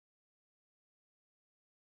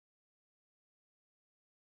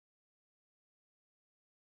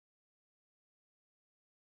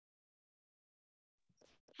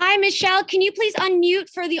Hi, Michelle. Can you please unmute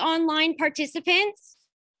for the online participants?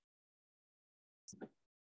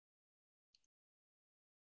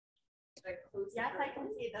 Yes, I can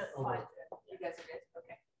see the slides. You guys are good?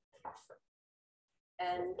 Okay.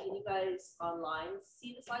 And can you guys online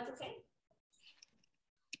see the slides okay?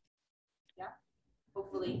 Yeah?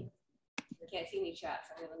 Hopefully. I can't see any chats.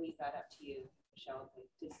 I'm going to leave that up to you, Michelle,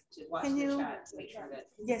 to watch the chat to make sure that.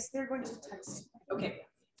 Yes, they're going to text. Okay.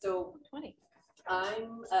 So 20.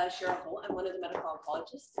 I'm Cheryl Cole. I'm one of the medical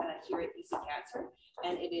oncologists here at BC Cancer,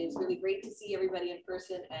 and it is really great to see everybody in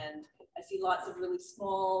person. And I see lots of really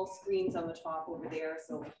small screens on the top over there.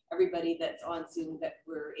 So everybody that's on Zoom that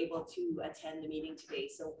we're able to attend the meeting today.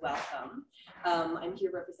 So welcome. I'm here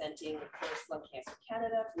representing, of course, Lung Cancer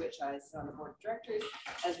Canada, for which I sit on the board of directors,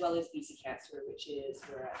 as well as BC Cancer, which is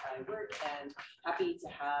where I work. And happy to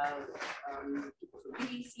have people from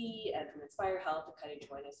BC and from Inspire Health to kind of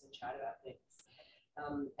join us and chat about things.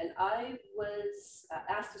 And I was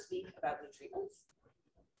asked to speak about new treatments,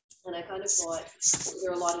 and I kind of thought there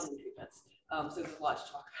are a lot of new treatments, so there's a lot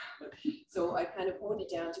to talk about. So I kind of honed it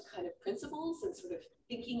down to kind of principles and sort of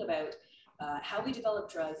thinking about how we develop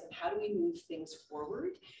drugs and how do we move things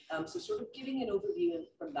forward. So sort of giving an overview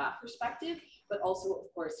from that perspective, but also,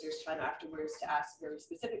 of course, there's time afterwards to ask very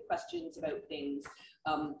specific questions about things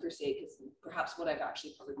per se, because perhaps what I've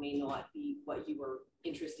actually covered may not be what you were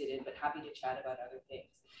interested in, but happy to chat about other things.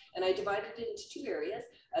 And I divided it into two areas,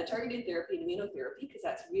 targeted therapy and immunotherapy, because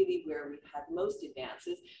that's really where we've had most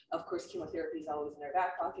advances. Of course, chemotherapy is always in our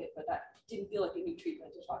back pocket, but that didn't feel like a new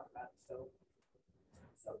treatment to talk about. So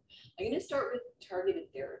I'm going to start with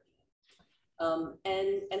targeted therapy.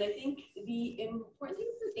 And I think the important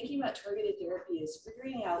thing for thinking about targeted therapy is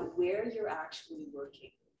figuring out where you're actually working.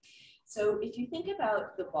 So if you think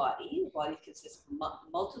about the body consists of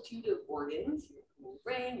a multitude of organs, your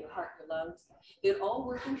brain, your heart, your lungs, they all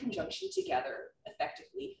work in conjunction together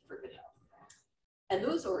effectively for good health. And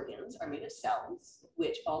those organs are made of cells,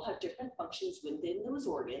 which all have different functions within those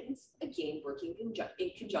organs, again, working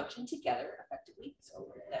in conjunction together effectively, so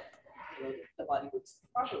that the body works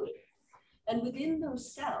properly. And within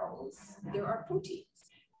those cells, there are proteins.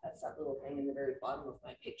 That's that little thing in the very bottom of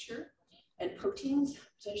my picture. And proteins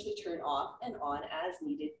potentially turn off and on as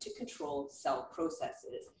needed to control cell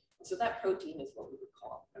processes. And so that protein is what we would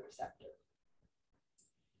call a receptor.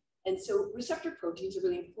 And so receptor proteins are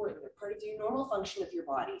really important. They're part of the normal function of your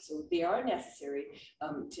body. So they are necessary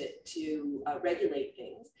to regulate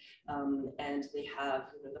things. And they have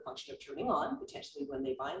the function of turning on, potentially when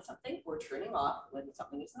they bind something, or turning off when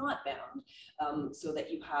something is not bound, so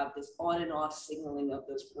that you have this on and off signaling of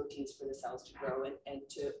those proteins for the cells to grow and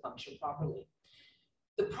to function properly.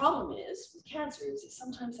 The problem is with cancers is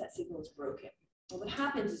sometimes that signal is broken. And what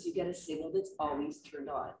happens is you get a signal that's always turned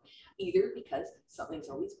on, either because something's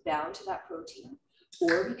always bound to that protein,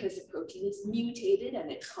 or because the protein is mutated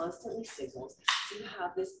and it constantly signals. So you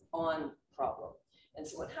have this on problem. And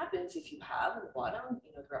so what happens if you have on the bottom,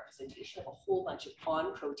 the representation of a whole bunch of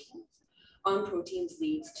on proteins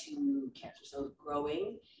leads to cancer cells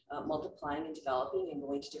growing, multiplying and developing and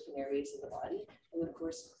going to different areas of the body, and then of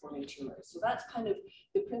course forming tumors. So that's kind of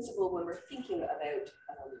the principle when we're thinking about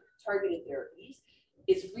targeted therapies,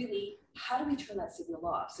 is really how do we turn that signal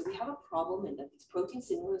off? So we have a problem in that these protein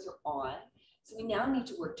signals are on, so we now need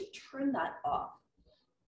to work to turn that off.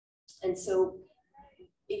 And so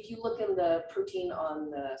if you look in the protein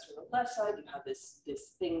on the sort of left side, you have this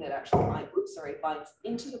thing that actually binds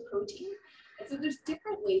into the protein. And so there's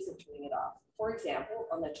different ways of turning it off. For example,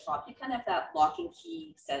 on the top, you kind of have that locking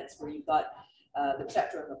key sense where you've got the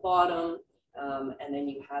receptor on the bottom, and then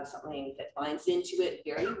you have something that binds into it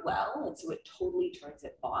very well, and so it totally turns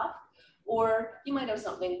it off. Or you might have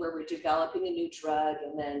something where we're developing a new drug,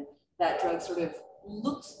 and then that drug sort of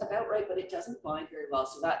looks about right, but it doesn't bind very well.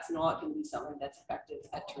 So that's not going to be something that's effective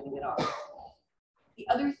at turning it off. The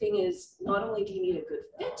other thing is, not only do you need a good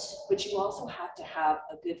fit, but you also have to have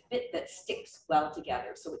a good fit that sticks well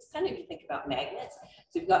together. So it's kind of, you think about magnets.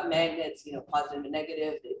 So you've got magnets, positive and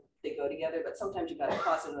negative, they go together, but sometimes you've got a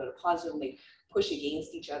positive and a positive, and they push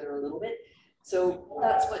against each other a little bit. So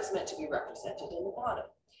that's what's meant to be represented in the bottom.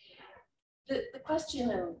 The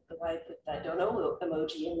question, and why I put that don't know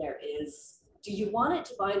emoji in there, is, do you want it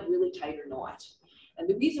to bind really tight or not? And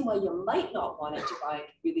the reason why you might not want it to bind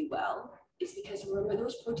really well is because, remember,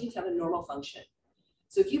 those proteins have a normal function.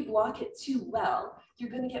 So if you block it too well, you're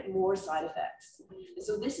going to get more side effects. And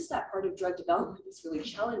so this is that part of drug development that's really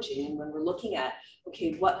challenging when we're looking at,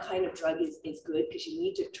 okay, what kind of drug is good, because you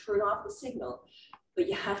need to turn off the signal, but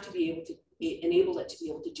you have to be able to enable it to be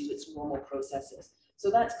able to do its normal processes. So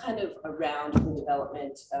that's kind of around the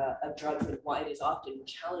development of drugs and why it is often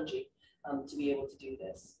challenging to be able to do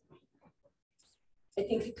this. I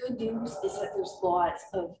think the good news is that there's lots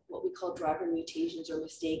of what we call driver mutations or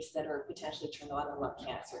mistakes that are potentially turned on in lung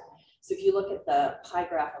cancer. So if you look at the pie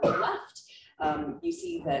graph on the left, you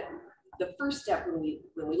see that the first step when we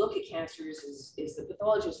look at cancers is the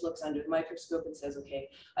pathologist looks under the microscope and says, okay,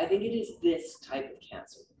 I think it is this type of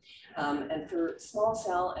cancer. And for small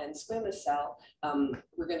cell and squamous cell,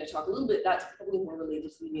 we're going to talk a little bit, that's probably more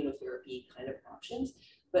related to the immunotherapy kind of options.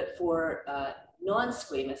 But for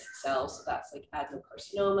non-squamous cells, so that's like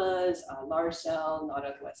adenocarcinomas, large cell, not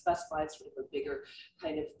otherwise specified, sort of a bigger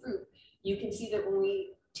kind of group, you can see that when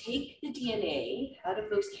we take the DNA out of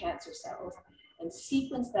those cancer cells and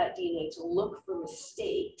sequence that DNA to look for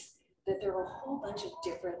mistakes, that there are a whole bunch of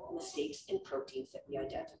different mistakes in proteins that we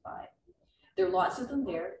identify. There are lots of them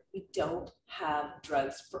there. We don't have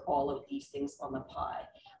drugs for all of these things on the pie,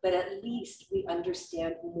 but at least we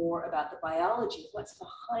understand more about the biology of what's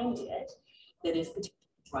behind it that is particularly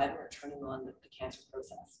driving or turning on the cancer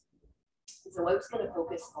process. So I was going to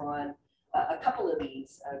focus on a couple of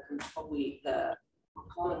these groups, probably the more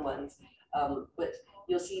common ones, but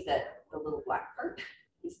you'll see that the little black part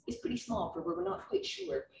is pretty small for where we're not quite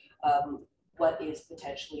sure what is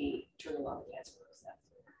potentially turning on the cancer process.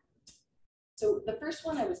 So the first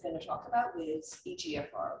one I was going to talk about was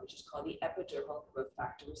EGFR, which is called the epidermal growth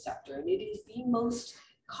factor receptor. And it is the most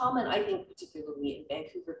common, I think, particularly in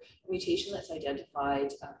Vancouver, mutation that's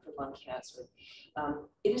identified for lung cancer.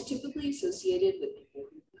 It is typically associated with people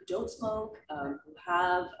who don't smoke, who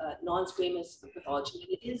have non-squamous pathology,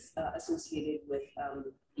 and it is associated with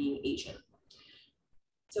being Asian.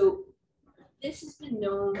 So this has been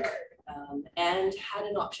known and had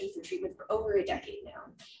an option for treatment for over a decade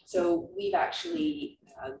now. So we've actually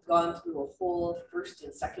gone through a whole first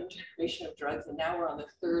and second generation of drugs, and now we're on the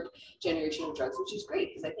third generation of drugs, which is great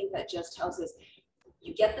because I think that just tells us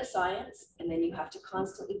you get the science and then you have to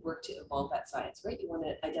constantly work to evolve that science, right? You want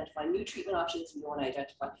to identify new treatment options and you want to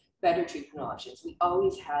identify better treatment options. We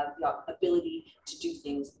always have the ability to do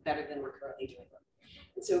things better than we're currently doing them.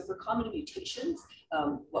 And so for common mutations,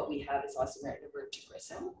 what we have is osimertinib or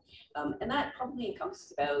digrisin, and that probably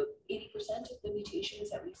encompasses about 80% of the mutations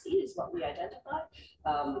that we see is what we identify.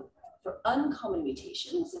 For uncommon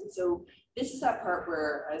mutations, and so this is that part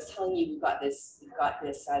where I was telling you we've got this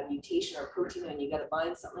mutation or protein and you got to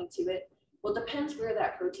bind something to it. Well, it depends where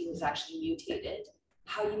that protein is actually mutated,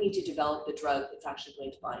 how you need to develop the drug that's actually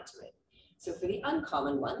going to bind to it. So for the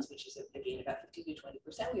uncommon ones, which is again about 15 to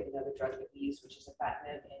 20%, we have another drug that we use, which is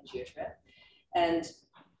afatinib and geotrip. And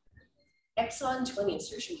exon 20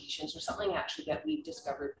 insertion mutations are something actually that we've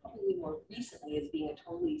discovered probably more recently as being a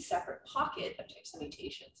totally separate pocket of types of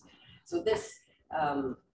mutations. So this,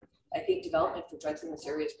 I think development for drugs in this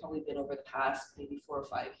area has probably been over the past maybe 4 or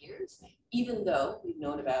 5 years, even though we've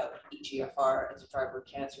known about EGFR as a driver of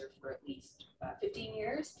cancer for at least 15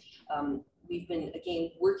 years. We've been,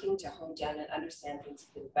 again, working to hone down and understand things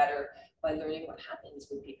a bit better by learning what happens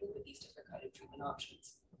with people with these different kind of treatment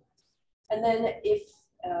options. And then if,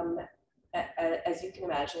 as you can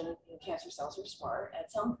imagine, cancer cells are smart,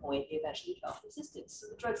 at some point they eventually develop resistance. So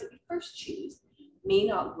the drugs that we first choose may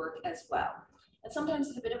not work as well. And sometimes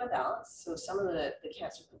it's a bit of a balance. So some of the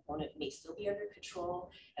cancer component may still be under control,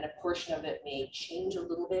 and a portion of it may change a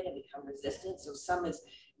little bit and become resistant. So some is,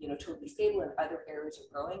 totally stable, and other areas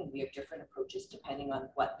are growing, and we have different approaches depending on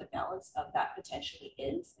what the balance of that potentially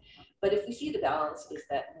is. But if we see the balance is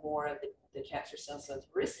that more of the cancer cells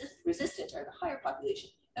resistant are the higher population,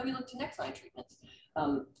 then we look to next line treatments.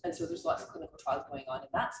 And so there's lots of clinical trials going on in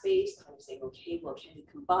that space, kind of saying, okay, well, can we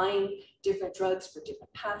combine different drugs for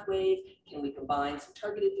different pathways? Can we combine some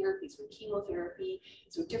targeted therapies with chemotherapy?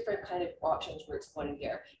 So different kind of options we're exploring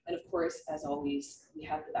there. And of course, as always, we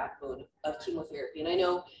have the backbone of chemotherapy. And I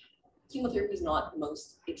know chemotherapy is not the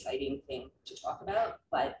most exciting thing to talk about,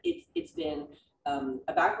 but it's been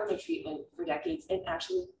a backbone of treatment for decades and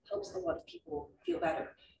actually helps a lot of people feel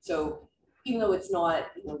better. So even though it's not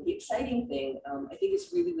the exciting thing, I think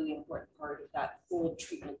it's really, really important part of that whole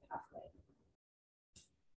treatment pathway.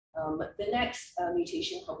 The next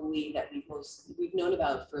mutation probably that we've known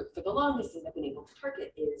about for the longest and have been able to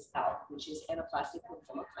target is ALK, which is anaplastic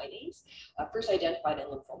lymphoma kinase, first identified in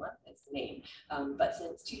lymphoma, that's the name. But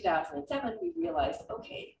since 2007, we realized,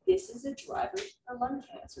 okay, this is a driver for lung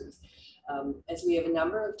cancers. As we have a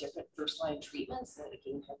number of different first-line treatments that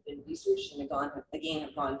again have been researched and have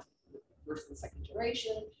gone first and second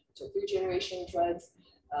generation to third generation drugs.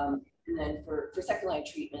 And then for second line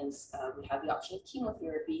treatments, we have the option of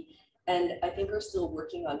chemotherapy. and I think are still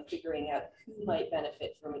working on figuring out who might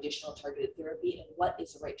benefit from additional targeted therapy and what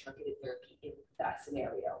is the right targeted therapy in that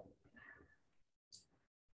scenario.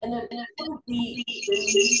 And then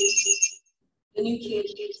the new kid,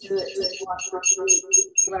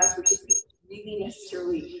 which is really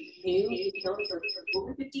necessarily new. We've known for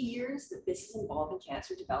over 50 years that this is involved in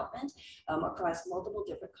cancer development across multiple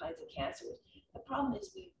different kinds of cancers. The problem is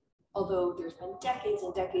although there's been decades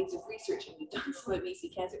and decades of research and we've done some of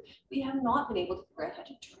BC cancer, we have not been able to figure out how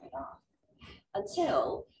to turn it off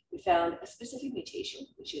until we found a specific mutation,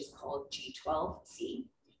 which is called G12C,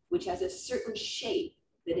 which has a certain shape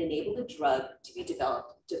that enabled a drug to be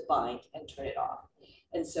developed to bind and turn it off.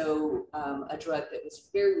 And so a drug that was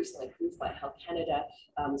very recently approved by Health Canada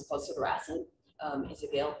is called sotorasib. Is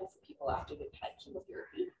available for people after they've had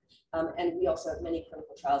chemotherapy. And we also have many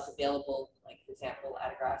clinical trials available, like for example,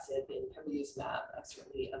 adagrasib and pembrolizumab are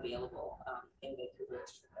certainly available in Vancouver.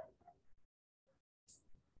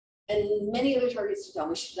 And many other targets to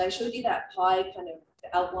come. I showed you that pie kind of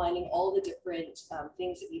outlining all the different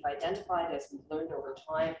things that we've identified as we've learned over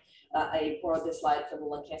time. I borrowed this slide from the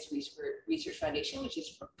Lung Cancer Research Foundation, which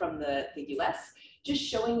is from the US, just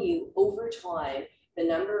showing you over time the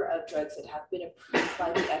number of drugs that have been approved by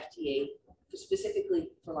the FDA specifically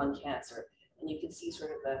for lung cancer. And you can see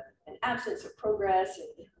sort of an absence of progress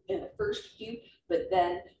in the first few, but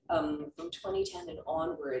then from 2010 and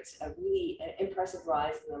onwards, a really impressive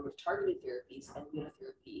rise in the number of targeted therapies and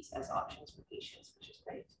immunotherapies as options for patients, which is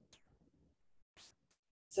great.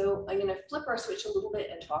 So I'm going to flip our switch a little bit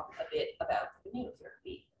and talk a bit about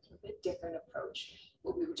immunotherapy, a bit different approach.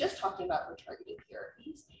 What we were just talking about were targeted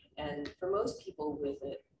therapies. And for most people with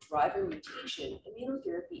a driver mutation,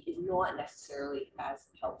 immunotherapy is not necessarily as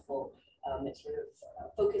helpful. It sort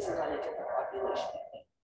of focuses on a different population, I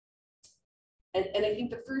think. And I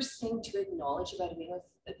think the first thing to acknowledge about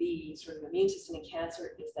the sort of immune system in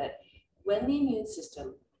cancer is that when the immune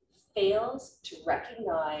system fails to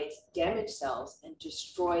recognize damaged cells and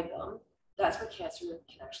destroy them, that's where cancer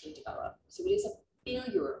can actually develop. So it is a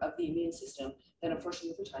failure of the immune system that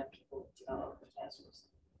unfortunately over time people develop cancers.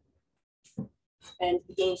 And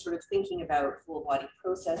again, sort of thinking about full body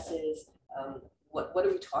processes, what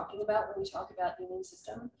are we talking about when we talk about the immune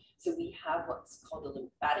system? So we have what's called the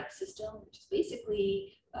lymphatic system, which is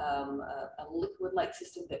basically a liquid-like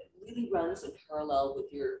system that really runs in parallel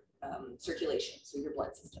with your circulation, so your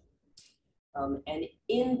blood system. And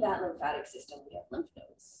in that lymphatic system, we have lymph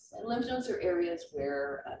nodes. And lymph nodes are areas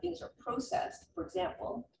where things are processed. For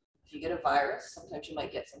example, if you get a virus, sometimes you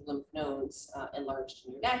might get some lymph nodes enlarged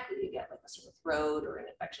in your neck, or you get like a sore throat or an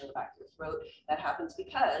infection in the back of your throat. That happens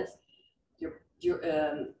because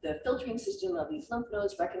the filtering system of these lymph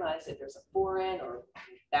nodes recognize that there's a foreign or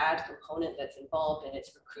bad component that's involved, and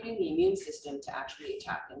it's recruiting the immune system to actually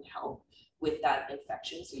attack and help with that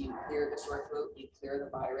infection. So you clear the sore throat, you clear the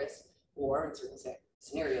virus, or in certain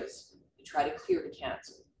scenarios, you try to clear the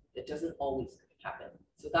cancer. That doesn't always happen.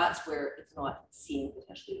 So that's where it's not seeing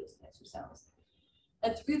potentially those cancer cells.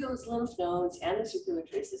 And through those lymph nodes and the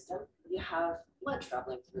circulatory system, you have blood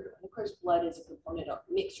traveling through. And of course, blood is a component of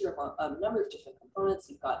a mixture of a number of different components.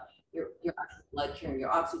 You've got your actual blood carrying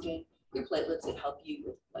your oxygen, your platelets that help you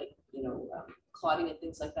with clotting and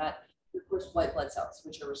things like that. And of course, white blood cells,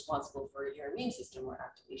 which are responsible for your immune system or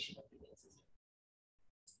activation of the immune system.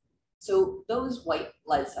 So those white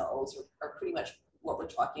blood cells are pretty much what we're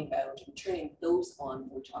talking about, and turning those on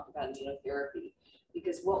when we talk about immunotherapy.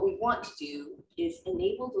 Because what we want to do is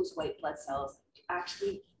enable those white blood cells to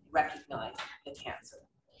actually recognize the cancer.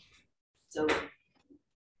 So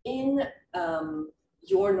in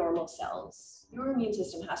your normal cells, your immune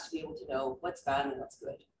system has to be able to know what's bad and what's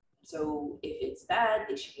good. So if it's bad,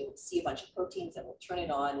 they should be able to see a bunch of proteins that will turn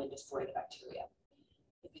it on and destroy the bacteria.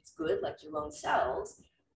 If it's good, like your own cells,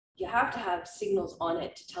 you have to have signals on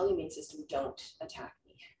it to tell your immune system, don't attack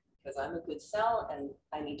me, because I'm a good cell and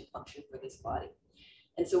I need to function for this body.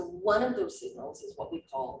 And so one of those signals is what we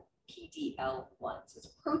call PD-L1. So it's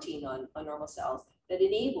a protein on normal cells that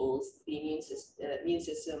enables the immune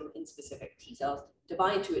system in specific T cells to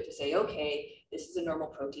bind to it to say, okay, this is a normal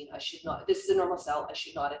protein, this is a normal cell, I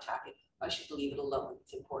should not attack it, I should leave it alone.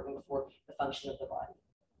 It's important for the function of the body.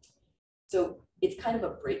 So it's kind of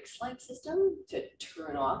a brakes-like system to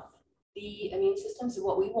turn off the immune system. So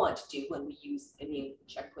what we want to do when we use immune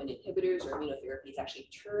checkpoint inhibitors or immunotherapy is actually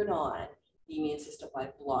turn on the immune system by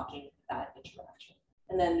blocking that interaction.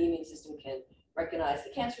 And then the immune system can recognize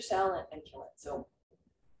the cancer cell and kill it. So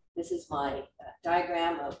This is my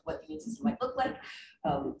diagram of what the immune system might look like.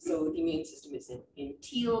 So the immune system is in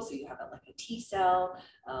teal, so you have like a T cell.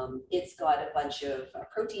 It's got a bunch of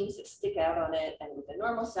proteins that stick out on it, and with a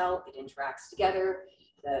normal cell, it interacts together.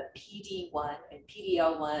 The PD-1 and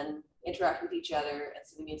PD-L1 interact with each other, and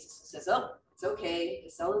so the immune system says, oh, it's okay,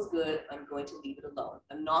 the cell is good, I'm going to leave it alone.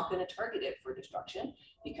 I'm not going to target it for destruction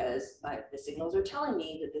because the signals are telling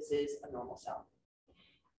me that this is a normal cell.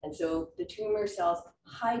 And so the tumor cells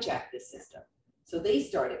hijack this system. So they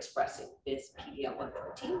start expressing this PD-L1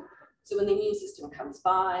 protein. So when the immune system comes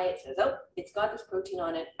by, it says, oh, it's got this protein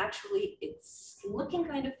on it. Actually, it's looking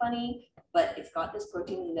kind of funny, but it's got this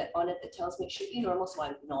protein on it that tells me it should be normal, so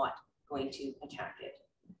I'm not going to attack it.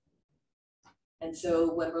 And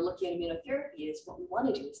so when we're looking at immunotherapy, is what we want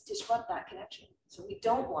to do is disrupt that connection. So we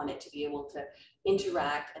don't want it to be able to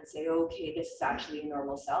interact and say, okay, this is actually a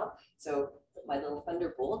normal cell. So my little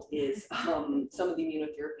thunderbolt is some of the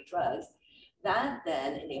immunotherapy drugs. That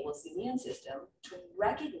then enables the immune system to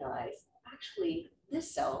recognize, actually,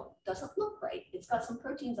 this cell doesn't look right. It's got some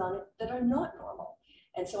proteins on it that are not normal.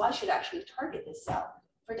 And so I should actually target this cell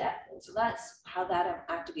for death. And so that's how that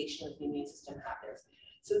activation of the immune system happens.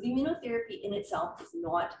 So the immunotherapy in itself is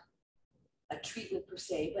not a treatment per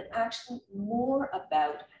se, but actually more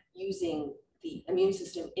about using the immune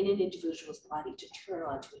system in an individual's body to turn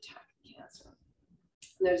on to attack cancer.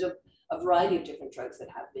 And there's a variety of different drugs that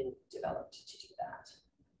have been developed to do that.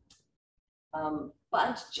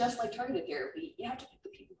 But just like targeted therapy, you have to pick the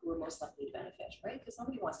people who are most likely to benefit, right? Because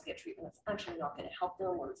nobody wants to get treatment that's actually not going to help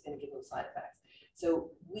them or it's going to give them side effects.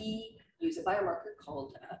 So we use a biomarker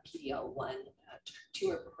called PD-L1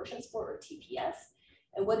 tumor proportion score, or TPS.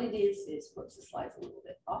 And what it is, whoops, the slide's a little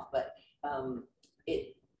bit off, but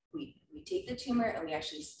we take the tumor and we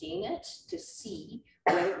actually stain it to see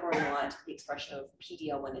whether or not the expression of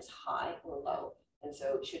PD-L1 is high or low. And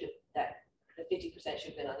so the 50% should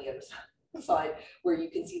have been on the other side where you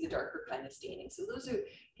can see the darker kind of staining. So those are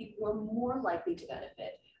people who are more likely to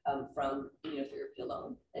benefit from immunotherapy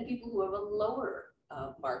alone. And people who have a lower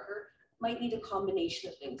marker might need a combination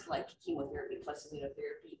of things like chemotherapy plus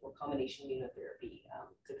immunotherapy or combination immunotherapy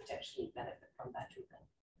to potentially benefit from that treatment.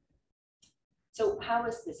 So how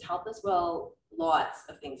has this helped us? Well, lots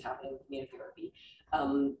of things happening with immunotherapy.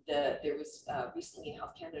 There was recently a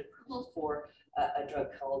Health Canada approval for a drug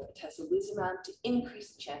called atezolizumab to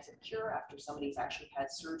increase the chance of cure after somebody's actually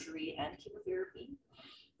had surgery and chemotherapy.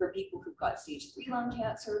 For people who've got stage 3 lung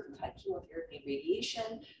cancer, who've had chemotherapy and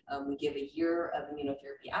radiation, we give a year of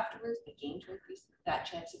immunotherapy afterwards, again to increase that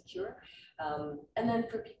chance of cure. And then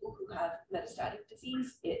for people who have metastatic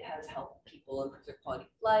disease, it has helped people improve their quality of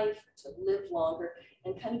life, to live longer,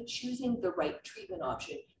 and kind of choosing the right treatment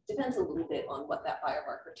option depends a little bit on what that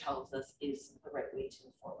biomarker tells us is the right way to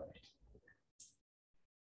move forward.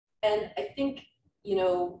 And I think,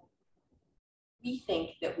 we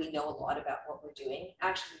think that we know a lot about what we're doing.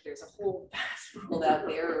 Actually, there's a whole vast world out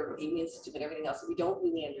there of the immune system and everything else that we don't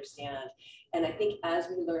really understand. And I think as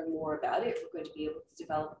we learn more about it, we're going to be able to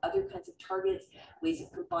develop other kinds of targets, ways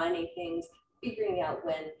of combining things, figuring out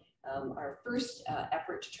when our first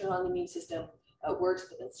effort to turn on the immune system works,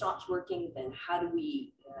 but then stops working, then how do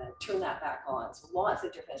we turn that back on? So lots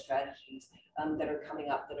of different strategies that are coming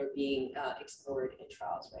up that are being explored in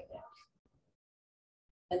trials right now.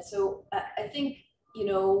 And so I think,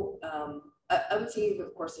 I would say over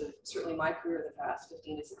the course of certainly my career the past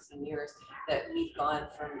 15 to 16 years, that we've gone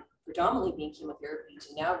from predominantly being chemotherapy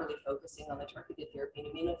to now really focusing on the targeted therapy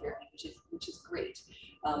and immunotherapy, which is great.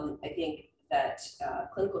 I think that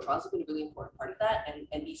clinical trials have been a really important part of that,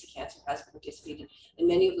 and BC Cancer has participated in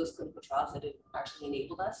many of those clinical trials that have actually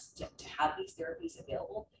enabled us to have these therapies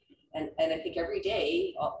available. And I think every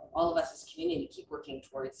day, all of us as a community keep working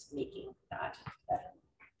towards making that better.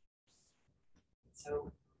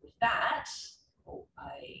 So with that,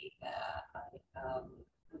 I'd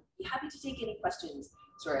be happy to take any questions.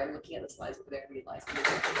 Sorry, I'm looking at the slides over there and realizing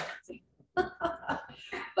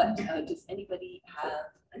but does anybody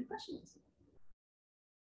have any questions?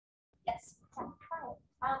 Yes. Hi.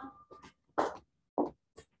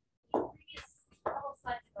 Previous couple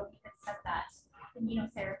slides ago, you had said that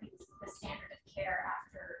immunotherapy is the standard of care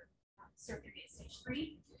after surgery at stage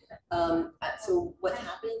 3. So what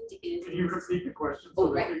happened is. Can you repeat the question?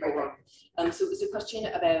 Oh, right. So it was a question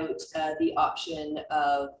about the option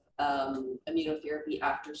of immunotherapy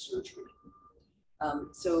after surgery.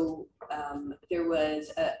 there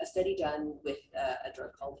was a study done with a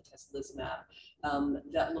drug called atezolizumab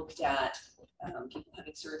that looked at people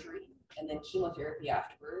having surgery and then chemotherapy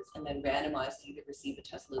afterwards, and then randomized to either receive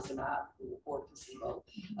atezolizumab or placebo,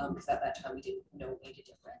 because at that time we didn't know any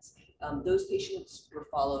difference. Those patients were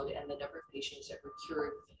followed, and the number of patients that were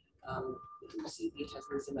cured who received the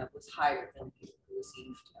atezolizumab was higher than people who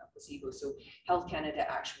received placebo. So Health Canada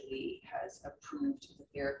actually has approved the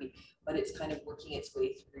therapy, but it's kind of working its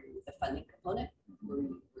way through the funding component.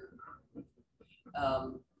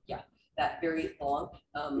 Yeah, that very long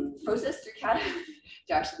process through Canada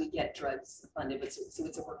to actually get drugs funded. But so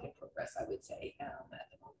it's a work in progress, I would say, at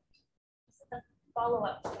the moment. So the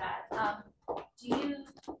follow-up to that, do you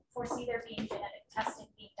foresee there being genetic testing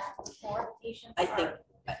being done before the patients? I think.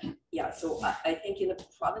 Yeah, so I think in the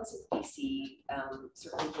province of BC,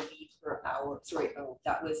 certainly the lead for our,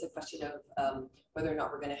 that was a question of whether or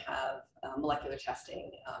not we're going to have molecular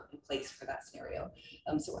testing in place for that scenario.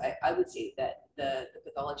 So I would say that the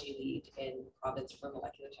pathology lead in province for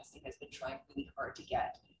molecular testing has been trying really hard to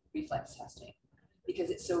get reflex testing,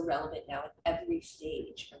 because it's so relevant now at every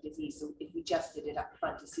stage of disease. So if we just did it up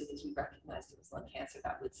front as soon as we recognized it was lung cancer,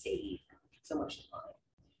 that would save so much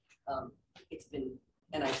time. It's been,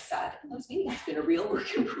 and I've sat in those meetings, it's been a real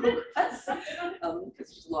work in progress, because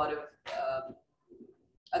there's a lot of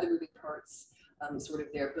other moving parts sort of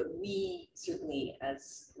there. But we certainly,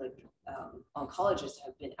 as oncologists,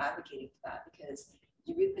 have been advocating for that, because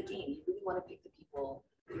you really want to pick the people.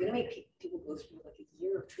 You're going to make people go through like a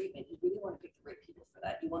year of treatment. You really want to pick the right people for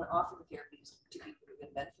that. You want to offer the therapies to people who are going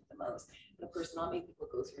to benefit the most. And of course, not many people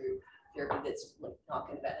go through therapy that's not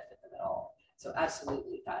going to benefit them at all. So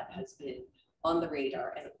absolutely, that has been on the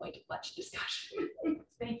radar and a point of much discussion.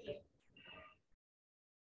 Thank you.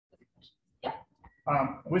 Yeah.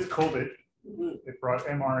 With COVID, it brought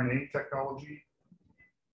mRNA technology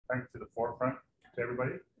back to the forefront to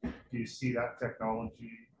everybody. Do you see that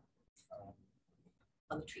technology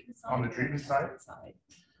on the treatment side? On the treatment side?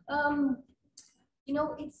 You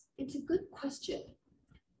know, it's a good question.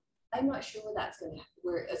 I'm not sure where that's going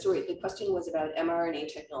to, sorry, the question was about mRNA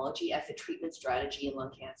technology as a treatment strategy in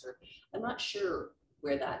lung cancer. I'm not sure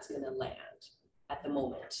where that's going to land at the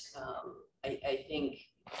moment. I think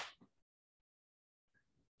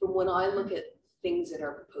from when I look at things that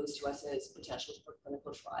are proposed to us as potentials for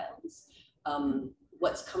clinical trials,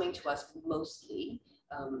 what's coming to us mostly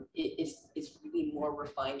is really more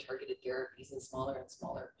refined targeted therapies in smaller and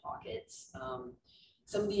smaller pockets.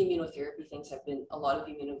 Some of the immunotherapy things have been, a lot of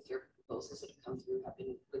the immunotherapy proposals that have come through have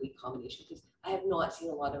been really combination, because I have not seen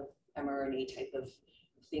a lot of mRNA type of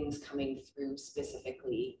things coming through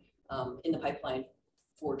specifically in the pipeline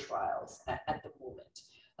for trials at the moment.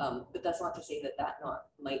 But that's not to say that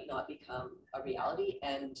might not become a reality,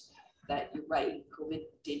 and that you're right, COVID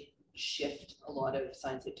did shift a lot of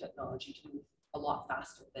science and technology to move a lot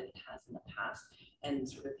faster than it has in the past, and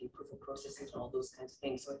sort of the approval processes and all those kinds of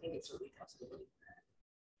things. So I think it's a really possibility.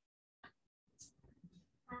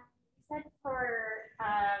 Said for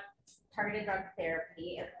targeted drug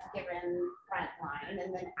therapy, it's given frontline,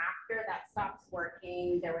 and then after that stops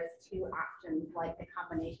working, there was two options, like the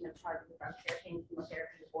combination of targeted drug therapy and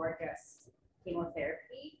chemotherapy, or just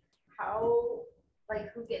chemotherapy. How,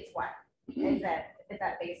 like, who gets what? Is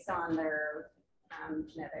that based on their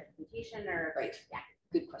genetic mutation, or? Right. Yeah.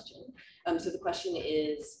 Good question. So the question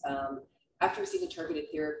is, after receiving targeted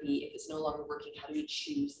therapy, if it's no longer working, how do we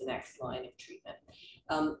choose the next line of treatment?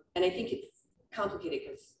 And I think it's complicated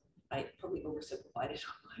because I probably oversimplified it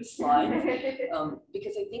on my slide,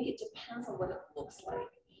 because I think it depends on what it looks like.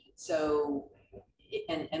 So,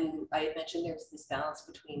 and I had mentioned there's this balance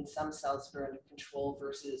between some cells that are under control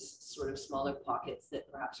versus sort of smaller pockets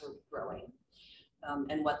that perhaps are growing,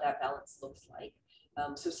 and what that balance looks like.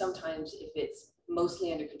 So sometimes if it's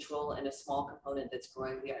mostly under control and a small component that's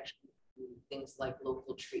growing, we actually do things like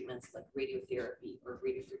local treatments like radiotherapy or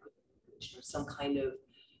radiofrequency or some kind of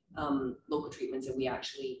local treatments. And we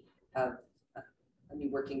actually have a new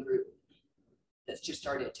working group that's just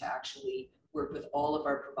started to actually work with all of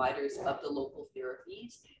our providers of the local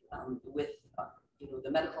therapies, with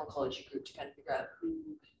the medical oncology group, to kind of figure out who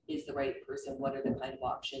is the right person, what are the kind of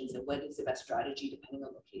options, and what is the best strategy depending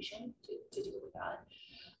on location to deal with that.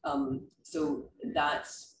 So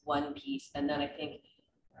that's one piece. And then I think,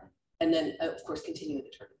 and then of course, continue the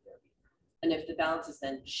target therapy. And if the balance is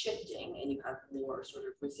then shifting and you have more sort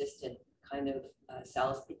of resistant kind of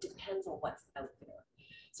cells, it depends on what's out there.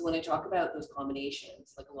 So when I talk about those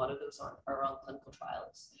combinations, like a lot of those are on clinical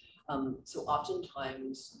trials. So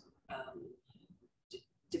oftentimes,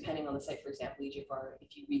 depending on the site, for example, EGFR,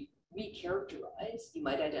 if you re-characterize, you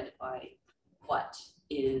might identify what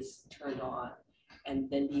is turned on, and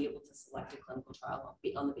then be able to select a clinical trial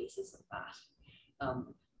on the basis of that.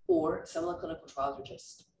 Or some of the clinical trials are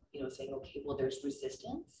just, saying, okay, well, there's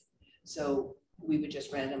resistance, so we would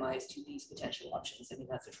just randomize to these potential options. I mean,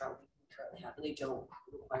 that's a trial we currently have, and they don't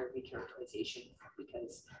require recharacterization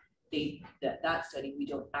because that study, we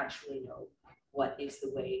don't actually know what is the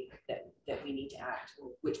way that we need to act,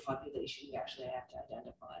 or which population we actually have to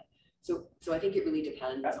identify. So I think it really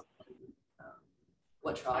depends on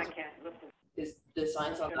what trials. Is the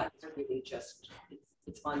science on that is really just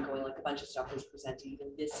it's ongoing. Like a bunch of stuff was presented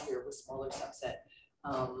even this year with smaller subset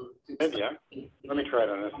groups. Maybe, yeah. Let me try it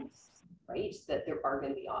on this. Right, that there are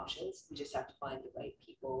going to be options. We just have to find the right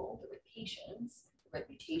people, the right patients, the right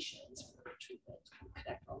mutations for the right treatment, and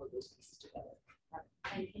connect all of those pieces together.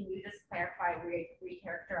 And can you just clarify,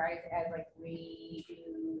 recharacterize as like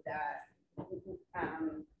redo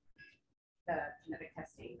the genetic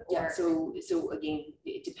testing? Yeah, so again,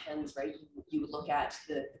 it depends, right? You look at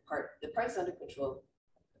the parts under control.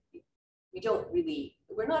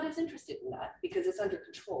 We're not as interested in that because it's under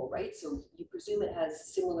control, right? So you presume it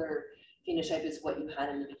has similar phenotype as what you had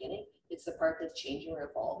in the beginning. It's the part that's changing or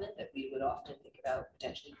evolving that we would often think about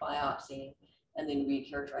potentially biopsying and then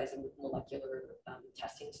recharacterizing with molecular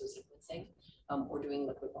testing, so sequencing, or doing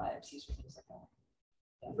liquid biopsies or things like that.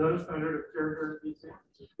 Is that a standard of care here?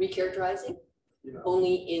 Recharacterizing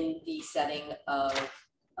only in the setting of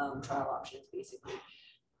trial options, basically.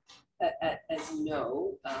 As you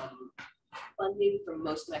know, funding for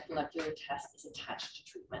most molecular tests is attached to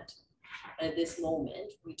treatment. And at this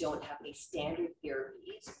moment, we don't have any standard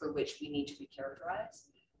therapies for which we need to recharacterize.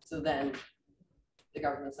 So then the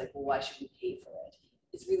government's like, well, why should we pay for it?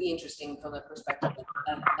 It's really interesting from the perspective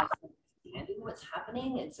of understanding what's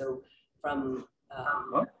happening. And so from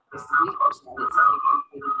this research side, it's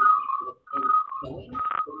really in knowing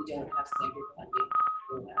that we don't have standard funding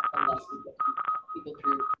for that unless we get people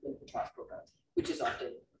through clinical trials programs, which is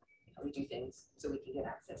often how we do things so we can get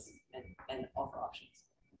access and offer options.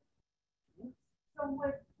 So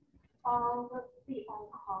would all of the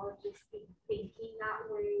oncologists be thinking that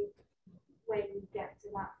way when you get to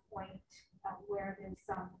that point where there's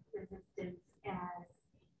some resistance and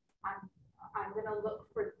I'm going to look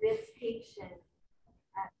for this patient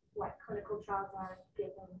at what clinical trials are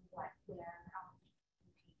given, what their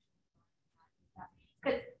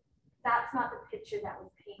because that's not the picture that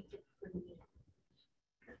was painted for me.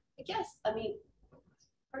 I guess, I mean,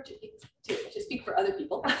 hard to speak for other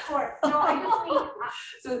people. Of course. No, I just mean.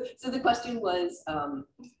 So the question was,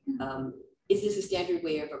 is this a standard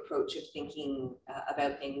way of approach of thinking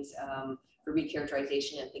about things for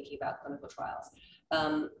recharacterization and thinking about clinical trials?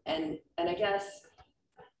 And I guess,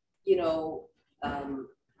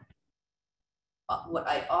 what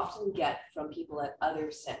I often get from people at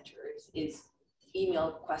other centers is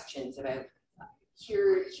email questions about,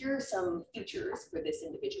 here are some features for this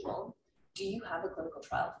individual. Do you have a clinical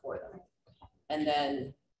trial for them? And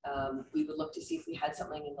then we would look to see if we had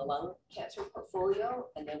something in the lung cancer portfolio,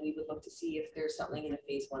 and then we would look to see if there's something in the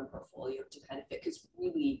phase 1 portfolio to kind of fit, because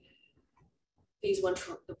really the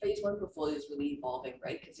phase 1 portfolio is really evolving,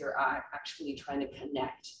 right? Because they're actually trying to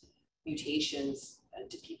connect mutations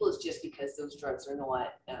to people. Is just because those drugs are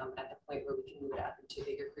not at the point where we can move it out into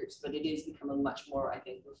bigger groups, but it is becoming much more, I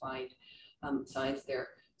think, refined science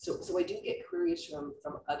there. So I do get queries from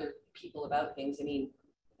other people about things. I mean,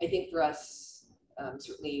 I think for us,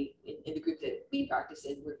 certainly in the group that we practice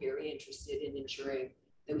in, we're very interested in ensuring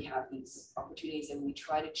that we have these opportunities, and we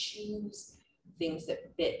try to choose things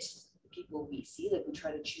that fit the people we see. Like we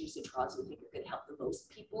try to choose the trials we think are going to help the most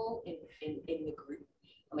people in the group.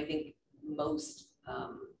 I think most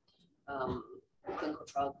clinical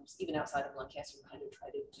trial groups, even outside of lung cancer, kind of try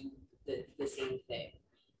to do the same thing.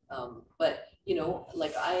 But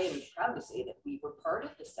like I am proud to say that we were part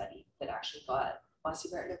of the study that actually got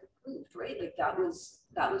osimertinib approved, right? Like that was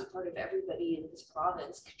part of everybody in this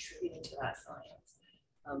province contributing to that science.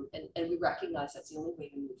 And we recognize that's the only way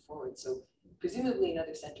to move forward. So presumably in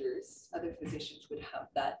other centers, other physicians would have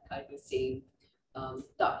that kind of same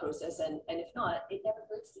thought process. And if not, it never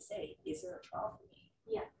hurts to say, is there a trial for me?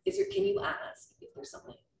 Yeah. Can you ask if there's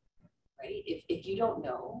something, right? If you don't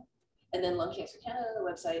know. And then Lung Cancer Canada, the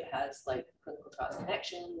website has like clinical trials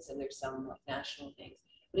connections, and there's some like national things,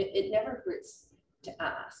 but it never hurts to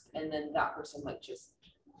ask. And then that person might just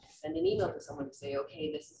send an email to someone to say,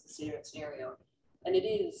 okay, this is the scenario. And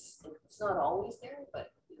it's not always there,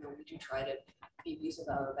 but we do try to be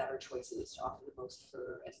reasonable about our choices to offer the most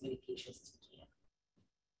for as many patients as we can.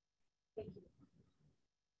 Thank you.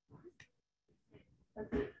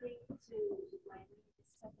 Okay, to when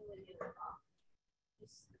something when you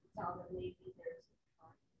just tell them maybe there's a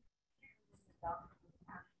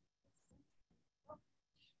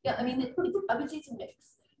Yeah, I mean, I would say it's a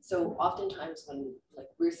mix. So oftentimes when like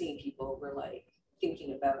we're seeing people, we're like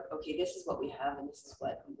thinking about, okay, this is what we have and this is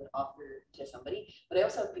what we would offer to somebody. But I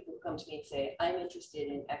also have people who come to me and say, I'm interested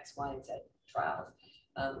in X, Y, and Z trials.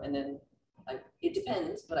 And then it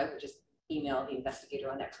depends, but I would just email the investigator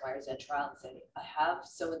on X, Y, or Z trial and say, I have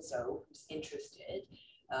so-and-so who's interested.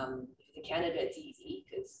 In Canada, it's easy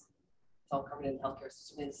because it's all covered in the healthcare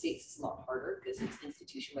system. In the States, it's a lot harder because it's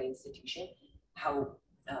institution by institution, how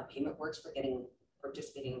payment works for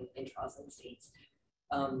participating in trials in the States.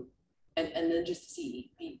 And then just to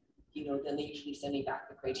see, then they usually send me back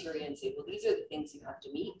the criteria and say, well, these are the things you have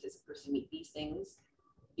to meet. Does a person meet these things?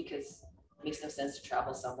 Because it makes no sense to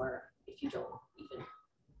travel somewhere if you don't even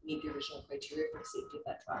meet the original criteria for the safety of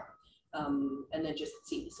that trial. And then just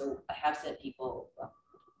see. So I have sent people,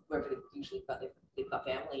 wherever they've got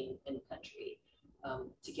family in the country,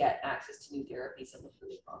 to get access to new therapies that look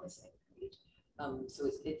really promising. Right? So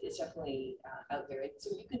it's definitely out there. So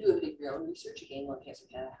you can do a bit of your own research. Again, Lung Cancer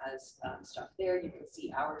Canada has stuff there. You can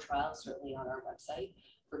see our trials certainly on our website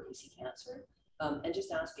for BC Cancer, and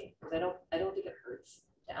just asking, because I don't think it hurts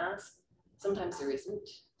to ask. Sometimes there isn't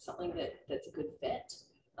something that's a good fit,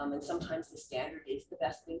 and sometimes the standard is the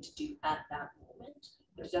best thing to do at that moment.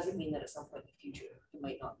 But it doesn't mean that at some point in the future it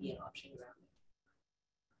might not be an option around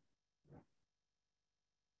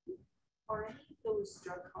it. Are any of those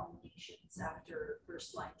drug combinations after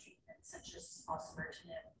first-line treatment, such as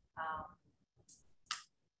osimertinib,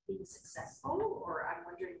 being successful? Or I'm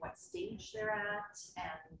wondering what stage they're at,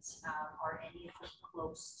 and are any of them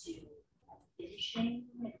close to finishing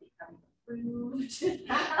and becoming approved?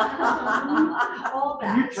 All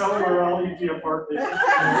Can you that. tell we're all EGFR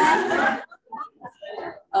patients?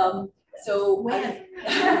 So When?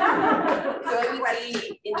 so I would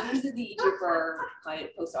say in terms of the EGFR client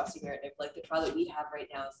post osimertinib, like the trial that we have right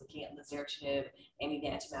now is looking at lazertinib,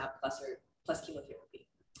 amivantamab plus chemotherapy,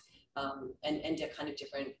 and kind of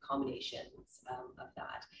different combinations of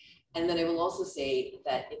that. And then I will also say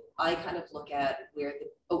that if I kind of look at where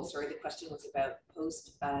the question was about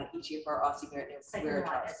post EGFR osimertinib, where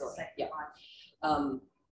trials going. Yeah.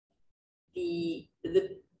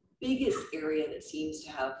 The biggest area that seems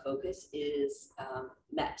to have focus is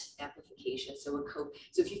MET amplification. So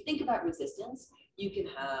if you think about resistance, you can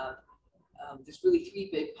have, there's really three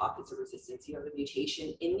big pockets of resistance. You have a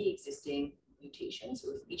mutation in the existing mutation.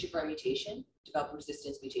 So if EGFR mutation, develop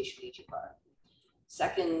resistance mutation in EGFR.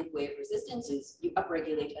 Second way of resistance is you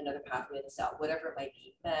upregulate another pathway in the cell, whatever it might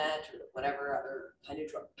be, MET or whatever other kind of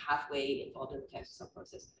drug pathway involved in the cancer cell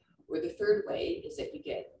process. Or the third way is that you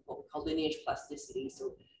get what we call lineage plasticity.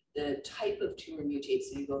 So the type of tumor mutates,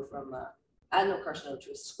 so you go from adenocarcinoma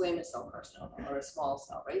to a squamous cell carcinoma or a small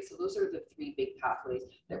cell, right? So those are the three big pathways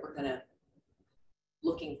that we're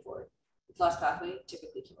looking for. The last pathway,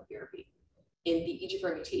 typically chemotherapy. In the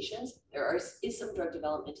EGFR mutations, there is some drug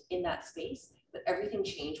development in that space, but everything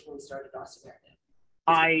changed when we started osimertinib.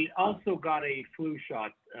 I also got a flu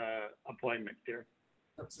shot appointment there.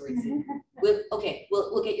 Oh, sorry.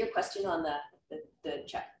 We'll get your question on the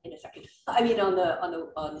chat in a second. I mean on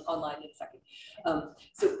online in a second.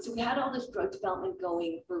 So we had all this drug development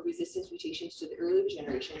going for resistance mutations to the earlier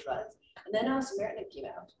generation drugs, and then osimertinib came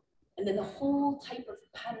out, and then the whole type of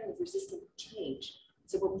pattern of resistance changed.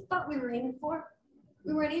 So what we thought we were aiming for,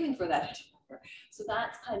 we weren't aiming for that anymore. So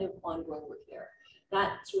that's kind of ongoing work there.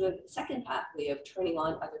 That sort of second pathway of turning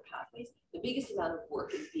on other pathways, the biggest amount of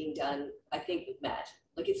work is being done, I think, with MET.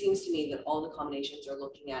 Like it seems to me that all the combinations are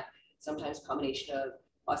looking at sometimes combination of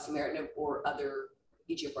osimertinib or other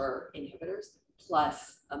EGFR inhibitors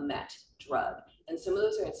plus a MET drug. And some of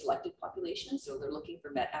those are in selected populations, so they're looking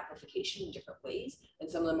for MET amplification in different ways, and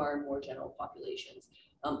some of them are in more general populations.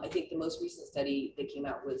 I think the most recent study that came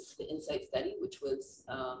out was the INSIGHT study, which was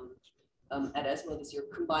at ESMO this year,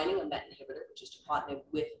 combining a MET inhibitor, which is tepotinib,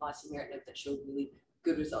 with osimertinib that showed really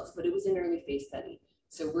good results, but it was an early phase study.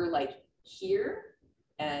 So we're like here,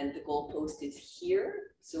 and the goalpost is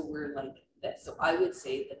here, so we're like this. So I would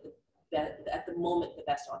say that at the moment, the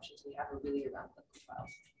best options we have are really around clinical trials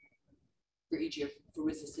for EGFR, for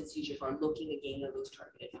resistance EGFR, looking again at those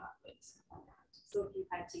targeted pathways. So if you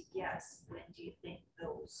had to guess, when do you think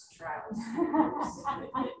those trials?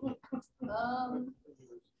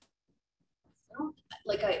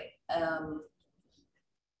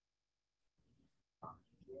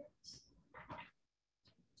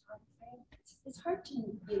 It's hard to,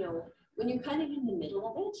 when you're kind of in the middle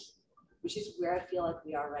of it, which is where I feel like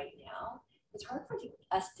we are right now, it's hard for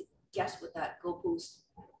us to guess what that goalpost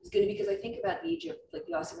is going to be, because I think about the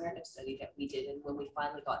osimertinib study that we did, and when we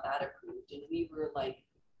finally got that approved, and we were like,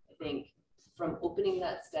 I think from opening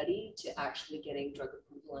that study to actually getting drug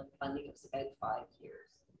approval approval and funding, it was about 5 years.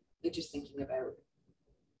 They're just thinking about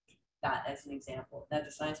that as an example. Now,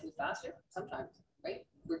 does science move faster? Sometimes, right?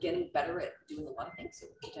 We're getting better at doing a lot of things, so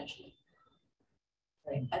potentially.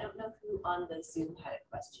 Right. I don't know who on the Zoom had a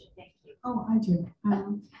question. Thank you. Oh, I do.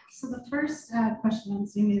 So the first question on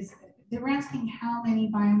Zoom is, they were asking how many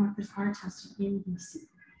biomarkers are tested in BC.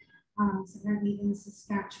 So apparently in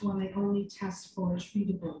Saskatchewan, they only test for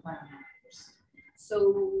treatable biomarkers.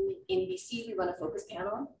 So in BC, we run a focus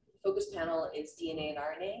panel. Focus panel is DNA and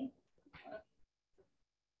RNA.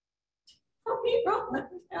 How many run that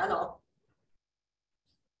panel?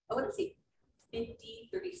 I want to say 50,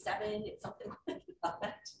 37, it's something like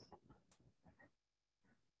that.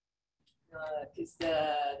 Because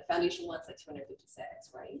the foundation one's like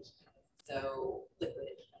 256, right? So liquid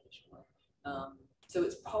foundation one. So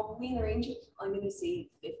it's probably in the range of, I'm going to say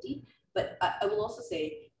 50. But I will also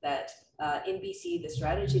say that in BC, the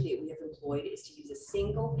strategy that we have employed is to use a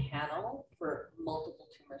single panel for multiple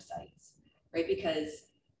tumor sites, right? Because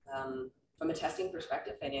from a testing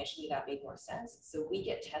perspective, financially, that made more sense. So we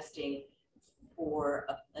get testing for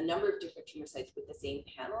a number of different tumor sites with the same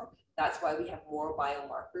panel. That's why we have more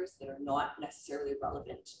biomarkers that are not necessarily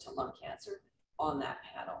relevant to lung cancer on that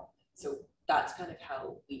panel. So that's kind of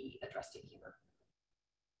how we addressed it here.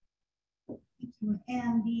 Thank you.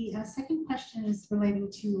 And the second question is relating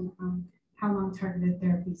to how long targeted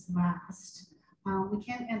therapies last. We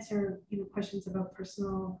can't answer questions about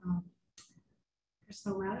personal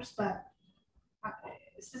matters, but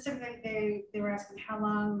specifically they were asking how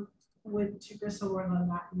long would Tagrisso or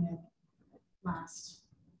lenvatinib last?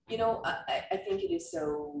 I think it is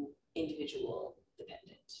so individual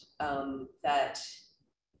dependent that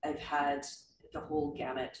I've had the whole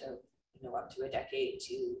gamut of up to a decade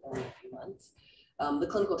to only a few months. The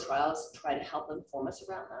clinical trials try to help inform us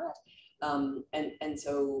around that. And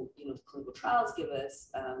so, the clinical trials give us,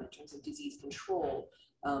 in terms of disease control,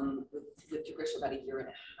 with Tagrisso about 1.5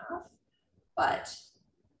 years. But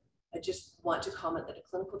I just want to comment that a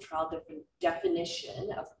clinical trial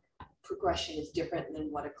definition of progression is different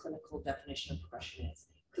than what a clinical definition of progression is.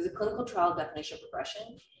 Because a clinical trial definition of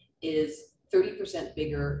progression is 30%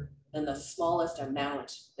 bigger than the smallest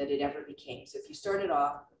amount that it ever became. So if you started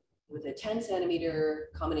off with a 10 centimeter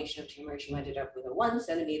combination of tumors, you ended up with a 1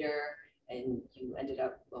 centimeter, and you ended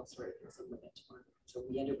up, well, sorry, there's a limit. So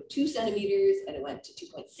we ended up with 2 centimeters and it went to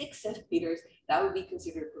 2.6 centimeters. That would be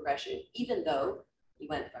considered progression, even though you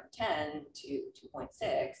went from 10 to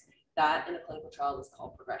 2.6. That in a clinical trial is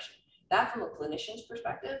called progression. That from a clinician's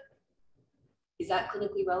perspective, is that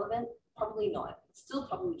clinically relevant? Probably not. Still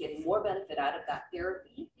probably getting more benefit out of that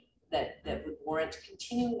therapy that would warrant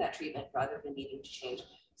continuing that treatment rather than needing to change.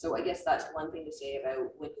 So I guess that's one thing to say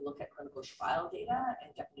about when you look at clinical trial data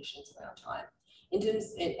and definitions around time. In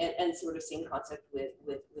terms and sort of same concept with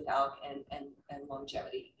ALK and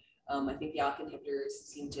longevity. I think the ALK inhibitors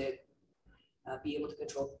seem to be able to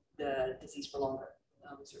control the disease for longer,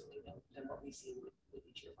 certainly than what we see with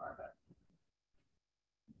each of our.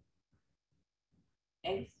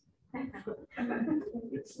 Thanks.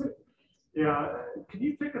 Yeah, can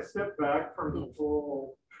you take a step back from the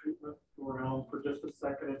whole treatment realm for just a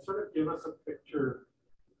second and sort of give us a picture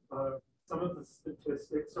of some of the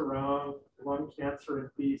statistics around lung cancer in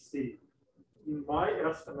BC? My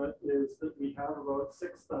estimate is that we have about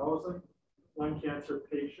 6,000 lung cancer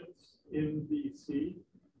patients in BC.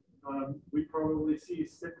 We probably see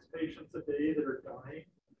 6 patients a day that are dying.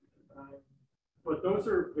 But those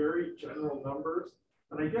are very general numbers.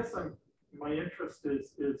 And I guess my interest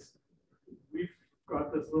is we've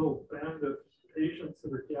got this little band of patients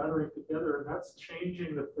that are gathering together, and that's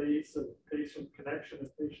changing the face of patient connection and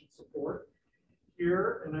patient support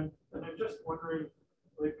here. And I'm just wondering,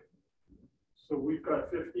 like, so we've got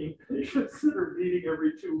 15 patients that are meeting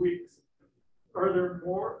every 2 weeks. Are there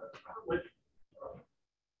more, like,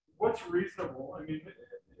 what's reasonable? I mean,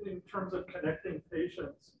 in terms of connecting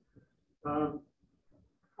patients,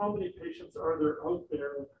 how many patients are there out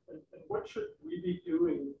there, and what should we be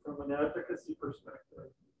doing from an advocacy perspective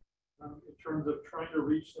in terms of trying to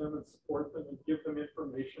reach them and support them and give them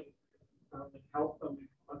information and help them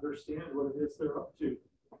understand what it is they're up to?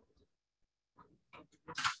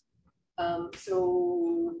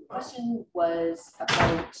 So the question was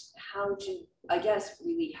about how to, I guess,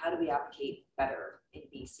 really, how do we advocate better in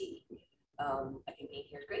BC? I think being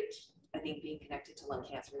here is great. I think being connected to Lung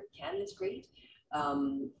Cancer Canada is great.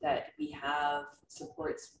 That we have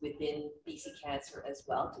supports within BC Cancer as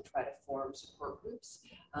well to try to form support groups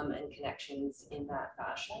and connections in that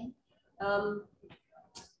fashion.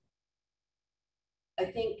 I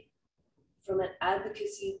think from an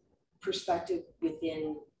advocacy perspective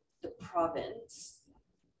within the province,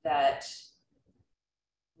 that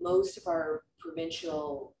most of our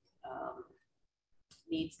provincial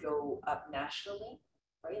needs go up nationally,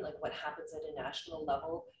 right? Like what happens at a national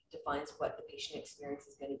level defines what the patient experience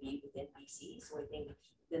is going to be within BC. So I think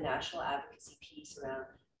the national advocacy piece around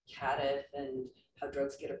CADF and how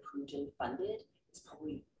drugs get approved and funded is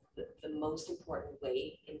probably the most important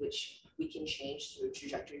way in which we can change the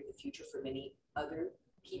trajectory of the future for many other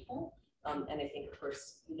people. And I think, of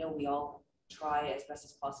course, we all try as best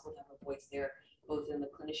as possible to have a voice there, both in the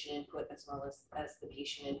clinician input as well as the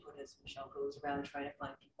patient input, as Michelle goes around trying to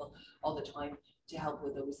find people all the time to help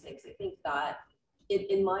with those things. I think that,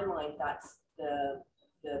 in my mind, that's the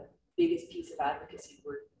biggest piece of advocacy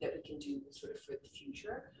work that we can do sort of for the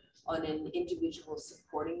future. On an individual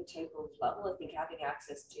supporting type of level, I think having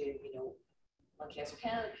access to, Lung Cancer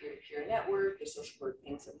Canada, peer network, the social work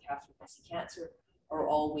things that we have through BC Cancer are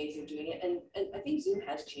all ways of doing it. And I think Zoom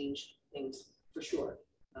has changed things for sure,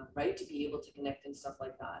 right? To be able to connect and stuff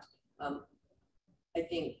like that. I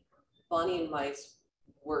think Bonnie and my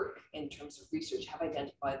work in terms of research have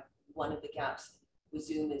identified one of the gaps with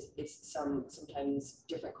Zoom is sometimes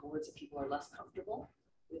different cohorts of people are less comfortable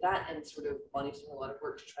with that, and sort of Bonnie's doing a lot of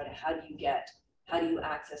work to try to how do you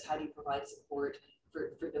access, how do you provide support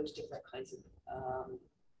for those different kinds of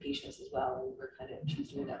patients as well. And we're kind of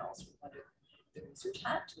doing that also under the research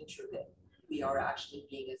hat to ensure that we are actually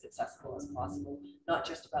being as accessible as possible, not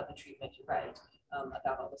just about the treatment, you're right,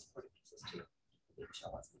 about all the supportive pieces too. I think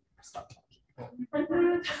Michelle wants me to stop talking.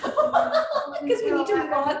 Because we need to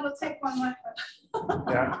move on. We'll take one more question.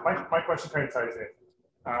 Yeah, my question kind of ties in.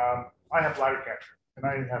 I have bladder cancer, and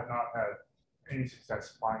I have not had any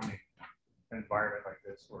success finding an environment like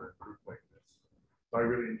this or a group like this. So I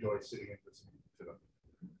really enjoy sitting and listening to them.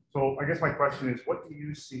 So I guess my question is, what do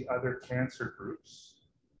you see other cancer groups,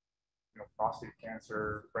 prostate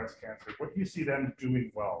cancer, breast cancer, what do you see them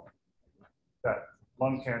doing well that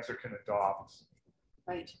lung cancer can adopt?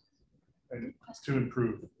 Right. And to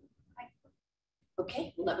improve?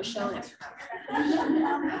 Okay, we'll let Michelle answer that.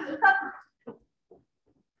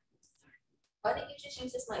 Why don't you just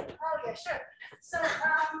use this mic? Oh, yeah, sure. So,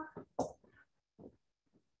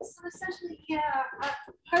 so essentially, yeah,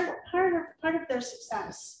 part of their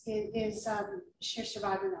success is sheer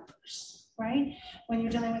survivor numbers, right? When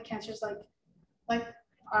you're dealing with cancers like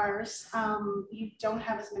ours, you don't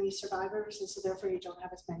have as many survivors, and so therefore you don't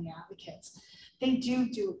have as many advocates. They do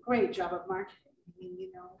a great job of marketing. I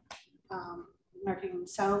mean, marketing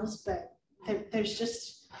themselves, but there's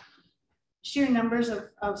just sheer numbers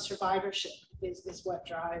of survivorship is what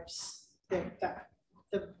drives the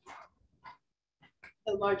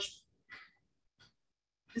large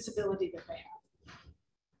visibility that they have.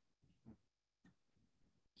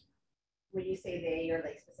 Would you say you're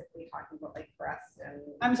like specifically talking about like breast and?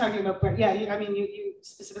 I'm talking about, yeah, I mean, you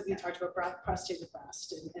specifically talked about prostate and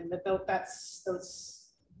breast, and that's those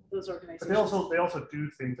organizations. But they also do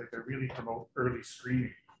things like they really promote early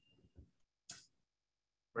screening.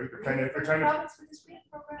 Right, they're trying to.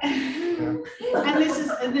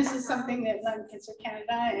 And this is something that Lung Cancer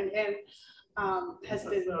Canada and has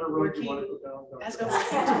been working toward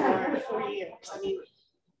for years. I mean,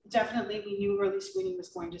 definitely we knew early screening was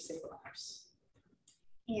going to save lives,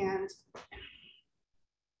 and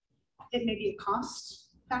it may be a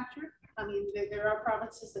cost factor. I mean, there are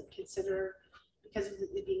provinces that consider, because of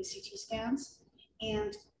it being CT scans,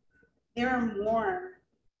 and there are more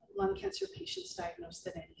lung cancer patients diagnosed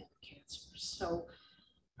than any other cancers. So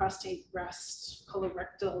prostate, breast,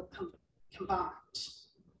 colorectal combined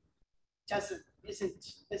isn't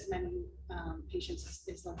as many patients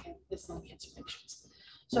as lung cancer patients.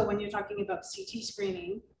 So when you're talking about CT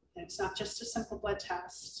screening, it's not just a simple blood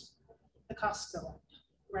test, the costs go up,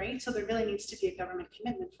 right? So there really needs to be a government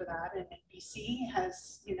commitment for that. And BC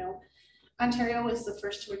has, Ontario is the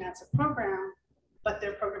first to announce a program, but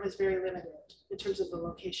their program is very limited in terms of the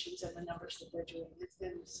locations and the numbers that they're doing.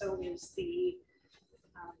 And so is the,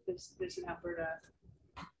 there's an Alberta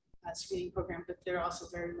screening program, but they're also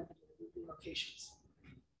very limited in locations.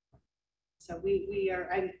 So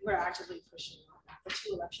we're actively pushing on that. The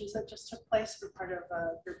two elections that just took place were part of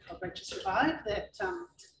a group called Right to Survive that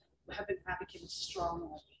have been advocating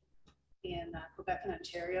strongly in Quebec and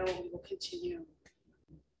Ontario. We will continue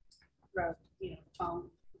throughout,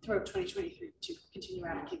 throughout 2023 to continue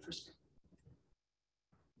advocating for screening.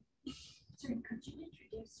 Sorry, could you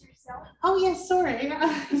introduce yourself? Oh yes, sorry.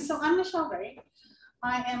 So I'm Michelle Wright.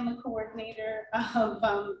 I am the coordinator of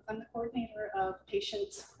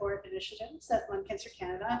patient support initiatives at Lung Cancer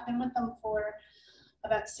Canada. I've been with them for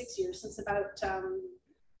about 6 years, since about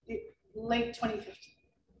late 2015.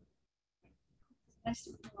 Nice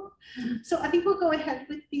to meet you all. So I think we'll go ahead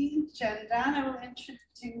with the agenda, and I will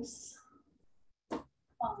introduce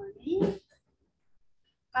Bonnie.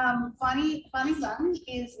 Bonnie Lung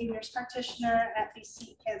is a nurse practitioner at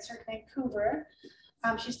BC Cancer Vancouver.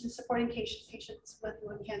 She's been supporting patients with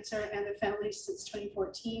lung cancer and their families since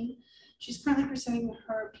 2014. She's currently pursuing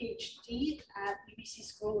her PhD at UBC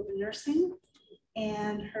School of Nursing,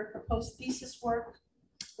 and her proposed thesis work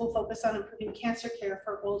will focus on improving cancer care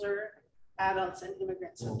for older adults and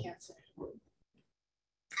immigrants with cancer.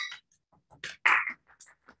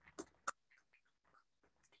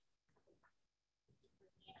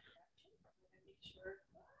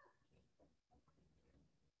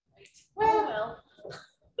 Well,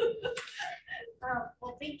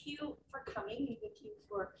 well, thank you for coming and thank you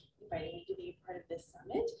for inviting me to be a part of this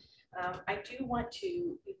summit. I do want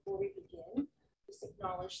to, before we begin, just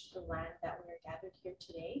acknowledge the land that we are gathered here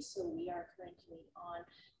today. So we are currently on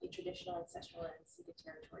the traditional, ancestral, and unceded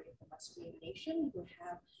territory of the Musqueam Nation, who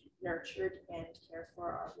have nurtured and cared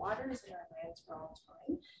for our waters and our lands for all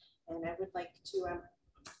time. And I would like to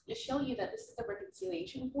just show you that this is the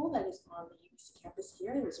reconciliation pole that is on the UBC campus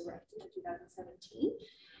here. It was erected in 2017,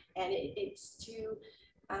 and it's to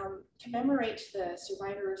commemorate the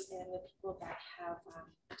survivors and the people that have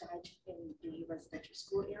died in the residential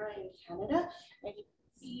school era in Canada. And you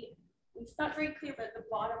can see, it's not very clear, but the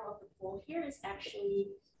bottom of the pole here is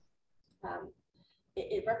actually,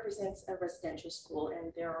 it represents a residential school,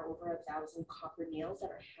 and there are over 1,000 copper nails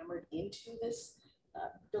that are hammered into this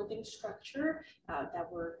building structure that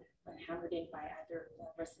were hammered in by either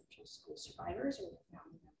residential school survivors or their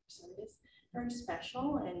family members. So it is very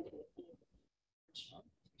special, and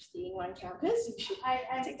staying on campus, you should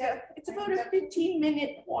take it's about a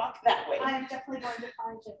 15-minute walk that way. I'm definitely going to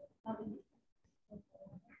find it.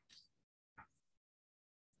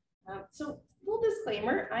 So full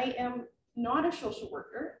disclaimer, I am not a social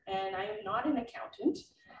worker and I am not an accountant.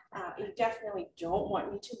 You definitely don't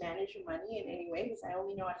want me to manage your money in any way because I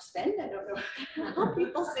only know how to spend. I don't know how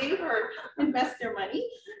people save or invest their money.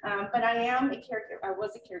 But I am a caregiver. I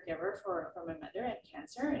was a caregiver for my mother had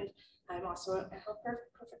cancer, and I'm also a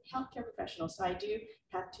healthcare professional. So I do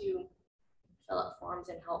have to fill out forms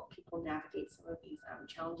and help people navigate some of these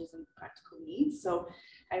challenges and practical needs. So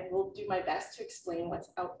I will do my best to explain what's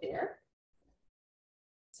out there.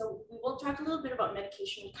 So we will talk a little bit about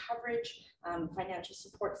medication coverage, financial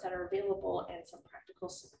supports that are available, and some practical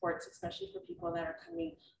supports, especially for people that are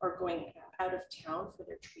coming or going out of town for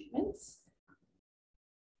their treatments.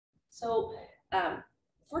 So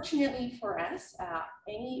fortunately for us,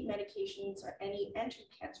 any medications or any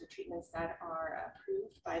anti-cancer treatments that are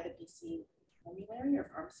approved by the BC formulary or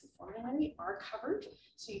pharmacy formulary are covered,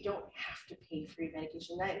 so you don't have to pay for your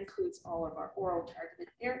medication. That includes all of our oral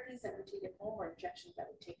targeted therapies that we take at home or injections that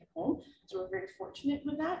we take at home. So we're very fortunate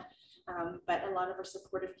with that. But a lot of our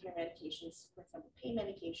supportive care medications, for example, pain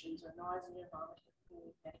medications or nausea,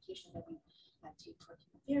 vomiting medication that we take for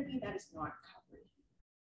chemotherapy, that is not covered.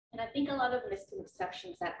 And I think a lot of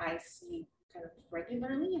misconceptions that I see kind of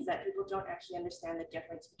regularly is that people don't actually understand the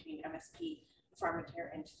difference between MSP pharmacare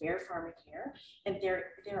and fair pharmacare, and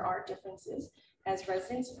there are differences. As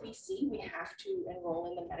residents of BC, we have to enroll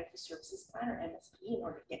in the medical services plan or MSP in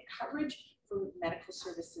order to get coverage for medical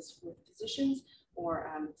services with physicians or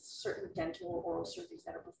certain dental or oral surgeries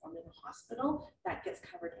that are performed in a hospital. That gets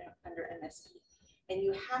covered under MSP. And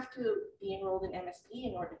you have to be enrolled in MSP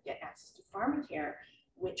in order to get access to pharmacare,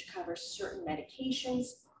 which covers certain medications,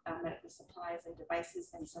 medical supplies and devices,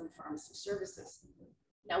 and some pharmacy services.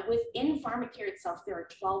 Now, within pharmacare itself, there are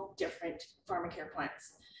 12 different pharmacare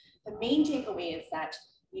plans. The main takeaway is that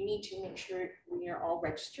we need to make sure we are all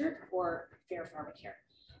registered for fair pharmacare.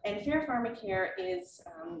 And fair pharmacare is,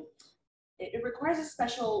 it requires a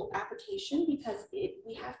special application because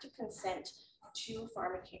we have to consent to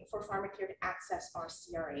pharmacare, for pharmacare to access our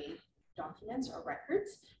CRA documents or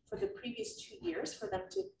records for the previous 2 years for them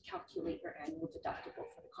to calculate your annual deductible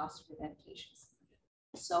for the cost of your medications.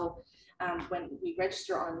 So when we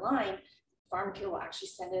register online, pharmacare will actually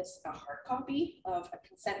send us a hard copy of a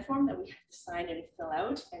consent form that we have to sign and fill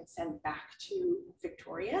out and send back to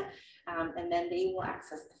Victoria. And then they will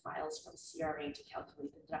access the files from CRA to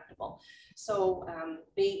calculate the deductible. So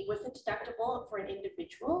with the deductible for an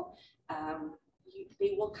individual,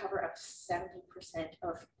 they will cover up to 70%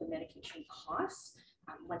 of the medication costs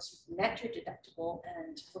once you've met your deductible.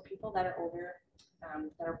 And for people that are older,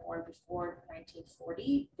 that are born before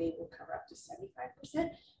 1940, they will cover up to 75%.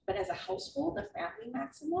 But as a household, the family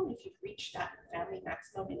maximum, if you've reached that family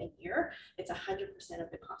maximum in a year, it's 100%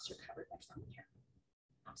 of the costs are covered by pharmacare.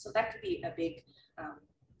 So that could be a big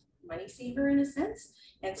money saver in a sense.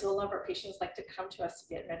 And so a lot of our patients like to come to us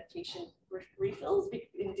to get medication refills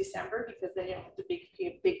in December because they don't have to pay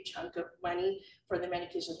a big chunk of money for the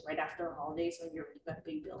medications right after the holidays when you've already got a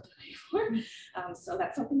big bill to pay for. So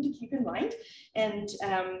that's something to keep in mind. And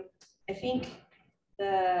I think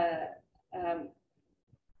the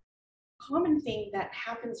common thing that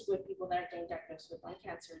happens with people that are getting diagnosed with lung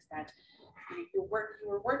cancer is that you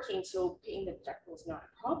were working, so paying the deductible is not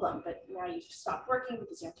a problem, but now you stop working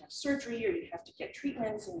because you have to have surgery or you have to get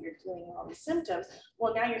treatments and you're dealing with all these symptoms.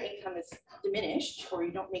 Well, now your income is diminished or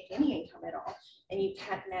you don't make any income at all and you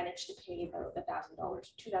can't manage to pay about $1,000,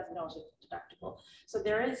 $2,000 of deductible. So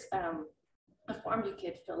there is a form you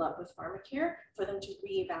could fill out with PharmaCare for them to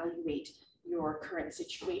reevaluate your current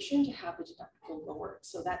situation to have the deductible lowered.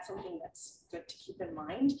 So that's something that's good to keep in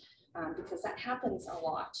mind because that happens a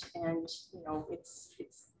lot. And, you know, it's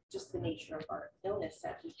just the nature of our illness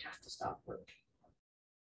that we have to stop work.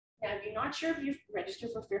 Now, if you're not sure if you've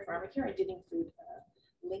registered for Fair PharmaCare, I did include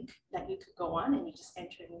a link that you could go on and you just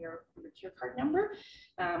enter in your care card number,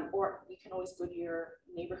 or you can always go to your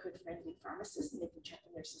neighborhood friendly pharmacist and they can check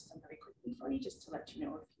in their system very quickly for you just to let you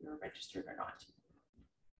know if you're registered or not.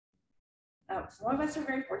 Some of us are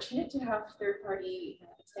very fortunate to have third-party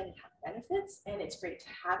extended health benefits, and it's great to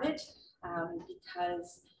have it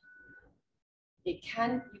because you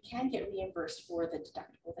can get reimbursed for the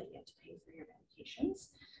deductible that you have to pay for your medications.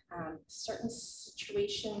 Certain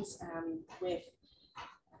situations with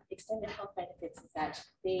extended health benefits is that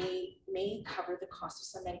they may cover the cost of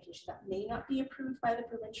some medication that may not be approved by the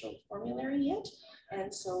provincial formulary yet,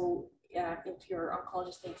 and so if your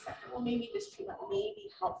oncologist thinks that, well, maybe this treatment may be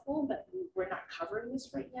helpful, but we're not covering this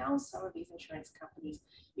right now. Some of these insurance companies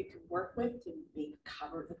you can work with to maybe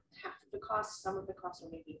cover half of the cost, some of the costs, or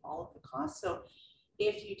maybe all of the costs. So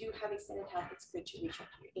if you do have extended health, it's good to reach out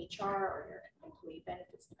to your HR or your employee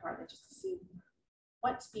benefits department just to see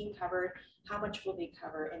what's being covered, how much will they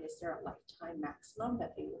cover, and is there a lifetime maximum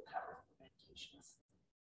that they will cover for medications.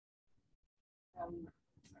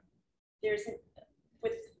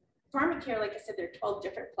 With PharmaCare, like I said, there are 12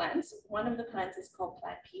 different plans. One of the plans is called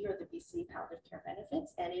Plan P, or the BC Palliative Care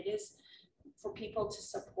Benefits, and it is for people to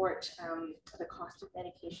support the cost of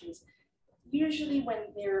medications, usually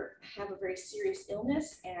when they have a very serious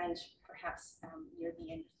illness and perhaps near the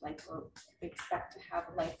end of life, or expect to have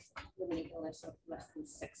a life-limiting illness of less than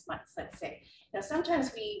 6 months, let's say. Now,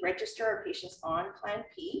 sometimes we register our patients on Plan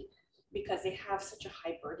P because they have such a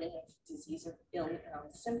high burden of disease or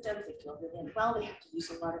symptoms. They feel really unwell. They have to use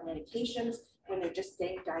a lot of medications when they're just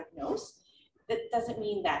getting diagnosed. That doesn't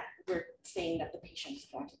mean that we're saying that the patient is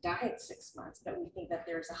going to die at 6 months, but we think that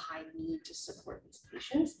there's a high need to support these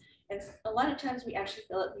patients. And a lot of times we actually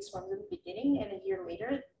fill out these forms in the beginning, and a year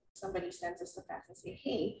later, somebody sends us a fax and say,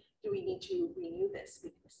 hey, do we need to renew this?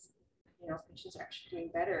 Because, you know, patients are actually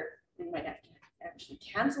doing better. We might have to actually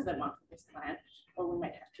cancel them off of this plan, or we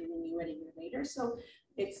might have to renew it a year later. So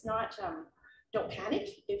it's not, don't panic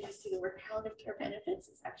if you see the word palliative care benefits.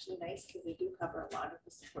 It's actually nice because they do cover a lot of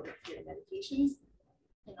the supportive care medications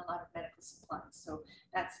and a lot of medical supplies. So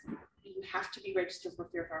that's, you have to be registered for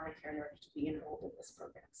Fair PharmaCare in order to be enrolled in this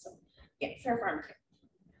program. So yeah, Fair PharmaCare.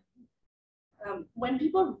 When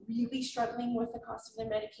people are really struggling with the cost of their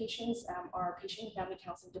medications, our patient and family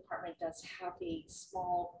counseling department does have a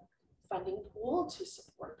small funding pool to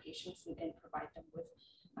support patients and provide them with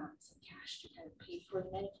some cash to kind of pay for the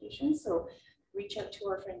medications. So reach out to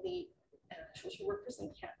our friendly social workers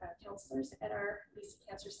and counselors at our BC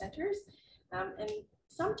Cancer Centers. And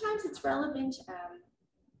sometimes it's relevant.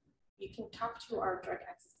 You can talk to our drug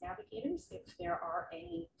access navigators if there are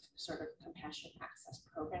any sort of compassionate access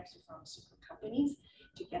programs with pharmaceutical companies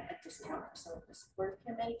to get a discount for some of the supportive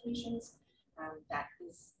care medications. That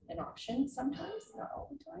is an option sometimes, not all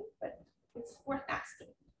the time, but it's worth asking.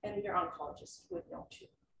 And your oncologist would know too,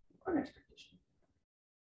 or nurse practitioner.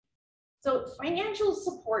 So financial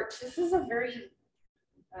support, this is a very,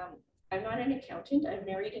 I'm not an accountant. I'm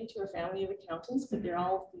married into a family of accountants, but they're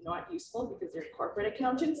all not useful because they're corporate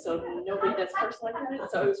accountants, so nobody does personal accounting.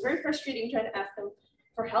 So it was very frustrating trying to ask them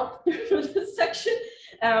for help through this section.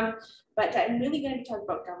 But I'm really going to be talking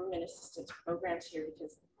about government assistance programs here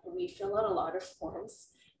because we fill out a lot of forms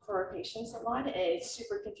for our patients a lot, and it's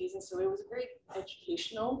super confusing. So it was a great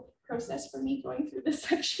educational process for me going through this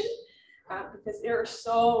section. Because there are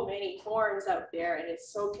so many forms out there and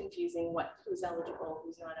it's so confusing who's eligible,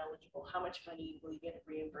 who's not eligible, how much money will you get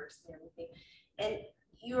reimbursed and everything. And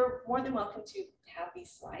you're more than welcome to have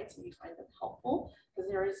these slides if you find them helpful because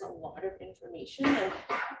there is a lot of information. And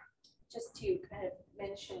just to kind of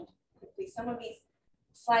mention quickly, some of these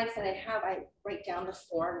slides that I have, I write down the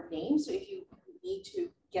form name. So if you need to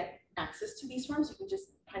get access to these forms, you can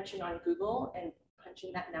just punch in on Google and punch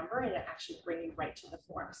in that number and it actually bring you right to the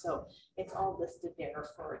form. So it's all listed there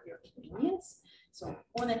for your convenience. So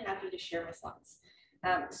more than happy to share my slides.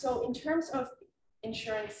 So in terms of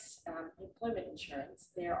insurance, employment insurance,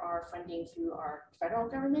 there are funding through our federal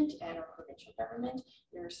government and our provincial government.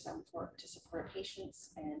 There's some to support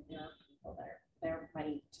patients, and there are people that are there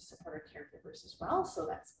money to support our caregivers as well. So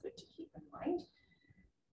that's good to keep in mind.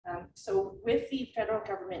 So with the federal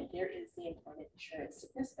government, there is the employment insurance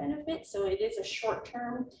sickness benefit. So it is a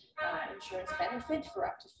short-term insurance benefit for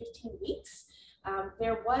up to 15 weeks.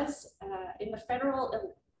 There was in the federal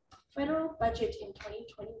budget in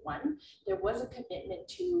 2021, there was a commitment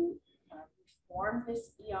to reform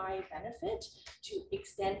this EI benefit to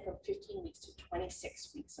extend from 15 weeks to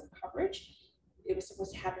 26 weeks of coverage. It was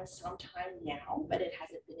supposed to happen sometime now, but it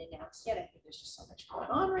hasn't been announced yet. I think there's just so much going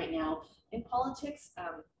on right now in politics.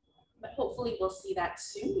 But hopefully we'll see that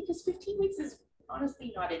soon, because 15 weeks is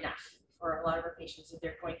honestly not enough for a lot of our patients if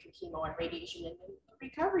they're going through chemo and radiation and the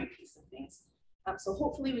recovery piece of things. So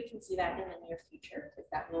hopefully we can see that in the near future, because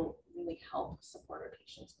that will really help support our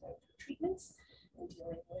patients going through treatments and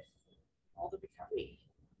dealing with all the recovery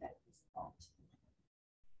that is involved.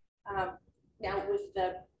 Now with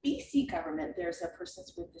the BC government, there's a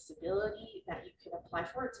persons with disability that you can apply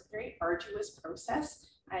for. It's a very arduous process.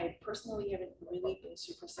 I personally haven't really been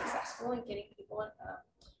super successful in getting people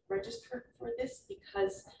registered for this,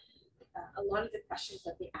 because a lot of the questions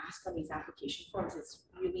that they ask on these application forms is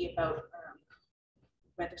really about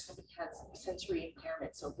whether somebody has sensory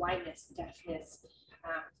impairment, so blindness, deafness,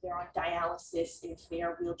 if they're on dialysis, if they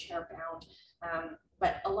are wheelchair bound.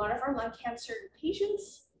 But a lot of our lung cancer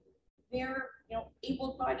patients, they're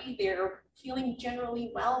able-bodied, they're feeling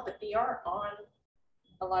generally well, but they are on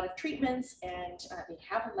a lot of treatments and they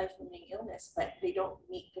have a life-limiting illness, but they don't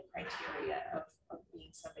meet the criteria of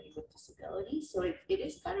being somebody with disability. So it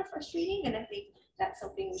is kind of frustrating, and I think that's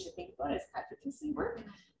something we should think about as advocacy work,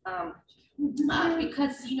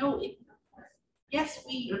 because yes,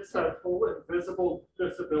 it's that whole invisible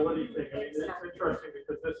disability thing. I mean, it's interesting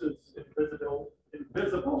because this is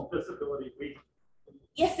invisible disability week.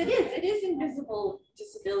 Yes, it is. It is Invisible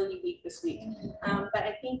Disability Week this week. But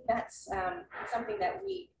I think that's something that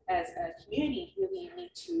we as a community really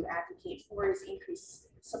need to advocate for, is increased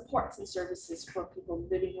supports and services for people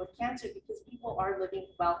living with cancer, because people are living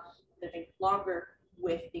longer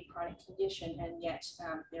with a chronic condition, and yet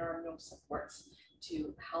there are no supports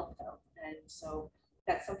to help them. And so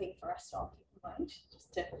that's something for us to all keep in mind,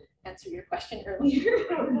 just to answer your question earlier.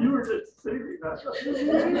 You were just saying that.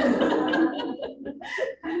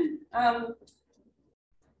 I'm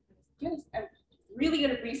really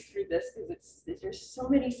going to breeze through this because there's so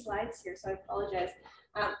many slides here, so I apologize.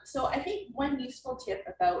 So I think one useful tip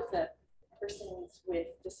about the persons with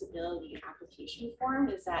disability application form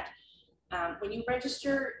is that when you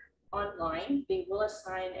register online, they will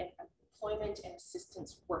assign an employment and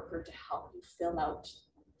assistance worker to help you fill out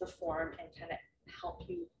the form and kind of help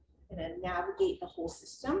you navigate the whole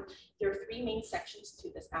system. There are three main sections to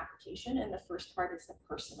this application, and the first part is the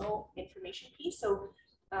personal information piece. So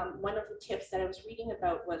one of the tips that I was reading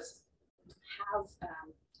about was have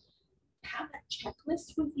that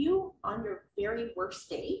checklist with you on your very worst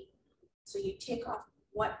day. So you tick off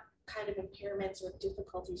what kind of impairments or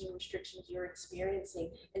difficulties or restrictions you're experiencing,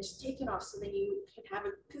 and just take it off so that you can have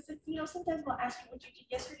it, because sometimes we'll ask you what you did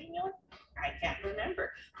yesterday and you're like, I can't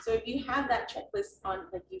remember. So if you have that checklist on,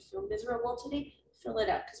 like, you feel miserable today, fill it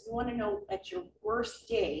out, because we want to know at your worst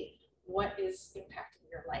day what is impacting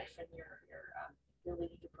your life and your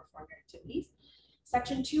ability to perform your activities.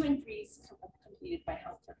 Section 2 and 3 is completed by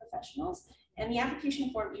healthcare professionals, and the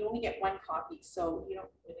application form, you only get one copy, so you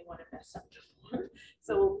don't really want to mess up the form.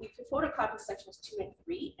 So you can photocopy sections 2 and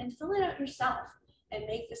 3 and fill it out yourself, and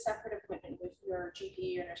make a separate appointment with your GP,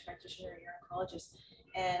 your nurse practitioner, or your oncologist,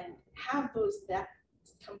 and have that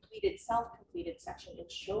completed, self-completed section, and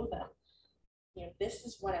show them, this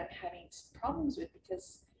is what I'm having problems with.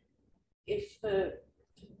 Because if the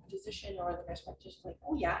physician or the nurse practitioner is like,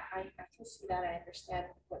 oh yeah, I can see that, I understand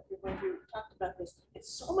what you're going through, we talked about this, it's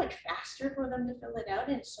so much faster for them to fill it out,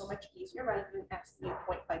 and it's so much easier rather than asking you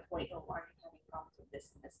point by point, why are you having problems with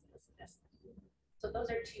this, and this, and this, and this. So those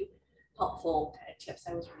are two helpful kind of tips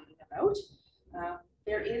I was reading about.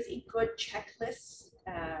 There is a good checklist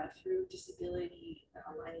through Disability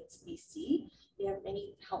Alliance BC. They have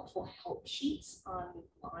many helpful help sheets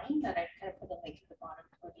online that I kind of put a link at the bottom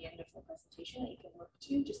or the end of the presentation that you can look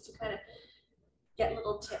to, just to kind of get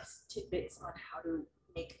little tips, tidbits on how to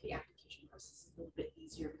make the application process a little bit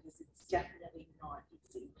easier, because it's definitely not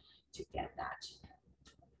easy to get that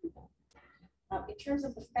approval. In terms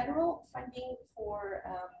of the federal funding for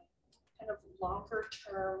kind of longer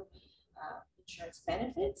term insurance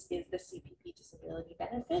benefits is the CPP disability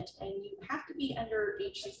benefit, and you have to be under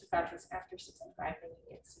age 65, because after 65 then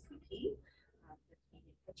you get CPP, the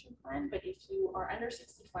Canadian pension plan. But if you are under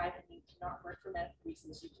 65 and you cannot work for medical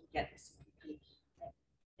reasons, you can get the CPP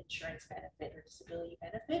insurance benefit or disability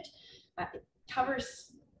benefit. It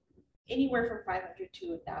covers anywhere from $500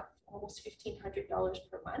 to about almost $1,500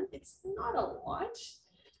 per month. It's not a lot,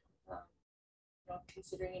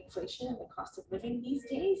 considering inflation and the cost of living these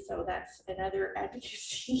days. So that's another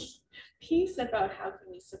advocacy piece about how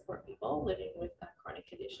can we support people living with chronic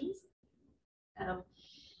conditions.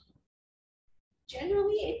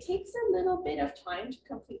 Generally, it takes a little bit of time to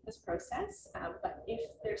complete this process, but if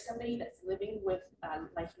there's somebody that's living with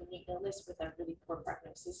life-limiting illness with a really poor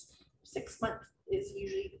prognosis, 6 months is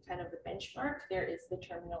usually kind of the benchmark. There is the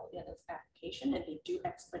terminal illness application, and they do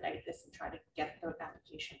expedite this and try to get the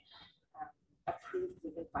application approved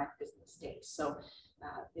within 5 business days. So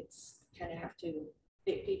it's kind of have to,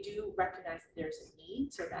 they do recognize that there's a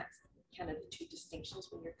need. So that's kind of the 2 distinctions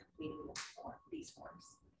when you're completing these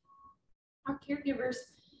forms. Our caregivers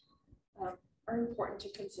are important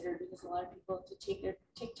to consider, because a lot of people to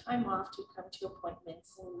take time off to come to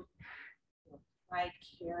appointments and provide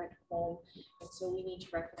care at home. And so we need to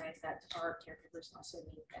recognize that our caregivers also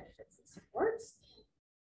need benefits and supports.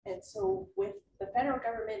 And so with the federal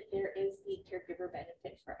government, there is the caregiver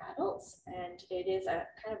benefit for adults, and it is a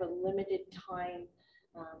kind of a limited time,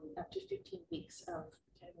 up to 15 weeks of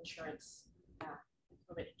kind of insurance,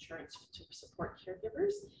 COVID insurance to support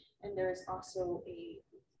caregivers. And there is also a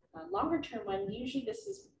longer term one. Usually this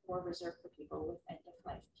is more reserved for people with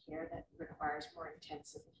end-of-life care that requires more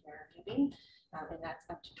intensive caregiving, and that's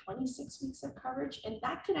up to 26 weeks of coverage. And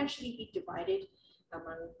that can actually be divided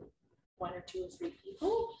among 1 or 2 or 3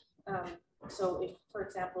 people. So if, for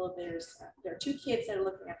example, there are 2 kids that are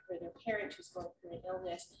looking after their parent who's going through an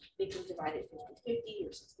illness, they can divide it 50-50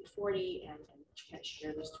 or 60-40 and kind of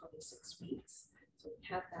share those 26 weeks. So we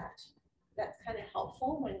have that. That's kind of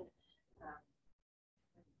helpful when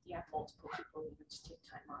you have multiple people who just take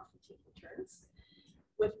time off and take turns.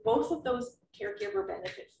 With both of those caregiver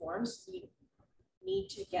benefit forms, you need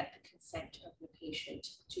to get the consent of the patient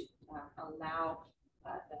to allow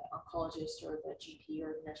the oncologist or the GP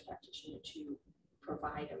or the nurse practitioner to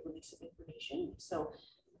provide a release of information. So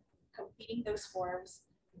completing those forms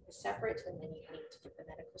is separate, and then you need to get the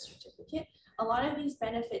medical certificate. A lot of these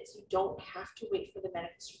benefits, you don't have to wait for the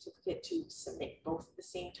medical certificate to submit both at the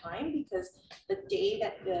same time, because the day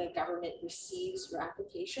that the government receives your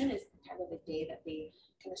application is kind of the day that they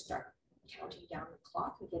kind of start counting down the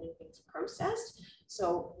clock and getting things processed.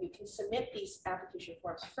 So you can submit these application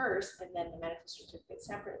forms first and then the medical certificate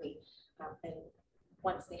separately. And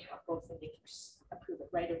once they have both, then they can just approve it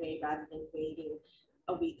right away rather than waiting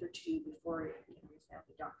a week or 2 before your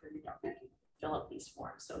family doctor, your doctor can fill out these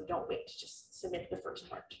forms. So don't wait, just submit the first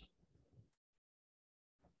part.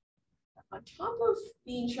 On top of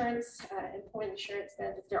the insurance, employment insurance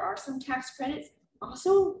benefits, there are some tax credits.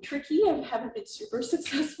 Also tricky. I haven't been super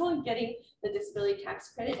successful in getting the disability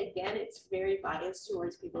tax credit. Again, it's very biased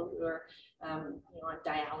towards people who are on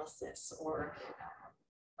dialysis or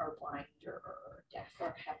are blind or deaf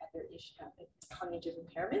or have other cognitive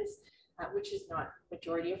impairments, which is not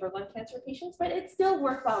majority of our lung cancer patients, but it's still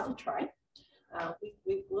worthwhile to try.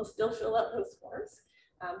 We will still fill out those forms.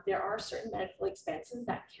 There are certain medical expenses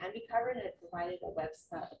that can be covered, and it provided a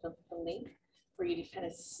website, the link for you to kind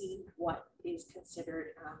of see what is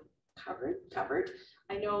considered covered.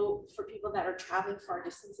 I know for people that are traveling far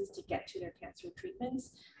distances to get to their cancer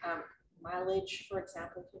treatments, mileage, for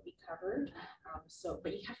example, can be covered.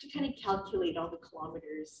 But you have to kind of calculate all the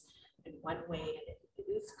kilometers in one way, and it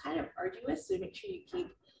is kind of arduous. So make sure you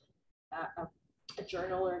keep a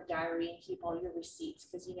journal or a diary and keep all your receipts,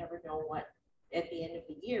 because you never know what at the end of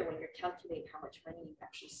the year when you're calculating how much money you've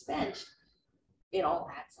actually spent, it all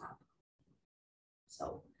adds up.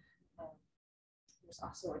 So there's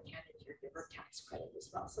also a Canada Caregiver tax credit as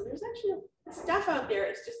well. So there's actually stuff out there.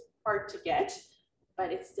 It's just hard to get,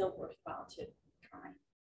 but it's still worthwhile to try.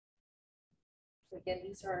 So again,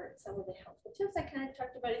 these are some of the helpful tips I kind of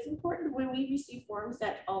talked about. It's important when we receive forms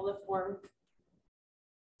that all the form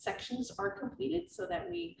sections are completed, so that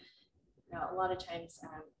we, a lot of times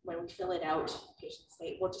when we fill it out, patients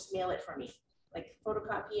say, well, just mail it for me. Like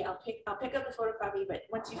photocopy, I'll pick up the photocopy, but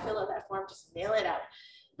once you fill out that form, just mail it out.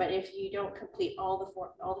 But if you don't complete all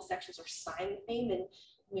the sections or sign the thing, then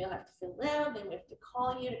we'll have to fill it out, then we have to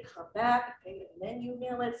call you to come back, and then you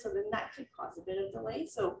mail it. So then that could cause a bit of delay.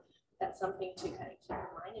 So that's something to kind of keep in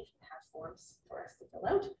mind if you have forms for us to fill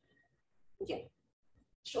out. Again,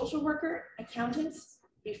 social worker, accountants,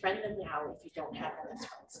 befriend them now if you don't have them as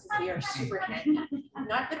friends, because they are super handy.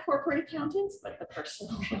 Not the corporate accountants, but the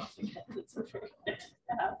personal accountants are very good.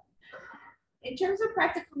 In terms of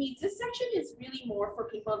practical needs, this section is really more for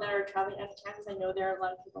people that are traveling out of town, because I know there are a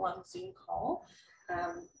lot of people on the Zoom call.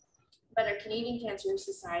 But our Canadian Cancer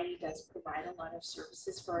Society does provide a lot of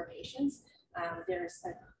services for our patients. There's a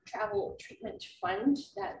travel treatment fund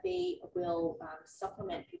that they will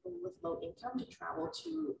supplement people with low income to travel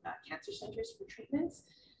to cancer centers for treatments.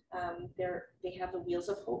 They have the Wheels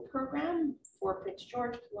of Hope program for Prince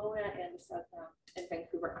George, Kelowna, and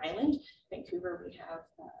Vancouver Island. Vancouver, we have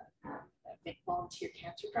a Volunteer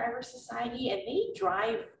Cancer Driver Society, and they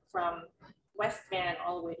drive from West Van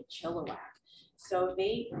all the way to Chilliwack. So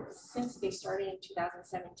since they started in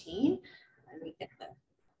 2017, let me get the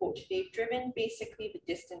quote, they've driven basically the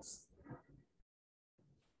distance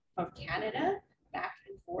of Canada back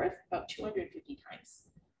and forth about 250 times.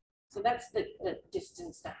 So that's the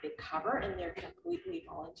distance that they cover, and they're completely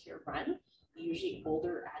volunteer run. Usually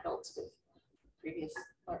older adults with previous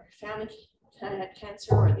or family had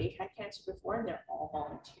cancer, or they've had cancer before, and they're all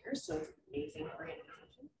volunteers. So it's an amazing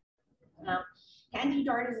organization. Handy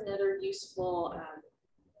Dart is another useful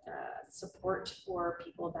support for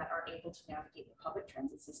people that aren't able to navigate the public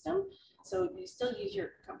transit system. So you still use your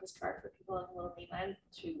Compass card for people on the Little Mainland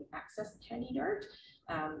to access the Handy Dart,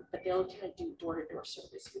 but they'll kind of do door-to-door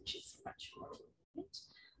service, which is much more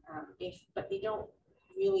convenient. But they don't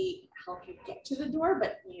really help you get to the door,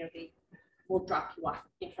 but they will drop you off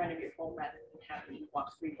in front of your home rather than having you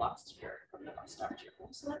walk 3 blocks from the bus stop to your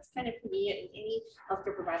home. So that's kind of convenient, and any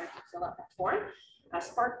healthcare provider can fill out that form.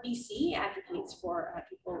 Spark BC advocates for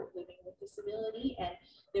people living with disability, and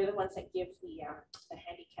they're the ones that give the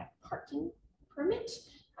handicap parking permit.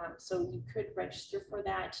 So you could register for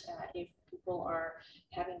that if people are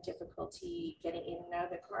having difficulty getting in and out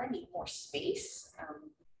of the car, need more space,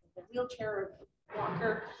 the wheelchair or the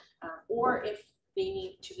walker, or if they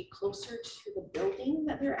need to be closer to the building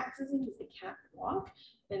that they're accessing because they can't walk,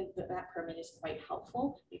 then that permit is quite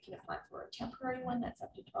helpful. You can apply for a temporary one that's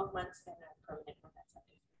up to 12 months and a permanent one that's up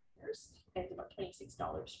to 3 years. And it's about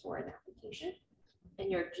 $26 for an application.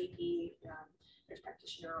 And your GP, nurse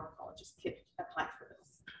practitioner, or oncologist could apply for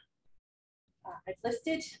those. I've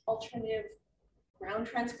listed alternative ground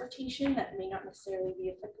transportation that may not necessarily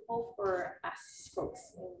be applicable for us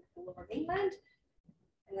folks in the Lower Mainland.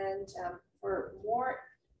 And for more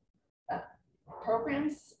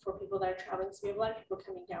programs for people that are traveling, so we have a lot of people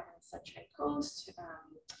coming down from the Sunshine Coast,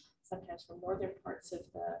 sometimes from northern parts of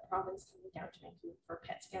the province coming down to Vancouver for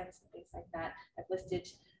PET scans and things like that. I've listed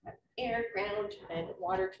air, ground, and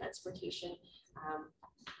water transportation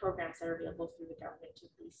programs that are available through the government of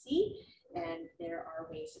BC, and there are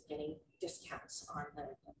ways of getting discounts on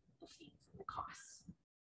the fees and the costs.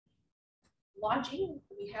 Lodging,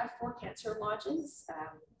 we have 4 cancer lodges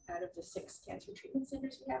out of the 6 cancer treatment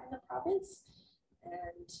centers we have in the province.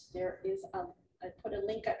 And there is, I put a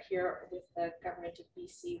link up here with the government of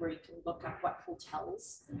BC where you can look up what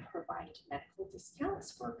hotels provide medical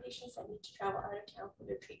discounts for patients that need to travel out of town for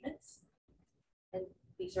their treatments. And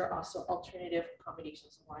these are also alternative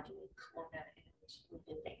accommodations and lodging in Kelowna and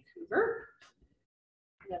within Vancouver.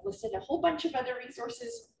 And I've listed a whole bunch of other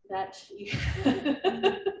resources that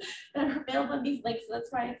that are available in these links. So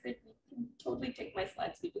that's why I said you can totally take my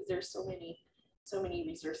slides, because there's so many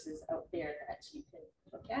resources out there that you can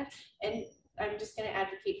look at. And I'm just going to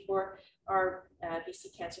advocate for our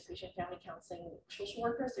BC Cancer Patient Family Counseling social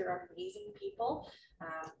workers. They're amazing people,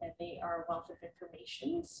 and they are a wealth of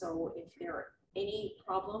information. So if there are any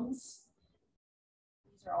problems,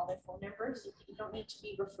 these are all their phone numbers. You don't need to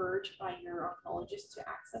be referred by your oncologist to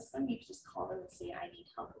access them. You just call them and say, I need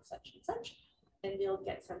help with such and such, and they'll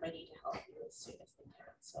get somebody to help you as soon as they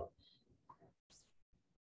can. So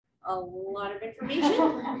a lot of information.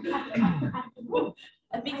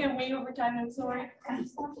 I think I'm way over time. I'm sorry. I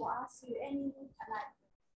just want to ask you, any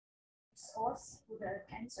source for the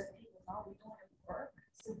cancer people now we don't work,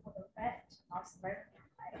 so for the vet, also very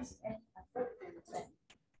nice, and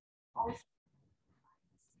also.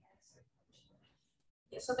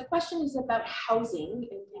 Yeah, so the question is about housing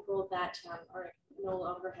and people that are no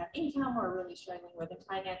longer have income or really struggling with the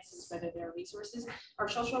finances, whether there are resources. Our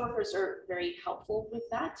social workers are very helpful with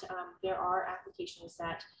that. There are applications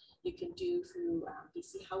that you can do through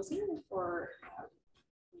BC Housing for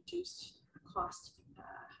reduced cost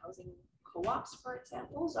housing co-ops, for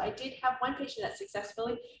example. So I did have one patient that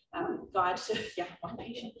successfully one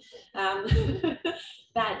patient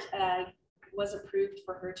that was approved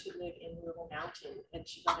for her to live in Little Mountain, and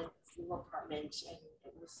she got a single apartment, and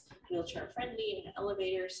it was wheelchair friendly and an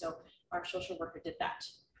elevator. So our social worker did that.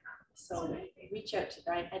 So reach out to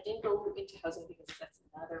that. I didn't go into housing because that's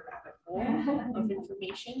another rabbit hole of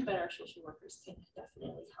information, but our social workers can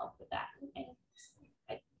definitely help with that. And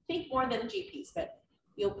I think more than GPs, but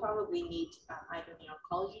you'll probably need either the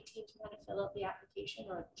oncology team to want to fill out the application,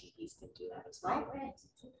 or GPs can do that as I well. went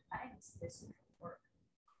 2 times this work.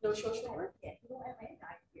 No social work? Yeah, you know, I went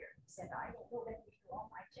out here, said, I don't know that you do all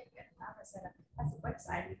my check and I said, that's the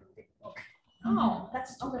website, you can take a look. Oh,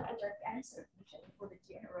 That's all the other answer for the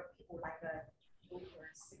general people like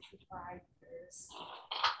over 65 years.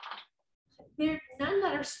 There are none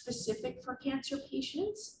that are specific for cancer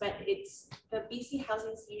patients, but it's the BC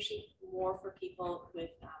housing is usually more for people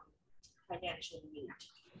with financial need.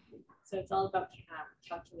 So it's all about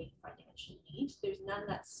calculating financial need. There's none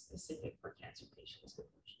that's specific for cancer patients,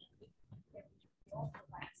 unfortunately.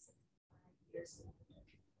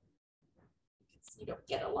 You don't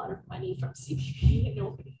get a lot of money from CPP, and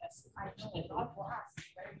nobody has.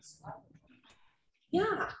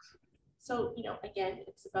 Yeah. So, you know, again,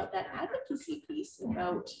 it's about that advocacy piece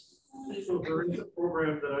about these. So there is a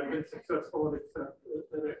program that I've been successful in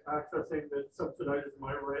accessing that subsidizes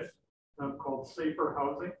my rent called Safer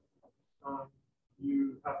Housing.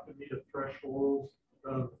 You have to meet a threshold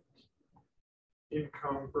of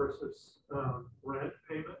income versus rent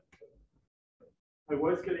payment. I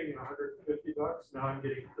was getting $150. Now I'm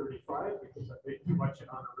getting $35 because I paid too much in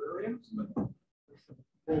honorariums. But it's a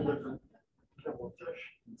whole different kettle of fish.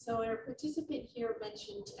 So our participant here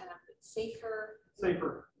mentioned Safer.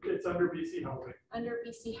 It's under BC Housing. Under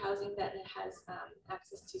BC Housing, that it has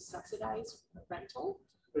access to subsidized rental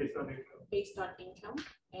Based on income. Based on income,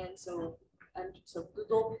 and so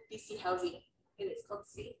Google BC Housing, and it's called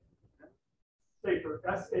Safer. Safer,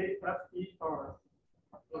 SAFER.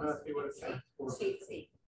 Don't ask me what it stands for. Safer.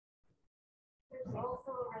 There's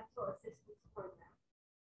also a rental assistance program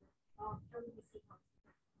from BC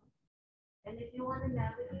Housing. And if you want to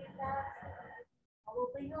navigate that,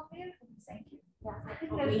 probably help you. Thank you. Yeah,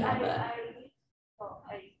 because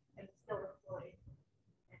I'm still employed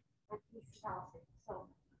at BC Housing, so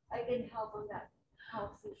I can help on that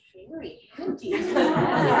housing. Very handy. An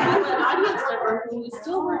audience member who is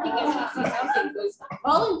still working at BC Housing was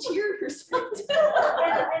volunteered herself. And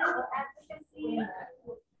advocacy,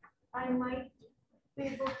 I might be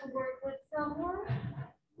able to work with someone.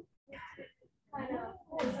 Kind of.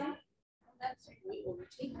 That's great. We'll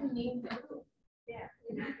take your name down. Yeah.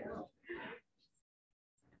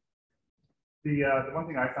 The one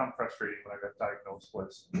thing I found frustrating when I got diagnosed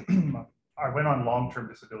was I went on long-term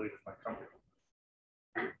disability with my company.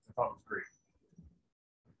 I thought it was great.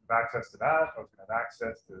 Have access to that. I was going to have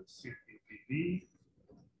access to CPPD,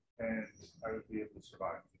 and I would be able to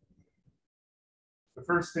survive. The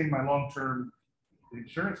first thing my long-term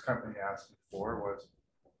insurance company asked me for was,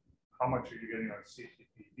 how much are you getting on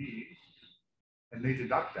CPPD? And they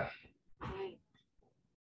deduct that. Right.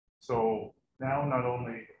 So now not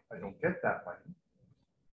only I don't get that money,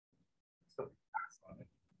 still tax on it,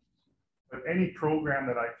 but any program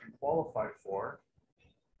that I can qualify for,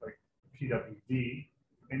 like PWD,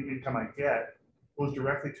 any income I get goes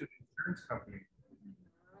directly to the insurance company.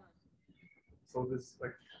 So this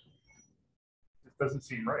doesn't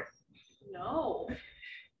seem right. No.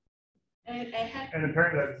 And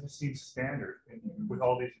apparently that just seems standard with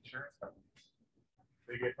all these insurance companies.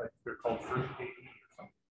 They get they're called first AE or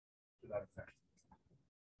something to that effect.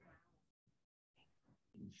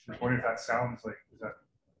 I was wondering if that sounds like, have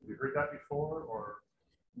you heard that before, or?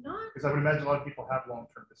 Not. Because I would imagine a lot of people have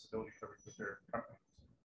long-term disability coverage with their companies.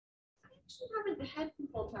 I actually haven't had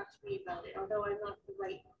people talk to me about it, although I'm not the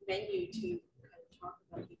right venue to kind of talk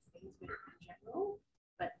about these things in general,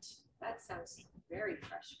 but that sounds very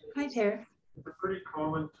frustrating. Hi, Tara. It's a pretty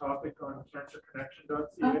common topic on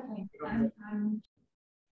cancerconnection.ca. Okay.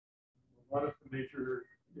 A lot of the major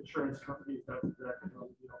insurance companies have exactly what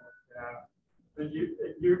we don't have. And you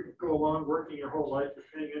go along working your whole life, you're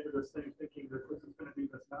paying into this thing thinking that this is going to be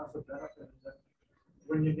this massive benefit, and then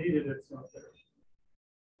when you need it, it's not there. It's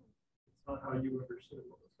not how you understood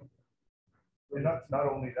what was going on. And not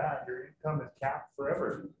only that, your income is capped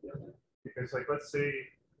forever. Because let's say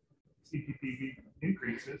CPP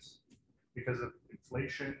increases because of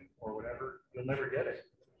inflation or whatever, you'll never get it.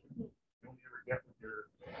 You'll never get what your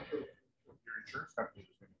insurance company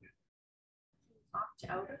is going to get. Opt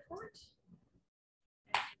out of it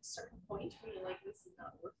at a certain point where you're like, this is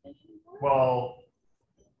not worth it anymore. Well,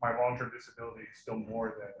 my long-term disability is still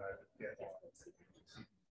more than I would get.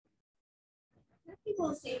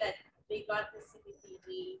 People say that they got the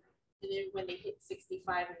CPPD And then when they hit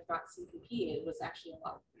 65 and got CPP, it was actually a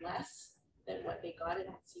lot less than what they got at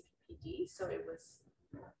CPPD. So it was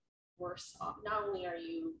worse off. Not only are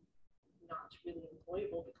you not really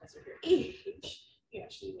employable because of your age, you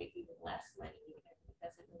actually make even less money, and it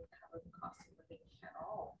doesn't really cover the cost of living at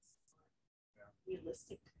all. It's not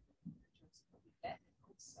realistic in terms of what we get.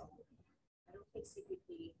 So I don't think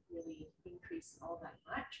CPP really increased all that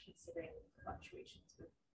much, considering the fluctuations with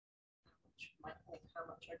how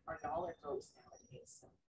much our dollar goes nowadays. So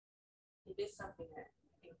it is something that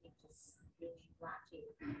I think is really lacking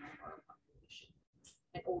in our population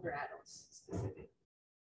and older adults specifically.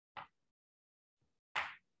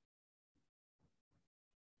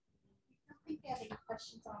 I don't think we have any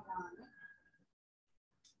questions online.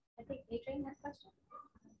 I think Adrian has a question.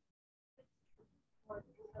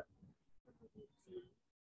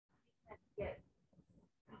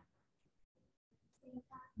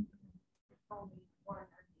 Only one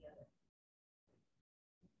or the other.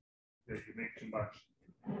 Yeah, you make too much.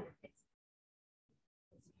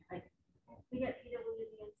 We get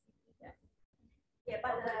PWD and CPP. Yeah,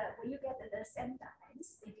 but when you get the same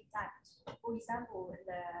times, they deduct. For example,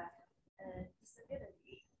 the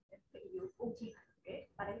disability, they pay you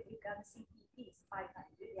 1,400, but if you got CPP, it's 500.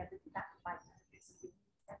 You have to deduct 500. So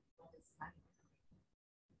that's always money.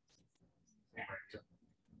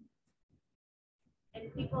 And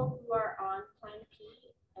people who are on Plan P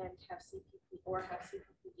and have CPP or have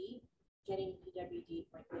CPPD, getting PWD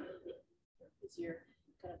might be a little bit because you're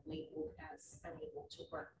kind of labeled as unable to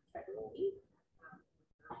work federally,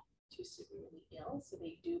 too severely ill. So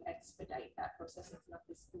they do expedite that process. It's not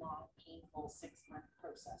this long, painful 6-month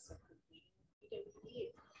process of completing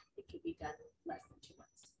PWD. It could be done in less than 2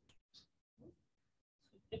 months.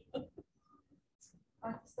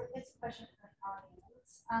 So this question for the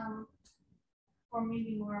audience. Or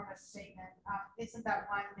maybe more of a statement. Isn't that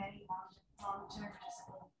why many long-term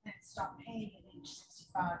disability stop paying at age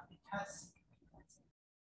 65 because?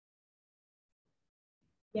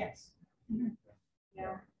 Yes. Mm-hmm.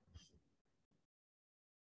 Yeah.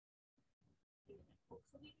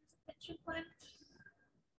 Hopefully there's a pension plan.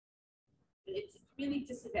 But it's really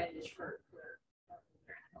disadvantaged for older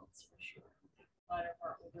adults for sure. A lot of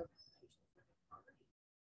our older patients live in poverty.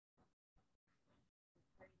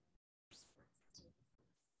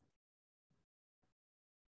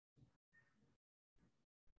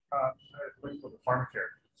 With the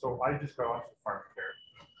pharmacare. So I just got onto pharmacare.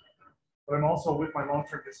 But I'm also, with my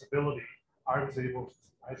long-term disability, I had to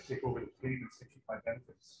take over the payments to keep my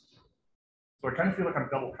benefits. So I kind of feel like I'm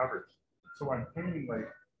double covered. So I'm paying like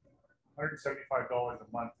 $175 a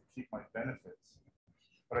month to keep my benefits.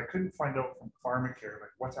 But I couldn't find out from pharmacare,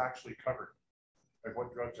 like what's actually covered, like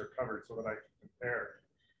what drugs are covered so that I can compare.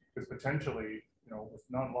 Because potentially, with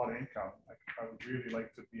not a lot of income, I would really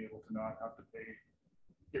like to be able to not have to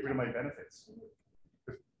get rid of my benefits.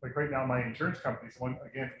 Like right now, my insurance company is one,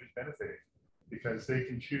 again, who's benefiting because they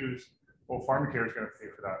can choose, well, pharmacare is going to pay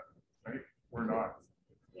for that, right? We're not.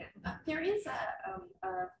 Yeah, there is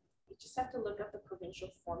you just have to look up the provincial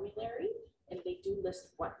formulary and they do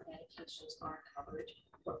list what medications are covered,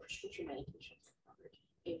 what prescription medications are covered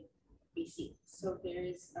in BC. So there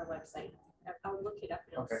is a website. I'll look it up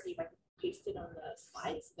and I'll see if I can paste it on the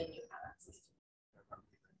slides, then you have access to it.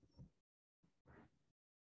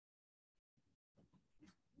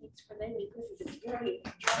 Thanks for letting me. This is very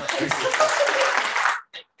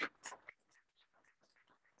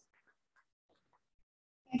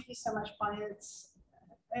Thank you so much, Bonnie. It's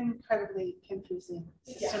an incredibly confusing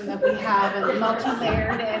system that we have and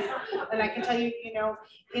multi-layered. And I can tell you,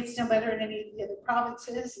 it's no better in any of the other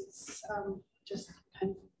provinces. It's just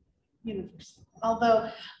kind of universal. Although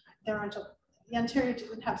there aren't, the Ontario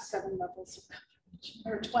didn't have 7 levels of coverage,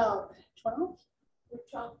 or 12. 12?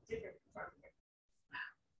 12 different farmers.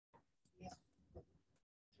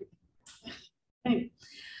 Anyway,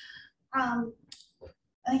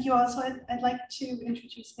 thank you also. I'd like to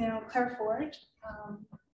introduce now Claire Ford.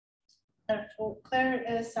 Claire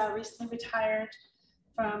is recently retired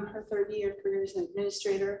from her 30-year career as an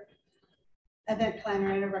administrator, event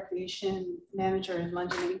planner, and a recreation manager in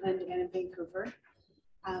London, England, and in Vancouver.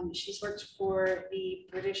 She's worked for the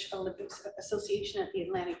British Olympic Association at the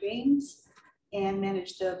Atlantic Games and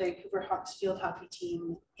managed the Vancouver Hawks field hockey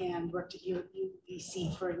team and worked at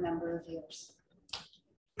UBC for a number of years.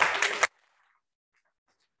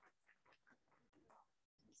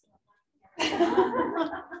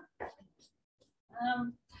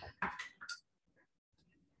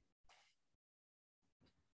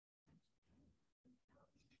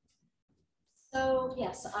 So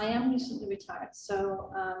yes, I am recently retired. So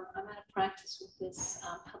I'm out of practice with this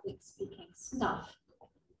public speaking stuff.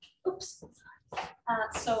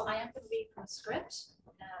 So I am going to read from the script,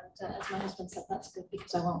 and as my husband said, that's good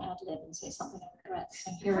because I won't ad-lib and say something I regret.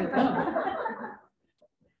 So here we go.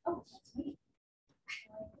 Oh, that's me.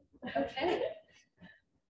 Okay.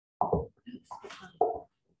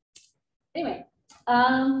 Anyway,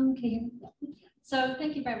 okay. So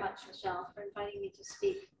thank you very much, Michelle, for inviting me to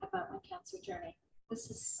speak about my cancer journey. This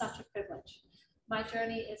is such a privilege. My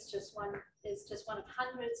journey is just one of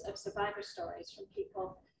hundreds of survivor stories from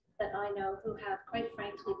people that I know who have, quite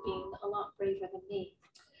frankly, been a lot braver than me.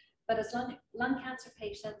 But as lung cancer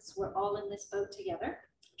patients, we're all in this boat together,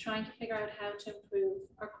 trying to figure out how to improve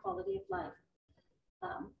our quality of life,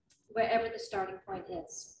 wherever the starting point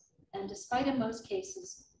is. And despite in most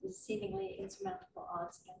cases, the seemingly insurmountable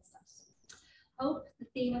odds against us. Hope, the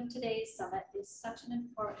theme of today's summit, is such an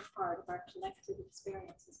important part of our collective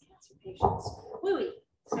experience as cancer patients. Wooey,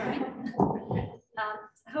 sorry.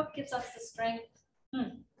 Hope gives us the strength.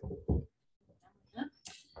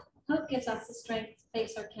 Hope gives us the strength to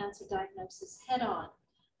face our cancer diagnosis head on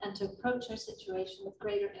and to approach our situation with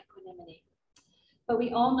greater equanimity. But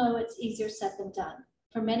we all know it's easier said than done.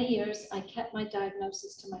 For many years, I kept my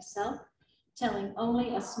diagnosis to myself, telling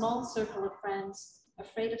only a small circle of friends,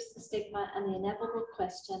 afraid of the stigma and the inevitable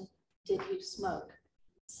question, did you smoke?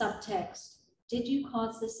 Subtext, did you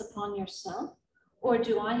cause this upon yourself? Or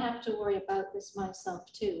do I have to worry about this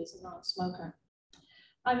myself too as a non-smoker?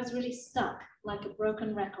 I was really stuck like a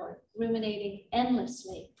broken record, ruminating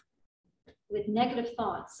endlessly with negative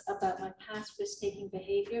thoughts about my past risk-taking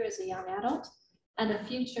behavior as a young adult and a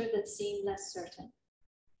future that seemed less certain.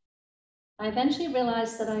 I eventually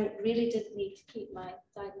realized that I really didn't need to keep my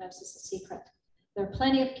diagnosis a secret. There are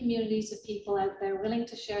plenty of communities of people out there willing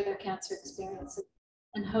to share their cancer experiences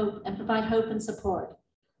and hope and provide hope and support.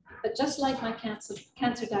 But just like my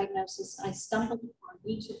cancer diagnosis, I stumbled upon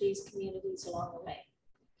each of these communities along the way.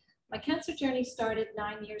 My cancer journey started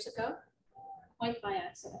 9 years ago, quite by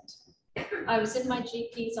accident. I was in my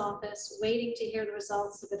GP's office waiting to hear the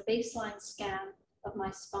results of a baseline scan of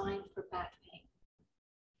my spine for back pain.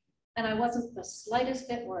 And I wasn't the slightest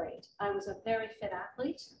bit worried. I was a very fit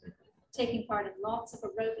athlete, taking part in lots of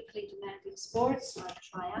aerobically demanding sports like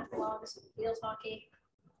triathlons and field hockey.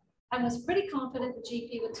 I was pretty confident the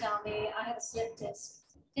GP would tell me I had a slip disc,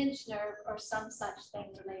 pinched nerve, or some such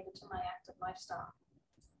thing related to my active lifestyle.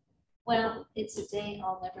 Well, it's a day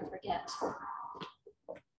I'll never forget.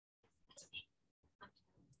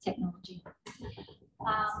 Technology.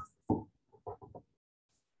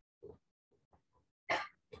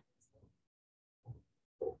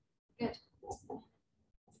 Good.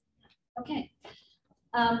 Okay.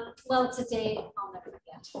 Well, it's a day I'll never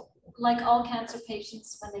forget. Like all cancer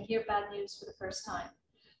patients when they hear bad news for the first time,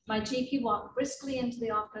 my GP walked briskly into the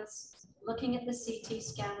office, looking at the CT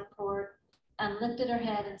scan report, and lifted her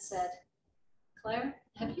head and said, "Claire,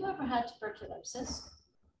 have you ever had tuberculosis?"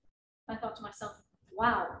 I thought to myself,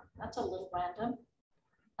 wow, that's a little random.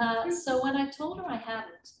 So when I told her I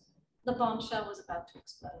hadn't, the bombshell was about to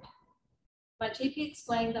explode. My GP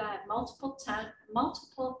explained that I had multiple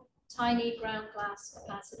tiny ground glass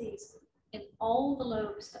capacities in all the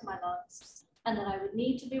lobes of my lungs, and that I would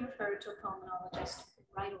need to be referred to a pulmonologist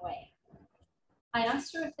right away. I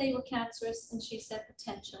asked her if they were cancerous, and she said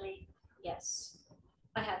potentially yes.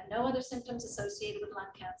 I had no other symptoms associated with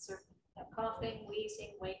lung cancer, no coughing,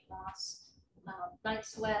 wheezing, weight loss, night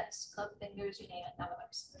sweats, club fingers, you name it, none of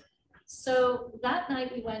those. So that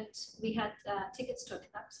night we had tickets to a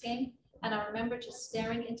Canucks game, and I remember just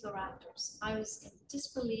staring into the rafters. I was in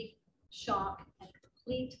disbelief, shock, and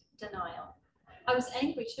complete denial. I was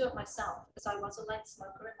angry too at myself because I was a light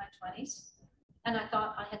smoker in my 20s, and I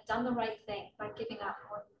thought I had done the right thing by giving up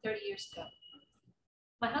more than 30 years ago.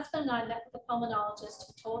 My husband and I met with a pulmonologist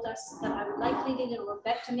who told us that I would likely need a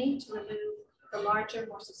lobectomy to remove the larger,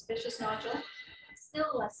 more suspicious nodule,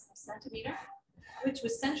 still less than a centimeter, which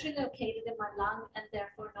was centrally located in my lung and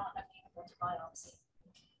therefore not amenable to biopsy.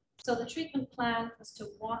 So the treatment plan was to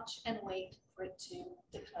watch and wait for it to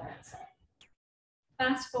declare itself.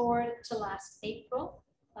 Fast forward to last April,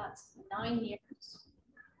 that's 9 years,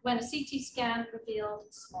 when a CT scan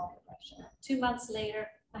revealed small progression. 2 months later,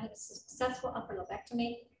 I had a successful upper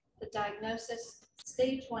lobectomy. The diagnosis,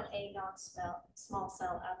 stage 1A non-small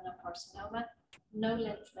cell adenocarcinoma, no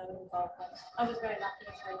lymph node involvement. I was very lucky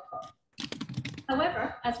and grateful.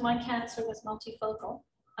 However, as my cancer was multifocal,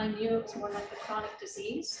 I knew it was more like a chronic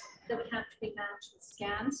disease that would have to be managed with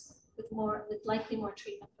scans, with likely more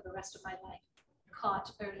treatment for the rest of my life.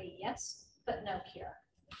 Caught early, yes, but no cure.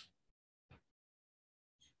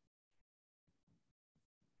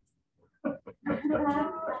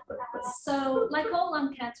 So, like all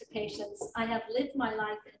lung cancer patients, I have lived my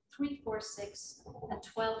life in 3, 4, 6, and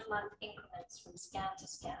 12-month increments from scan to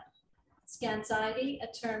scan. Scanxiety, a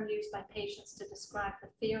term used by patients to describe the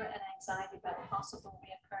fear and anxiety about possible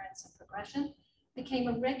reoccurrence and progression, became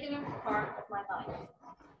a regular part of my life.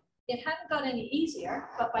 It hadn't got any easier,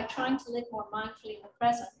 but by trying to live more mindfully in the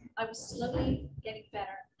present, I was slowly getting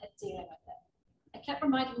better at dealing with it. I kept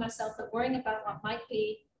reminding myself that worrying about what might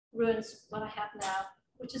be ruins what I have now,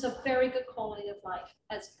 which is a very good quality of life,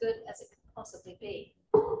 as good as it could possibly be.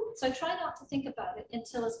 So I try not to think about it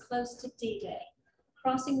until as close to D-Day,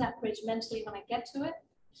 crossing that bridge mentally when I get to it,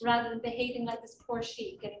 rather than behaving like this poor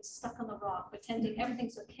sheep getting stuck on the rock, pretending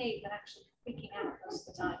everything's okay, but actually freaking out most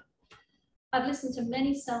of the time. I've listened to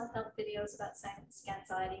many self-help videos about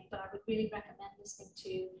scanxiety, but I would really recommend listening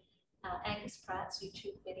to Angus Pratt's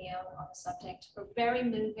YouTube video on the subject for a very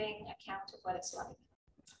moving account of what it's like.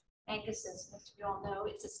 Angus, as most of you all know,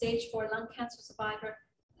 is a stage 4 lung cancer survivor,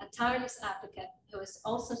 a tireless advocate who has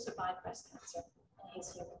also survived breast cancer. And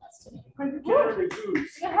he's here with us today. Canada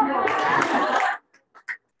Goose.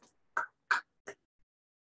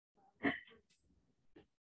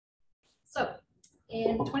 So,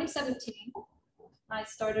 in 2017, I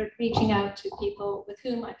started reaching out to people with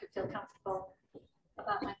whom I could feel comfortable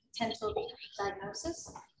about my potential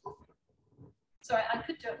diagnosis. So I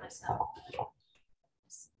could do it myself.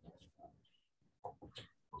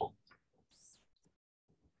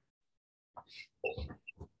 I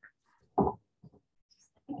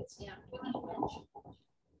think it's, yeah.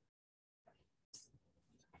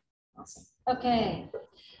 Awesome. Okay.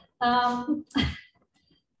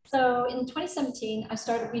 So in 2017, I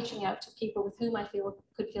started reaching out to people with whom I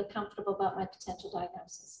could feel comfortable about my potential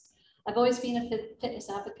diagnosis. I've always been a fitness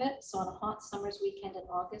advocate, so on a hot summer's weekend in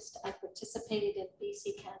August, I participated in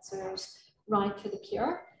BC Cancer's Ride for the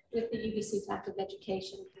Cure with the UBC Faculty of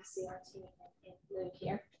Education, PCRT in blue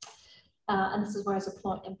here. And this is where I was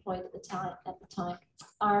employed at the time.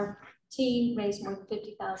 Our team raised more than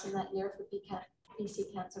 $50,000 that year for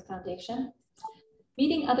BC Cancer Foundation.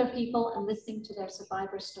 Meeting other people and listening to their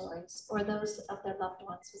survivor stories or those of their loved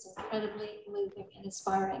ones was incredibly moving and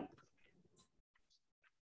inspiring.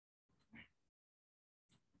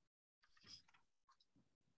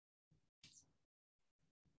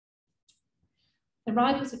 The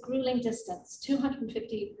ride was a grueling distance,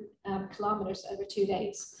 250 kilometers over 2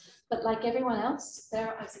 days. But like everyone else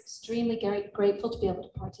there, I was extremely grateful to be able to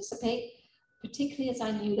participate, particularly as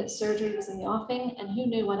I knew that surgery was in the offing and who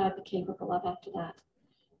knew what I'd be capable of after that.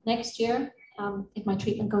 Next year, if my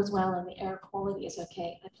treatment goes well and the air quality is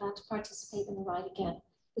okay, I plan to participate in the ride again,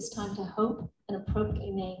 this time to Hope, an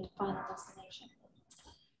appropriately named final destination.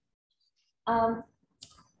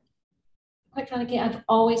 Quite frankly, I've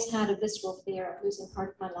always had a visceral fear of losing part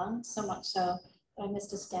of my lungs, so much so that I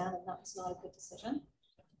missed a scan, and that was not a good decision.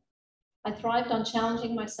 I thrived on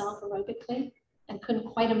challenging myself aerobically and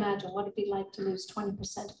couldn't quite imagine what it'd be like to lose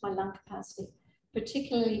 20% of my lung capacity,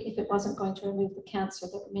 particularly if it wasn't going to remove the cancer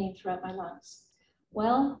that remained throughout my lungs.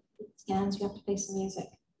 Well, with scans, you have to face the music.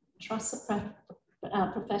 Trust the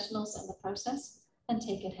professionals and the process and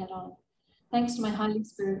take it head on. Thanks to my highly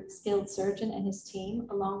skilled surgeon and his team,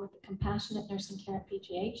 along with the compassionate nursing care at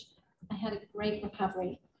PGH, I had a great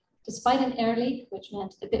recovery. Despite an air leak, which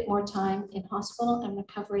meant a bit more time in hospital and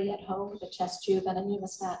recovery at home with a chest tube and a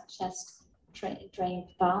pneumostat chest drain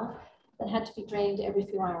valve that had to be drained every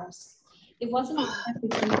few hours. It wasn't exactly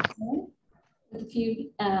smooth with a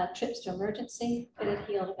few trips to emergency, but it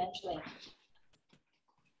healed eventually.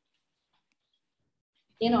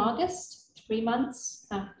 In August, 3 months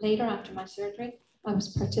later after my surgery, I was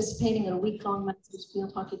participating in a week-long Masters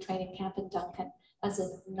field hockey training camp in Duncan, as if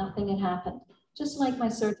nothing had happened, just like my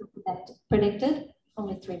surgeon predicted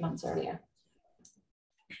only 3 months earlier.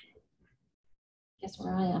 Guess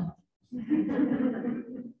where I am.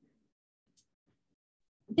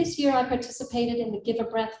 This year, I participated in the Give a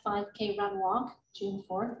Breath 5K run walk, June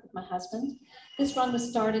 4th, with my husband. This run was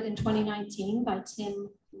started in 2019 by Tim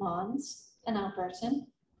Mons, an Albertan,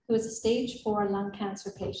 who is a stage 4 lung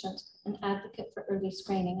cancer patient and advocate for early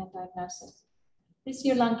screening and diagnosis. This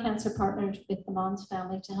year, Lung Cancer partnered with the Mons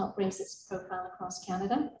family to help raise its profile across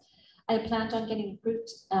Canada. I had planned on getting a group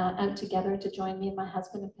out together to join me and my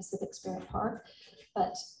husband in Pacific Spirit Park,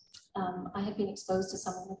 but I had been exposed to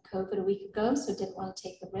someone with COVID a week ago, so didn't want to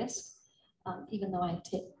take the risk, even though I had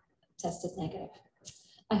tested negative.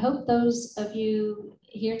 I hope those of you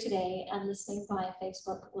here today and listening via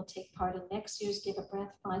Facebook will take part in next year's Give a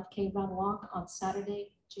Breath 5K run walk on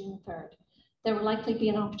Saturday, June 3rd. There will likely be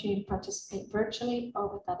an opportunity to participate virtually or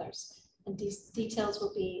with others, and these details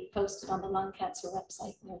will be posted on the Lung Cancer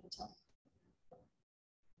website near the time.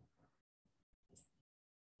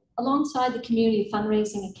 Alongside the community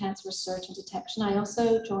fundraising and cancer research and detection, I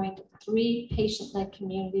also joined 3 patient-led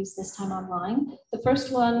communities, this time online. The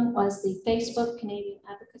first one was the Facebook Canadian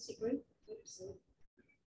Advocacy Group,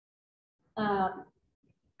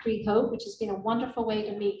 Create Hope, which has been a wonderful way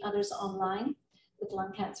to meet others online with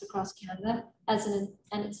lung cancer across Canada,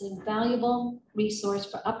 and it's an invaluable resource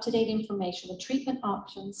for up-to-date information with treatment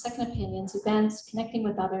options, second opinions, events, connecting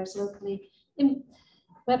with others locally, in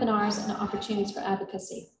webinars, and opportunities for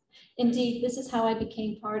advocacy. Indeed, this is how I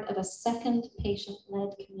became part of a second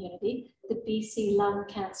patient-led community, the BC Lung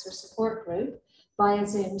Cancer Support Group, via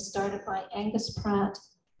Zoom, started by Angus Pratt,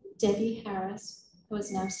 Debbie Harris, who has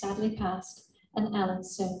now sadly passed, and Alan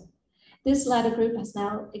Soon. This latter group has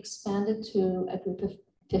now expanded to a group of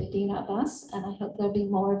 15 of us, and I hope there'll be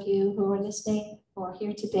more of you who are listening or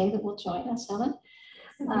here today that will join us, Helen.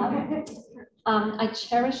 I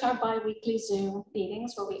cherish our bi-weekly Zoom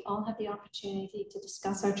meetings where we all have the opportunity to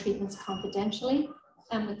discuss our treatments confidentially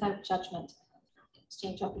and without judgment,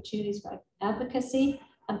 exchange opportunities for advocacy,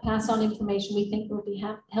 and pass on information we think will be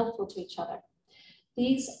helpful to each other.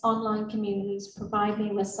 These online communities provide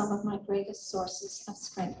me with some of my greatest sources of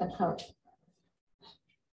strength and hope.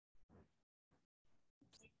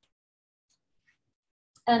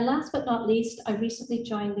 And last but not least, I recently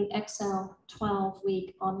joined the Excel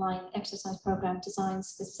 12-week online exercise program designed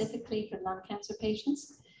specifically for lung cancer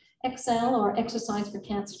patients. Excel, or Exercise for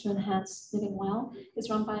Cancer to Enhance Living Well, is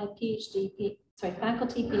run by a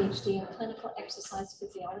faculty PhD in clinical exercise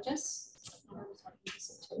physiologist.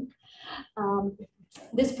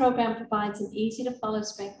 This program provides an easy-to-follow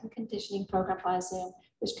strength and conditioning program via Zoom,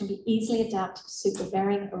 which can be easily adapted to suit the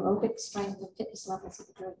varying aerobic strength and fitness levels of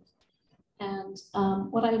the group. And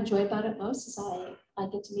what I enjoy about it most is I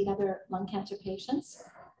get to meet other lung cancer patients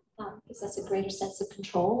because that's a greater sense of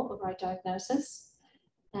control over our diagnosis.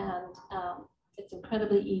 And it's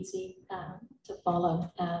incredibly easy to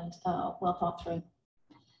follow and well thought through.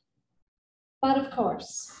 But of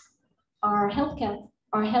course, our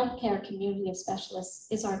healthcare community of specialists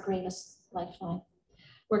is our greatest lifeline,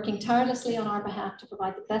 working tirelessly on our behalf to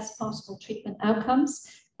provide the best possible treatment outcomes,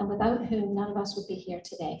 and without whom none of us would be here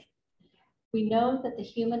today. We know that the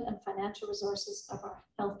human and financial resources of our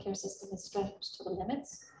healthcare system is stretched to the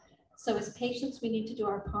limits. So as patients, we need to do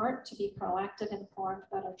our part to be proactive and informed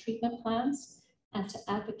about our treatment plans and to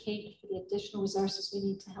advocate for the additional resources we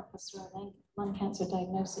need to help us through our lung cancer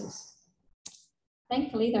diagnosis.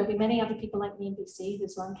 Thankfully, there will be many other people like me in BC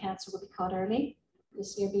whose lung cancer will be caught early.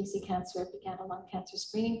 This year, BC Cancer began a lung cancer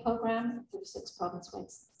screening program at 36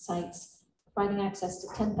 province-wide sites, providing access to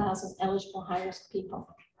 10,000 eligible high-risk people.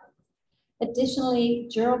 Additionally,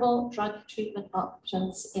 durable drug treatment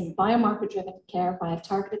options in biomarker-driven care via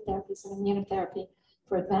targeted therapies and immunotherapy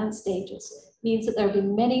for advanced stages means that there will be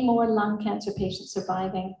many more lung cancer patients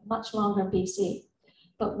surviving much longer in BC.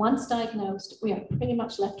 But once diagnosed, we are pretty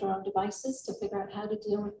much left to our own devices to figure out how to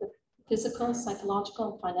deal with the physical,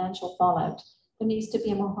 psychological, and financial fallout. There needs to be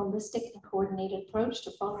a more holistic and coordinated approach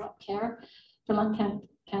to follow-up care for lung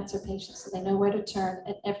cancer patients so they know where to turn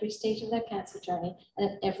at every stage of their cancer journey and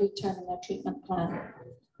at every turn in their treatment plan,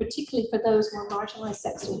 particularly for those more marginalized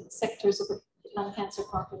sectors of the lung cancer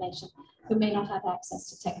population who may not have access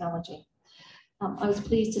to technology. I was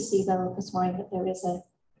pleased to see, though, this morning that there is a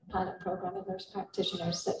pilot program of nurse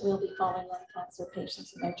practitioners that will be following lung cancer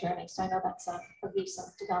patients in their journey. So I know that's a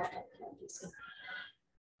recent development here in BC.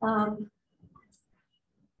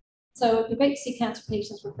 So it'd be great to see cancer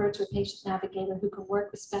patients referred to a patient navigator who can work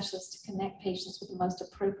with specialists to connect patients with the most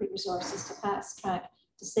appropriate resources to fast-track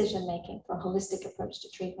decision-making for a holistic approach to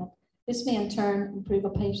treatment. This may in turn improve a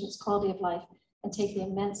patient's quality of life and take the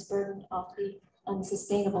immense burden off the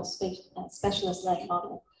unsustainable specialist-led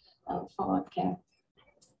model of follow-up care.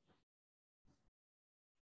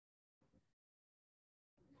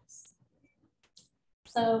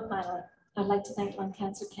 So finally, I'd like to thank Lung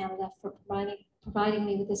Cancer Canada for providing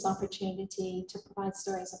me with this opportunity to provide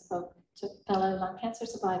stories of hope to fellow lung cancer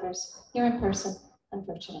survivors here in person and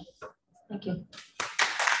virtually. Thank you.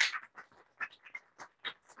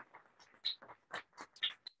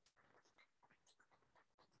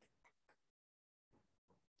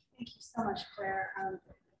 Thank you so much, Claire.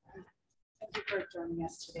 Thank you for joining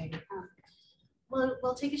us today.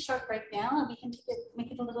 We'll take a short break now, and we can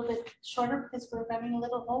make it a little bit shorter because we're running a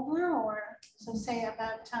little over, or so say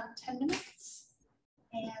about 10 minutes,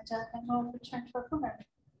 and then we'll return to our program.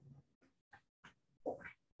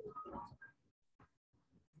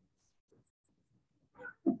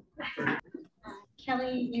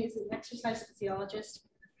 Kelly is an exercise physiologist,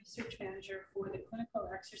 research manager for the Clinical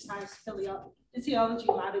Exercise Physiology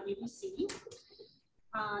Lab at UBC.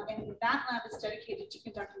 And that lab is dedicated to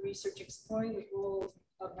conducting research exploring the role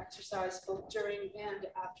of exercise both during and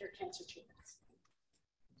after cancer treatments.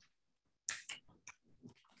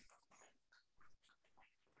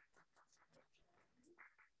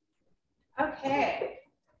 Okay.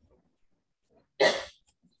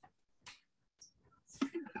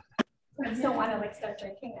 I still want to like start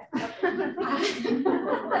drinking it.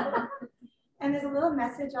 And there's a little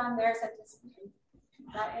message on there, so just, is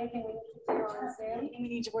that anything we need to do on Zoom? Anything we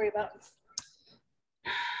need to worry about?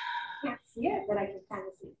 Can't see it, but I can kind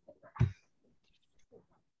of see it.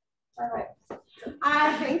 Perfect.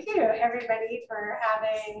 Thank you, everybody, for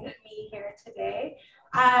having me here today.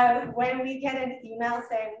 When we get an email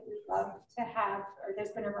saying we'd love to have, or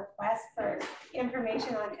there's been a request for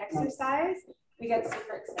information on exercise, we get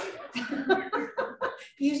super excited.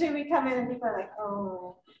 Usually we come in and people are like,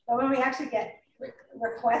 oh, but when we actually get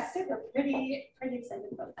requested, we're pretty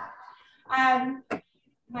excited about that.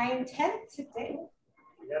 My intent today.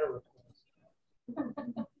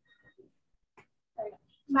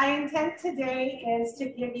 My intent today is to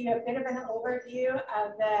give you a bit of an overview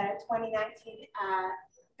of the 2019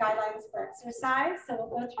 guidelines for exercise. So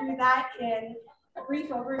we'll go through that in a brief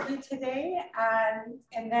overview today.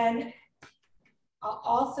 And then I'll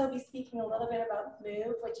also be speaking a little bit about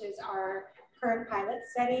MOVE, which is our current pilot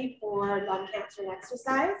study for lung cancer and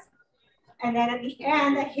exercise. And then at the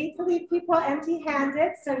end, I hate to leave people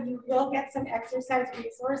empty-handed, so you will get some exercise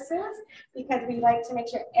resources because we like to make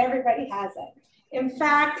sure everybody has it. In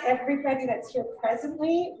fact, everybody that's here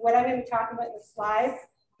presently, what I'm going to be talking about in the slides,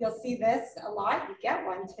 you'll see this a lot. You get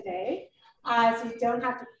one today, so you don't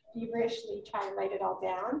have to feverishly try and write it all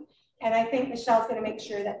down. And I think Michelle's going to make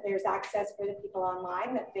sure that there's access for the people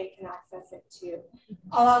online that they can access it too.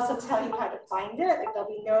 I'll also tell you how to find it. Like, there'll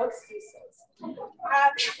be no excuses.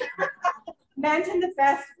 Meant in the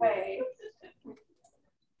best way.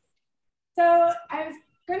 So I was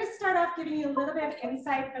going to start off giving you a little bit of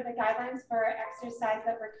insight for the guidelines for exercise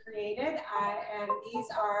that were created. And these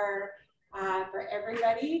are for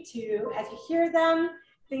everybody to, as you hear them,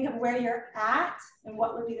 think of where you're at and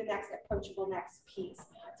what would be the next approachable next piece.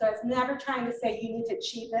 So it's never trying to say you need to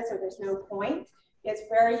achieve this or there's no point. It's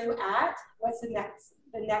where are you at? What's the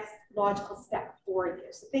next logical step for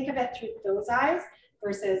you? So think of it through those eyes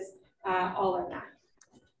versus all or none.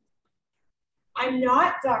 I'm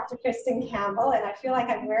not Dr. Kristen Campbell, and I feel like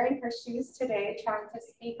I'm wearing her shoes today, trying to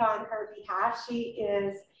speak on her behalf. She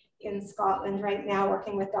is in Scotland right now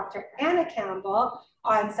working with Dr. Anna Campbell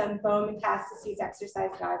on some bone metastases exercise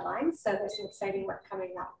guidelines. So there's some exciting work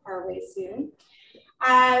coming up our way soon.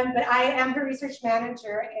 But I am her research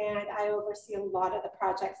manager, and I oversee a lot of the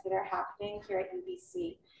projects that are happening here at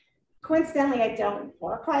UBC. Coincidentally, I don't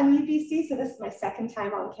work on UBC, so this is my second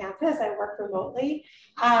time on campus. I work remotely.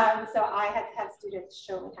 So I had to have students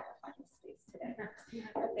show me how to find the space today,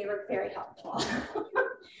 but they were very helpful.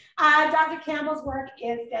 Dr. Campbell's work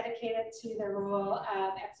is dedicated to the role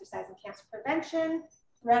of exercise and cancer prevention,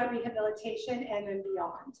 throughout rehabilitation, and then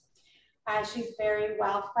beyond. She's very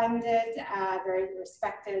well funded, very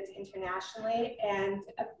respected internationally, and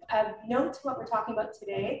of note to what we're talking about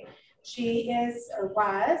today, she is or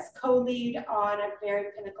was co-lead on a very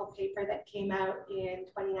clinical paper that came out in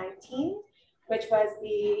 2019, which was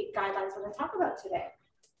the guidelines we're going to talk about today.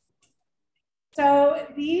 So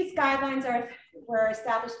these guidelines were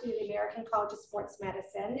established through the American College of Sports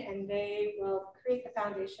Medicine, and they will create the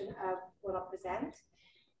foundation of what I'll present.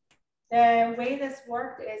 The way this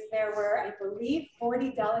worked is there were, I believe,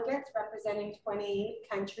 40 delegates representing 20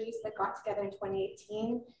 countries that got together in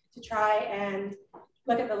 2018 to try and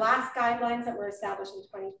look at the last guidelines that were established in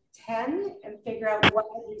 2010 and figure out what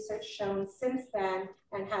the research shown since then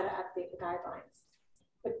and how to update the guidelines.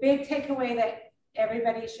 The big takeaway that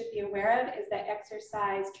everybody should be aware of is that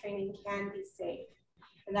exercise training can be safe.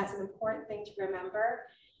 And that's an important thing to remember.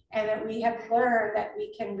 And that we have learned that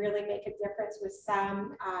we can really make a difference with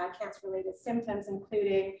some cancer-related symptoms,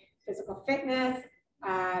 including physical fitness,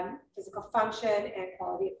 physical function, and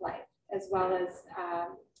quality of life, as well as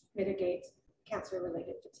mitigate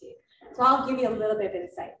cancer-related fatigue. So I'll give you a little bit of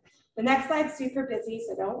insight. The next slide's super busy,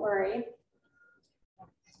 so don't worry.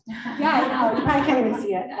 Yeah, I know, you probably can't even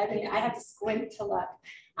see it. I mean, I had to squint to look.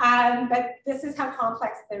 But this is how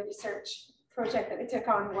complex the research project that I took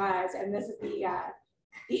on was, and this is the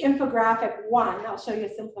infographic one. I'll show you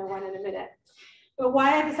a simpler one in a minute. But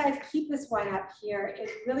why I decided to keep this one up here is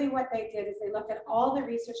really what they did is they looked at all the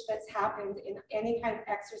research that's happened in any kind of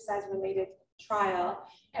exercise-related trial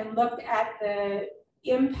and looked at the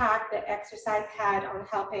impact that exercise had on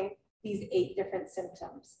helping these 8 different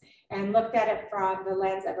symptoms and looked at it from the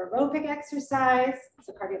lens of aerobic exercise,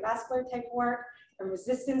 so cardiovascular type work, from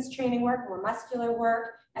resistance training work, more muscular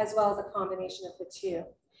work, as well as a combination of the two.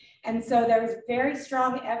 And so there was very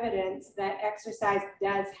strong evidence that exercise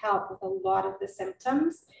does help with a lot of the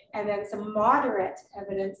symptoms, and then some moderate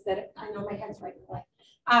evidence that, I know my hand's right in the way,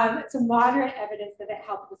 some moderate evidence that it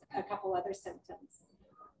helped with a couple other symptoms.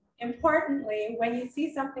 Importantly, when you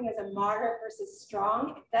see something as a moderate versus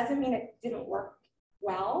strong, it doesn't mean it didn't work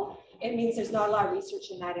well. It means there's not a lot of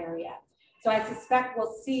research in that area. So I suspect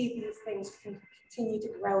we'll see these things continue to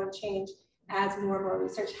grow and change as more and more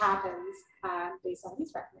research happens based on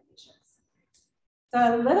these recommendations.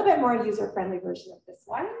 So a little bit more user-friendly version of this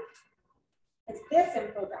one is this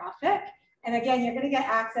infographic. And again, you're going to get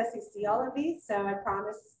access to see all of these. So I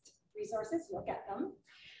promised resources, you'll get them.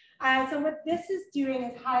 So what this is doing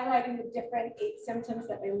is highlighting the different 8 symptoms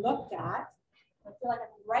that they looked at. I feel like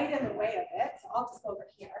I'm right in the way of it, so I'll just go over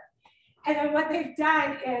here. And then what they've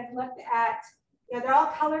done is looked at, they're all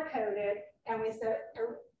color-coded, and we said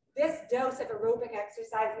this dose of aerobic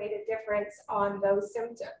exercise made a difference on those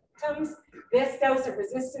symptoms, this dose of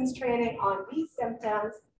resistance training on these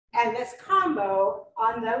symptoms, and this combo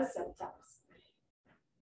on those symptoms.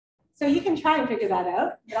 So you can try and figure that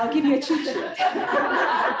out, but I'll give you a cheat sheet.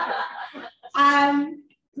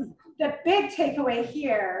 The big takeaway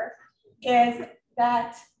here is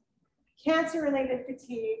that cancer-related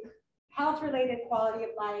fatigue, health-related quality of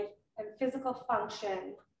life, and physical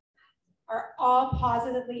function are all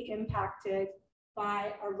positively impacted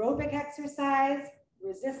by aerobic exercise,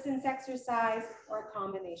 resistance exercise, or a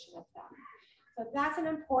combination of them. So that's an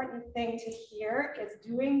important thing to hear, is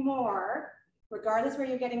doing more, regardless where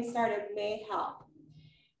you're getting started, may help.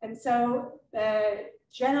 And so the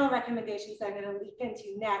general recommendations that I'm going to leap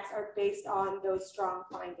into next are based on those strong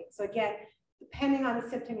findings. So again, depending on the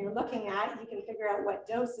symptom you're looking at, you can figure out what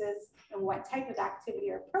doses and what type of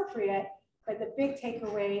activity are appropriate. But the big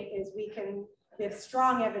takeaway is we have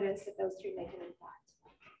strong evidence that those 3 make an impact,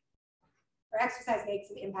 or exercise makes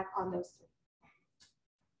an impact on those 3.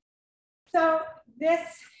 So this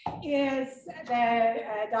is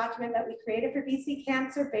the document that we created for BC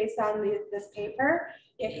Cancer based on this paper.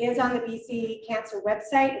 It is on the BC Cancer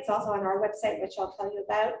website. It's also on our website, which I'll tell you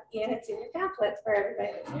about, and it's in your pamphlets for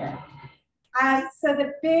everybody that's here. So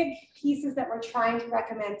the big pieces that we're trying to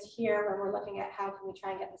recommend here when we're looking at how can we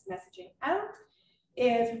try and get this messaging out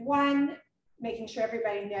is, 1, making sure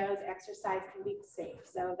everybody knows exercise can be safe.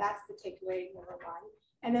 So that's the takeaway #1.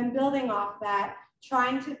 And then building off that,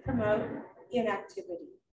 trying to promote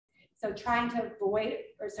inactivity. So trying to avoid,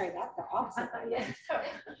 or sorry, that's the opposite.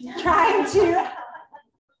 Trying to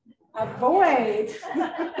avoid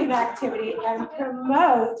inactivity and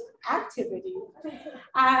promote activity.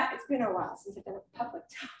 It's been a while since I've done a public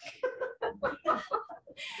talk.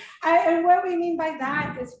 And what we mean by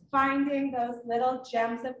that is finding those little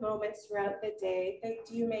gems of moments throughout the day that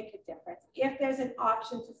do make a difference. If there's an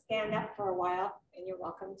option to stand up for a while, and you're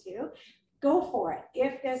welcome to, go for it.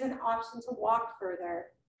 If there's an option to walk further,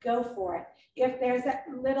 go for it. If there's that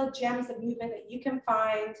little gems of movement that you can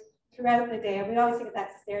find throughout the day, and we always think of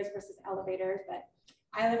that stairs versus elevators, but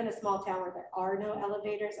I live in a small town where there are no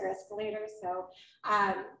elevators or escalators, so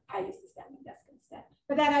I use the standing desk instead.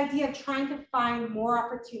 But that idea of trying to find more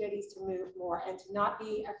opportunities to move more and to not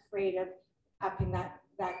be afraid of upping that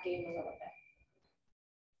game a little bit.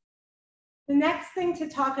 The next thing to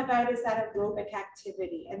talk about is that aerobic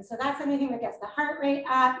activity. And so that's anything that gets the heart rate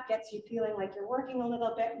up, gets you feeling like you're working a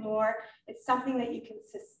little bit more. It's something that you can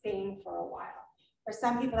sustain for a while. For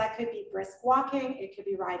some people, that could be brisk walking, it could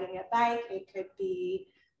be riding a bike, it could be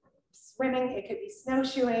swimming, it could be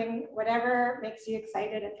snowshoeing, whatever makes you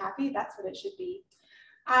excited and happy, that's what it should be.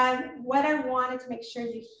 What I wanted to make sure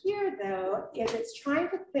you hear, though, is it's trying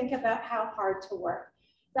to think about how hard to work.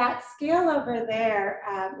 That scale over there,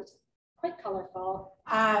 which is quite colorful,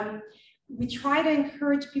 we try to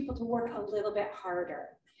encourage people to work a little bit harder.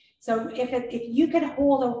 So if you could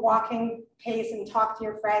hold a walking pace and talk to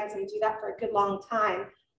your friends and do that for a good long time,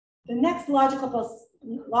 the next logical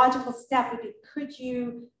step would be, could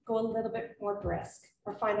you go a little bit more brisk,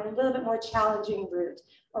 or find a little bit more challenging route,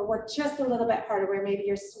 or work just a little bit harder where maybe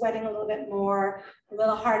you're sweating a little bit more, a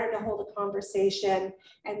little harder to hold a conversation,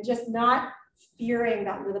 and just not fearing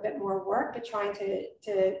that little bit more work, but trying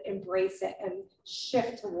to embrace it and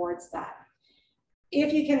shift towards that.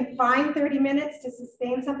 If you can find 30 minutes to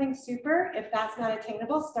sustain something, super. If that's not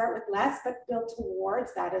attainable, start with less, but build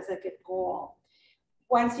towards that as a good goal.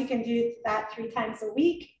 Once you can do that 3 times a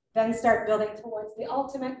week, then start building towards the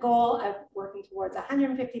ultimate goal of working towards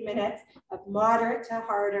 150 minutes of moderate to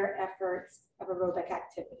harder efforts of aerobic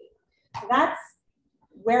activity. So that's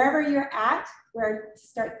wherever you're at, where to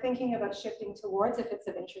start thinking about shifting towards if it's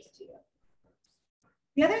of interest to you.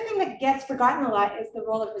 The other thing that gets forgotten a lot is the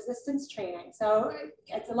role of resistance training. So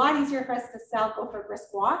it's a lot easier for us to sell go for a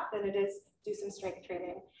brisk walk than it is do some strength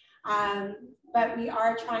training. But we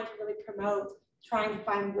are trying to really promote trying to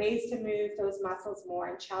find ways to move those muscles more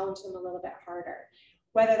and challenge them a little bit harder.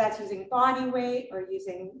 Whether that's using body weight or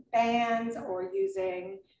using bands or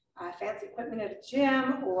using fancy equipment at a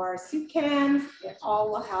gym or soup cans, it all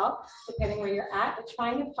will help depending where you're at, but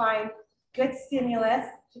trying to find good stimulus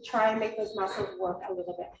to try and make those muscles work a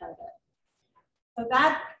little bit harder. So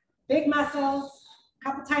that big muscles, a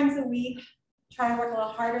couple times a week, try and work a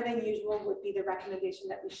little harder than usual would be the recommendation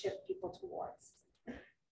that we shift people towards.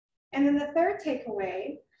 And then the third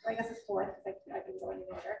takeaway, or I guess it's fourth, because I've been going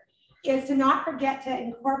in order, is to not forget to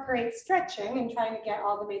incorporate stretching and trying to get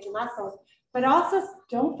all the major muscles, but also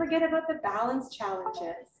don't forget about the balance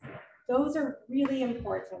challenges. Those are really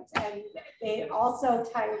important, and they also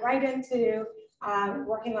tie right into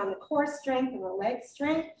working on the core strength and the leg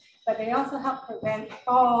strength, but they also help prevent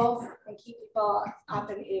falls and keep people up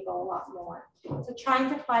and able a lot more. So trying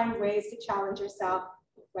to find ways to challenge yourself,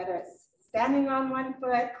 whether it's standing on one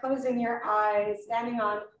foot, closing your eyes, standing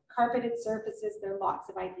on carpeted surfaces, there are lots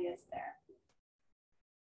of ideas there.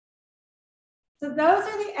 So those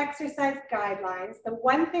are the exercise guidelines. The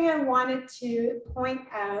one thing I wanted to point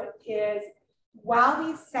out is while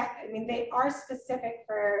these they are specific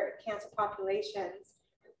for cancer populations,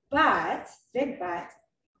 but, big but,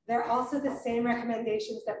 they're also the same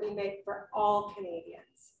recommendations that we make for all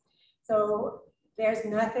Canadians. So there's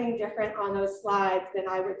nothing different on those slides than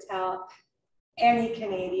I would tell any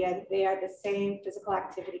Canadian. They are the same physical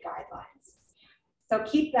activity guidelines. So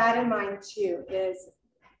keep that in mind too, is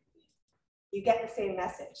you get the same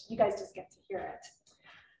message. You guys just get to hear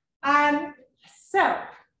it. So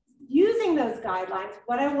using those guidelines,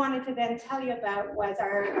 what I wanted to then tell you about was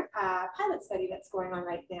our pilot study that's going on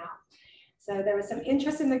right now. So there was some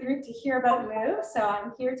interest in the group to hear about MOVE. So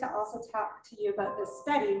I'm here to also talk to you about this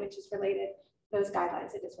study, which is related to those guidelines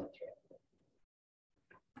I just went through.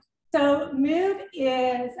 So MOVE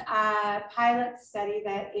is a pilot study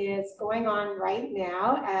that is going on right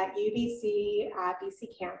now at UBC,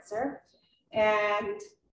 BC Cancer. And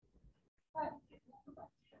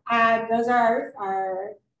those are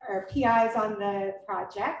our PIs on the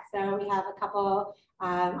project. So we have a couple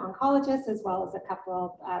oncologists as well as a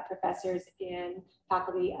couple professors in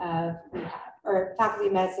faculty of rehab or faculty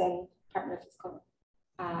of medicine, Department of Physical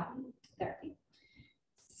Therapy.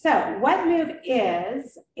 So what MOVE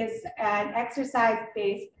is an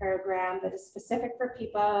exercise-based program that is specific for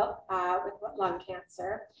people with lung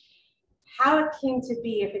cancer. How it came to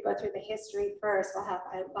be, if we go through the history first, we'll have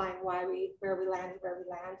outline where we landed.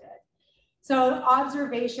 So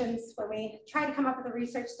observations, when we try to come up with a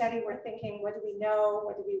research study, we're thinking, what do we know?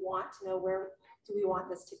 What do we want to know? Where do we want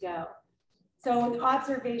this to go? So the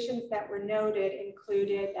observations that were noted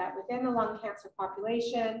included that within the lung cancer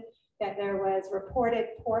population, that there was reported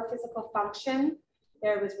poor physical function,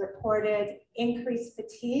 there was reported increased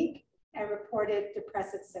fatigue, and reported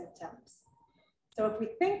depressive symptoms. So if we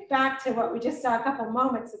think back to what we just saw a couple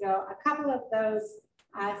moments ago, a couple of those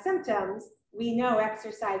symptoms, we know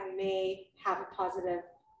exercise may have a positive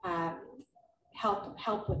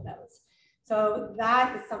help with those. So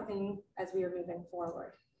that is something as we are moving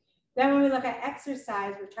forward. Then when we look at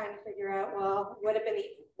exercise, we're trying to figure out, well,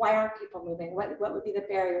 why aren't people moving? What would be the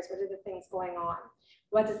barriers? What are the things going on?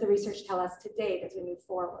 What does the research tell us to date as we move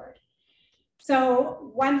forward?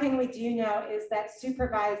 So one thing we do know is that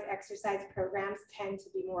supervised exercise programs tend to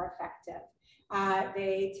be more effective.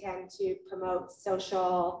 They tend to promote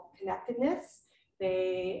social connectedness.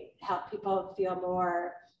 They help people feel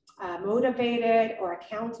more motivated or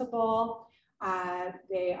accountable.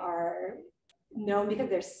 They are known because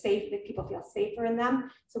they're safe, that people feel safer in them.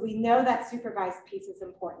 So we know that supervised piece is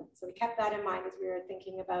important. So we kept that in mind as we were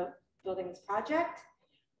thinking about building this project.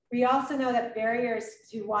 We also know that barriers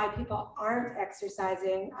to why people aren't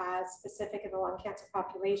exercising specific in the lung cancer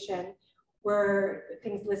population were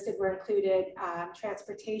things listed were included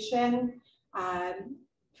transportation,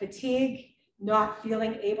 fatigue, not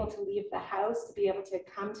feeling able to leave the house to be able to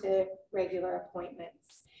come to regular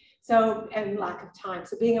appointments. So, and lack of time.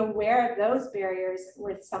 So being aware of those barriers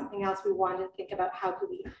was something else we wanted to think about. How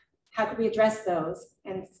could we address those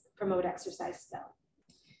and promote exercise still?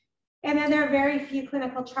 And then there are very few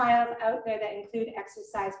clinical trials out there that include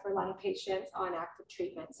exercise for lung patients on active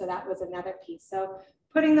treatment. So that was another piece. So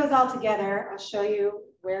putting those all together, I'll show you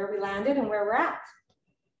where we landed and where we're at.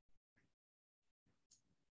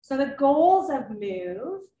 So the goals of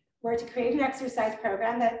MOVE were to create an exercise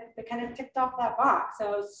program that kind of ticked off that box.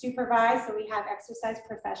 So supervised, so we have exercise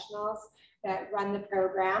professionals that run the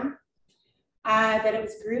program. that it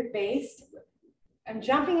was group-based. I'm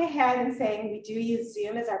jumping ahead and saying we do use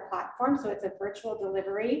Zoom as our platform, so it's a virtual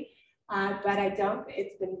delivery, but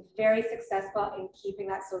it's been very successful in keeping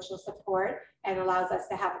that social support and allows us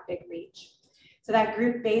to have a big reach. So that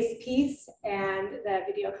group-based piece and the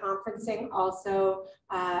video conferencing also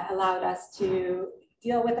allowed us to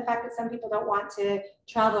deal with the fact that some people don't want to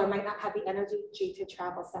travel or might not have the energy to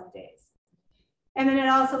travel some days. And then it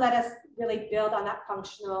also let us really build on that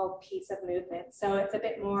functional piece of movement. So it's a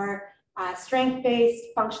bit more strength-based,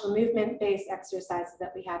 functional movement-based exercises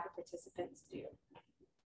that we have the participants do.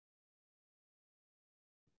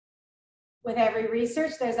 With every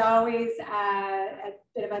research, there's always a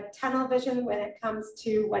bit of a tunnel vision when it comes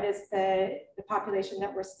to what is the population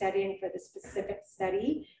that we're studying for the specific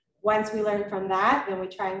study. Once we learn from that, then we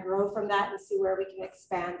try and grow from that and see where we can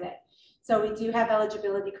expand it. So we do have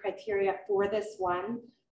eligibility criteria for this one.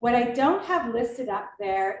 What I don't have listed up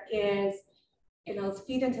there is, and it'll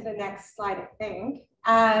feed into the next slide, I think,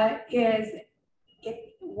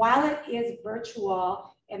 while it is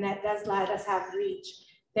virtual and that does let us have reach,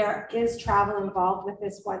 there is travel involved with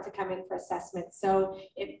this one to come in for assessment. So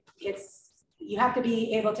you have to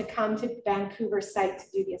be able to come to Vancouver site to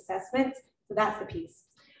do the assessments. So that's the piece.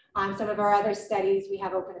 Some of our other studies we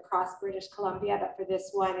have open across British Columbia, but for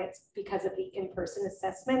this one, it's because of the in-person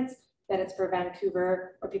assessments that it's for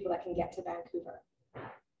Vancouver or people that can get to Vancouver.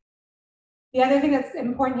 The other thing that's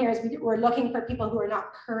important here is we're looking for people who are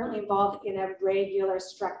not currently involved in a regular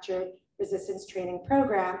structured resistance training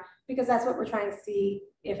program, because that's what we're trying to see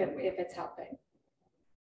if it's helping.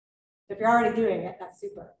 If you're already doing it, that's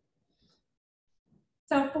super.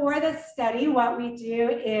 So for this study, what we do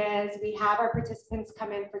is we have our participants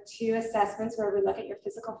come in for 2 assessments where we look at your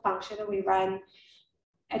physical function and we run,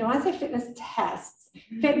 I don't want to say fitness tests,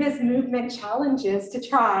 fitness movement challenges to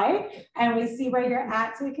try, and we see where you're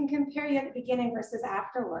at so we can compare you at the beginning versus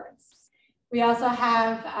afterwards. We also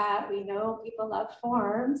have, we know people love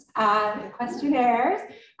forms and questionnaires.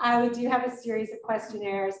 We do have a series of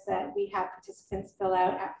questionnaires that we have participants fill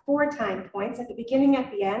out at 4 time points, at the beginning,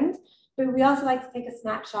 at the end. But we also like to take a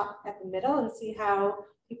snapshot at the middle and see how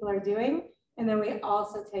people are doing. And then we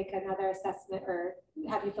also take another assessment or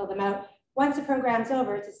have you fill them out once the program's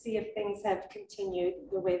over to see if things have continued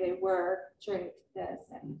the way they were during the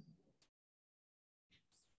study.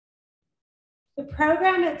 The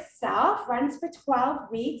program itself runs for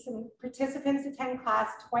 12 weeks and participants attend class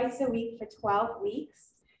twice a week for 12 weeks.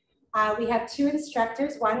 We have 2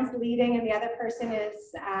 instructors, one's leading and the other person is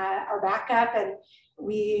our backup, and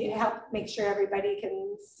we help make sure everybody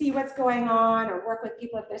can see what's going on or work with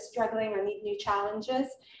people if they're struggling or need new challenges.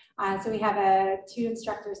 So we have 2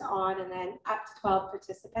 instructors on and then up to 12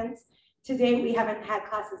 participants. To date, we haven't had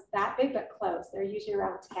classes that big, but close. They're usually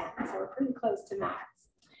around 10, so we're pretty close to max.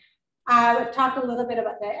 We've talked a little bit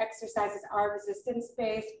about the exercises are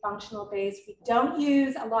resistance-based, functional-based. We don't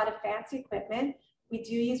use a lot of fancy equipment. We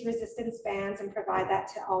do use resistance bands and provide that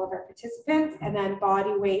to all of our participants, and then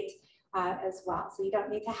body weight as well. So you don't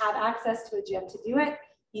need to have access to a gym to do it.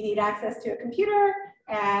 You need access to a computer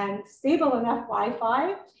and stable enough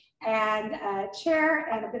Wi-Fi and a chair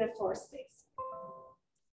and a bit of floor space.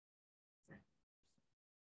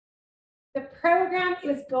 The program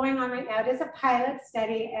is going on right now. It is a pilot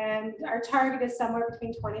study, and our target is somewhere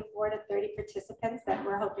between 24 to 30 participants that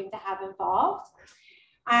we're hoping to have involved.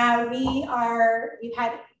 We've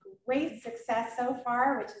had great success so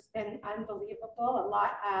far, which has been unbelievable. A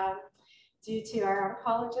lot due to our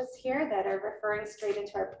oncologists here that are referring straight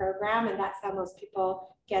into our program, and that's how most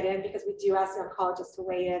people get in, because we do ask the oncologist to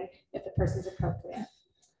weigh in if the person's appropriate.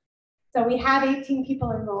 So we have 18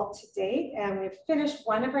 people enrolled to date, and we've finished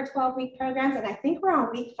one of our 12-week programs, and I think we're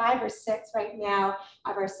on week 5 or 6 right now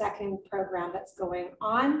of our second program that's going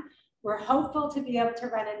on. We're hopeful to be able to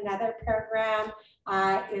run another program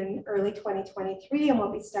in early 2023, and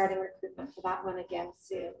we'll be starting recruitment for that one again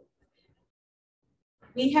soon.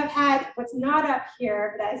 We have had, what's not up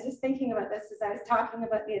here, but I was just thinking about this as I was talking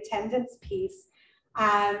about the attendance piece.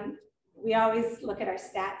 We always look at our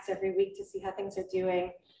stats every week to see how things are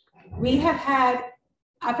doing. We have had,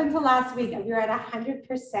 up until last week, we were at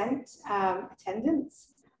 100% attendance,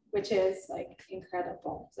 which is like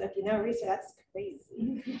incredible. So if you know research, that's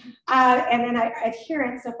crazy. And then our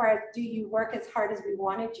adherence so far as, do you work as hard as we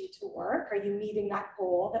wanted you to work? Are you meeting that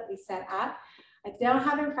goal that we set up? I don't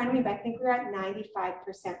have it in front of me, but I think we're at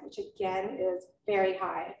 95%, which again is very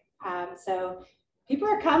high. So people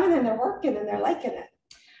are coming and they're working and they're liking it.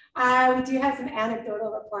 We do have some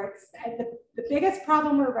anecdotal reports. The biggest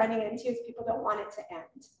problem we're running into is people don't want it to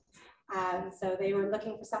So they were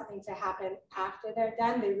looking for something to happen after they're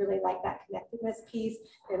done. They really like that connectedness piece.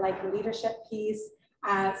 They like the leadership piece.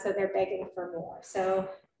 So they're begging for more. So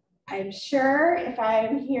I'm sure if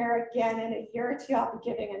I'm here again in a year or two, I'll be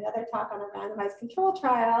giving another talk on a randomized control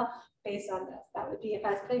trial based on this. That would be, if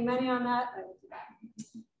I was putting money on that, I would do that.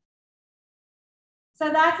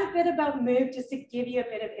 So that's a bit about MOVE, just to give you a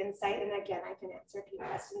bit of insight. And again, I can answer a few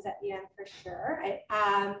questions at the end for sure.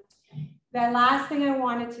 The last thing I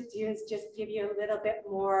wanted to do is just give you a little bit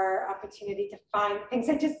more opportunity to find things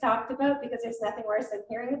I just talked about, because there's nothing worse than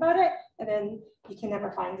hearing about it and then you can never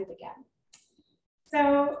find it again.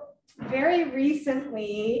 So very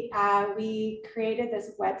recently, we created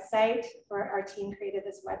this website, or our team created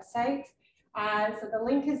this website. So the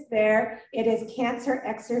link is there. It is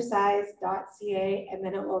cancerexercise.ca, and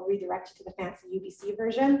then it will redirect you to the fancy UBC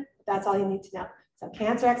version. That's all you need to know. So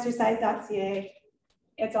cancerexercise.ca.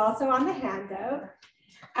 It's also on the handout.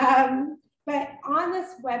 But on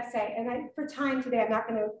this website, and for time today, I'm not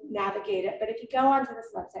going to navigate it, but if you go onto this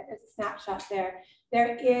website, there's a snapshot there.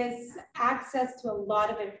 There is access to a lot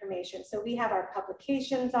of information. So we have our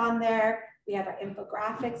publications on there. We have our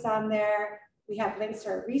infographics on there. We have links to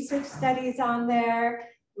our research studies on there.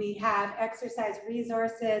 We have exercise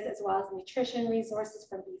resources as well as nutrition resources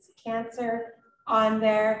from BC Cancer on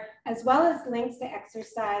there, as well as links to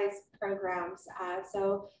exercise programs.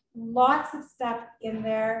 So lots of stuff in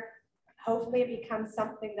there. Hopefully it becomes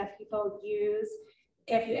something that people use.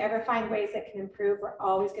 If you ever find ways that can improve, we're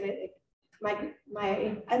always going to,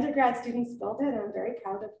 my undergrad students built it, and I'm very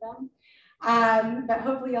proud of them. But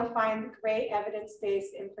hopefully you'll find great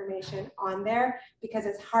evidence-based information on there, because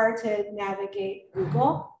it's hard to navigate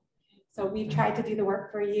Google. So we've tried to do the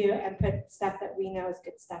work for you and put stuff that we know is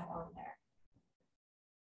good stuff on there.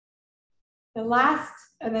 The last,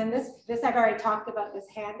 and then this I've already talked about this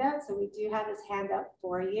handout, so we do have this handout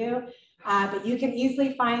for you, but you can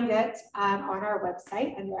easily find it on our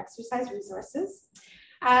website under exercise resources.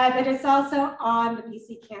 But it's also on the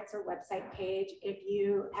BC Cancer website page. If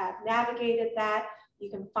you have navigated that, you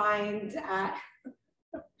can find,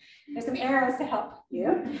 there's some arrows to help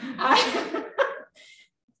you.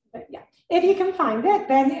 But yeah, if you can find it,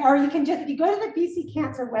 then, or you can just, if you go to the BC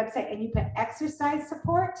Cancer website and you put exercise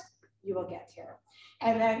support, you will get here.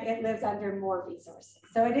 And then it lives under more resources.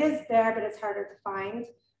 So it is there, but it's harder to find.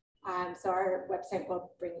 So our website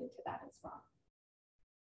will bring you to that as well.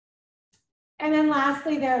 And then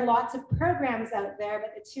lastly, there are lots of programs out there,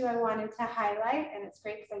 but the two I wanted to highlight, and it's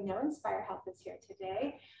great because I know Inspire Health is here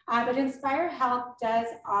today, but Inspire Health does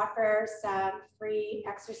offer some free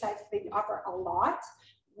exercise. They offer a lot.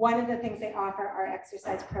 One of the things they offer are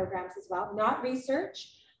exercise programs as well, not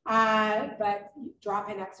research, but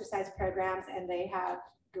drop-in exercise programs, and they have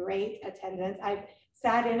great attendance. I've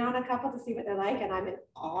sat in on a couple to see what they're like, and I'm in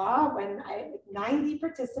awe when 90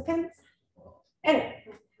 participants. Anyway,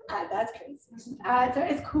 that's crazy. So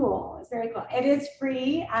it's cool. It's very cool. It is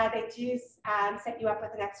free. They do set you up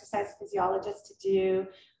with an exercise physiologist to do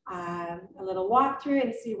a little walkthrough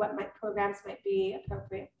and see what programs might be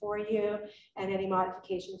appropriate for you and any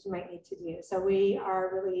modifications you might need to do. So we are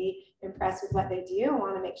really impressed with what they do and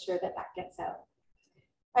want to make sure that that gets out.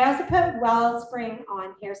 I also put Wellspring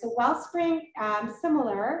on here. So Wellspring,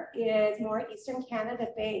 similar, is more Eastern Canada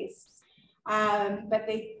based. But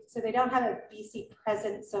they don't have a BC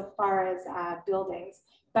presence so far as buildings,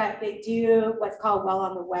 but they do what's called Well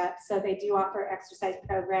on the Web. So they do offer exercise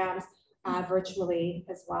programs virtually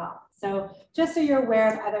as well. So just so you're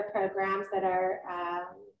aware of other programs that are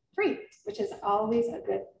free, which is always a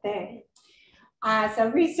good thing. So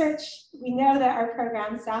research, we know that our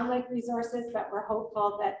programs sound like resources, but we're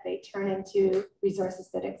hopeful that they turn into resources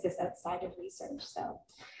that exist outside of research. So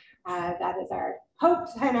that is our hope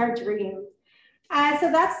and our dream. So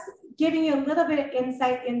that's giving you a little bit of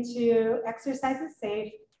insight into exercise is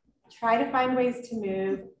safe. Try to find ways to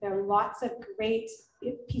move. There are lots of great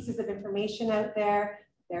pieces of information out there.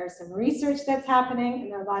 There's some research that's happening,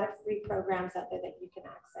 and there are a lot of free programs out there that you can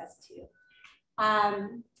access to.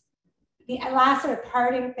 The last sort of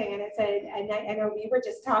parting thing, and I know we were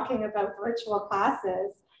just talking about virtual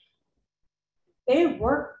classes. They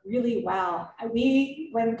work really well.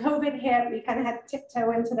 When COVID hit, we kind of had to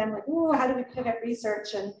tiptoe into them, like, oh, how do we pivot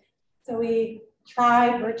research? And so we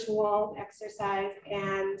tried virtual exercise,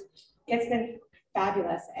 and it's been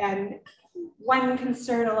fabulous. And one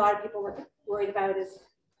concern a lot of people were worried about is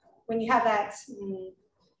when you have that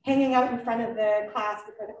hanging out in front of the class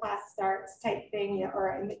before the class starts type thing, you know,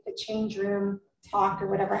 or in the change room talk or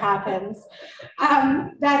whatever happens,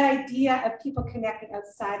 that idea of people connecting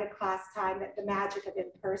outside of class time, that the magic of in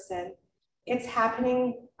person, it's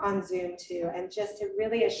happening on Zoom too. And just to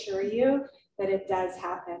really assure you that it does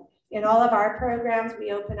happen. In all of our programs,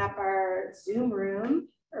 we open up our Zoom room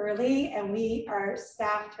early and our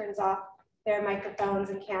staff turns off their microphones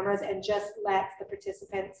and cameras and just lets the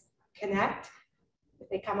participants connect. If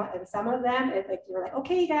they come up, and some of them, you're like,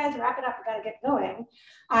 okay, you guys, wrap it up, we gotta get going.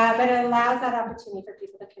 But it allows that opportunity for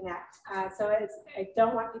people to connect. So I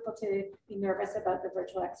don't want people to be nervous about the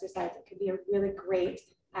virtual exercise. It can be a really great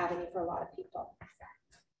avenue for a lot of people.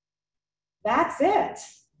 That's it.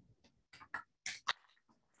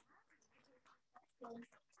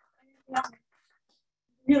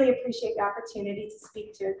 Really appreciate the opportunity to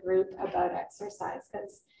speak to a group about exercise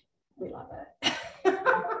because we love it.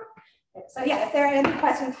 So yeah, if there are any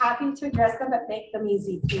questions, happy to address them, but make them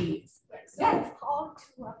easy, please. Yes. How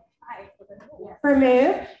to apply for the move? For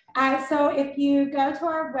move. So if you go to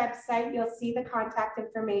our website, you'll see the contact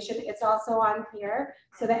information. It's also on here.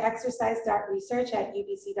 So the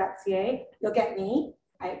exercise.research@ubc.ca. You'll get me.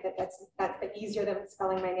 That's easier than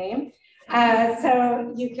spelling my name.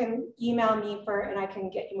 So you can email me and I can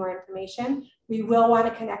get you more information. We will want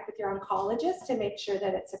to connect with your oncologist to make sure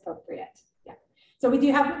that it's appropriate. Yeah. So we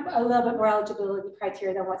do have a little bit more eligibility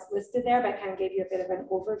criteria than what's listed there, but I kind of gave you a bit of an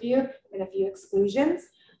overview and a few exclusions.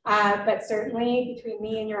 But certainly between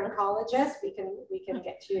me and your oncologist, we can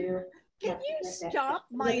get you. Can you stop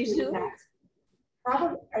my Zoom?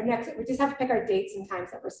 Probably our next, we just have to pick our dates and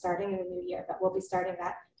times that we're starting in the new year, but we'll be starting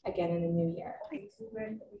that again in the new year. Okay, so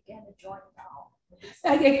when we can join now?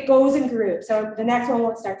 It goes in groups. So the next one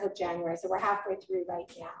won't start till January. So we're halfway through right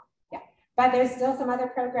now. Yeah. But there's still some other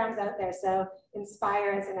programs out there. So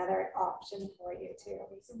Inspire is another option for you too.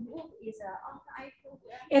 So MOVE is an online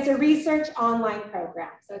program? It's a research online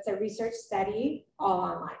program. So it's a research study all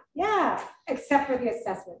online. Yeah, except for the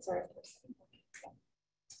assessments or in person.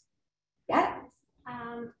 Yeah.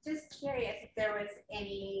 Just curious if there was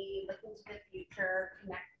any looking to the future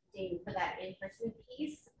connecting for that in-person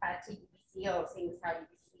piece to UBCO, seeing as how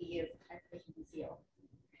UBC is UBCO.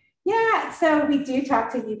 Yeah, so we do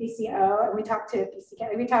talk to UBCO and we talk to BC,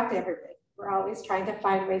 we talk to everybody. We're always trying to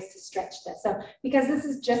find ways to stretch this. So because this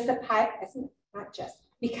is just a pilot,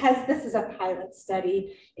 because this is a pilot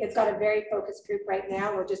study, it's got a very focused group right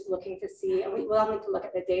now. We're just looking to see, and we will need to look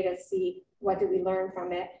at the data, see what did we learn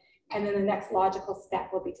from it. And then the next logical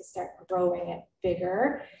step will be to start growing it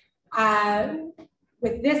bigger.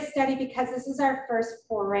 With this study, because this is our first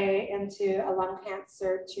foray into a lung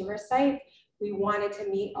cancer tumor site, we wanted to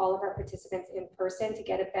meet all of our participants in person to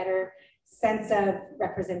get a better sense of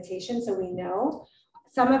representation so we know.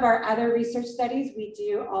 Some of our other research studies, we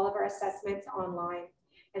do all of our assessments online.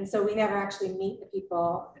 And so we never actually meet the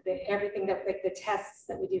people, everything that, like the tests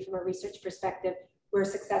that we do from a research perspective, we're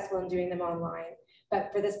successful in doing them online.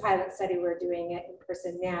 But for this pilot study, we're doing it in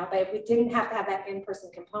person now. But if we didn't have to have that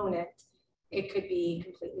in-person component, it could be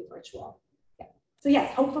completely virtual. Yeah. So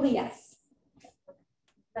yes, hopefully yes.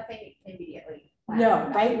 Nothing immediately. No,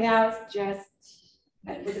 right now it's just,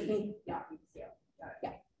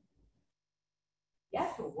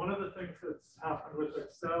 Yeah. So one of the things that's happened with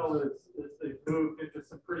Excel is they've moved into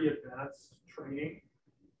some pretty advanced training,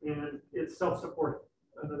 and it's self-supporting.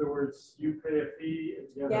 In other words, you pay a fee and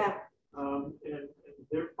you get it. And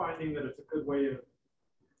they're finding that it's a good way of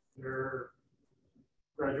their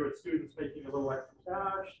graduate students making a little extra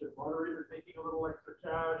cash, their moderator making a little extra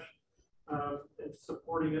cash, and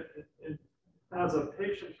supporting it. And as a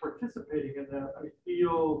patient participating in that, I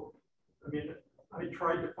feel, I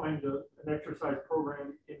tried to find an exercise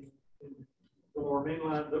program in the Lower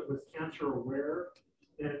Mainland that was cancer aware,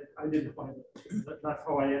 and I didn't find it. That's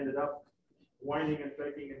how I ended up whining and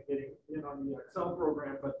begging and getting in on the Excel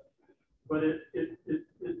program. But it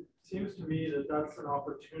seems to me that that's an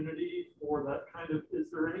opportunity for that kind of, is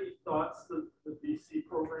there any thoughts that the BC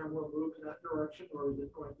program will move in that direction, or is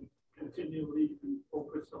it going to continually be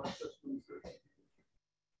focused on just research?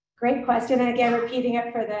 Great question. And again, repeating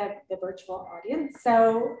it for the virtual audience.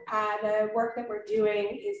 So the work that we're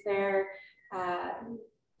doing, is there a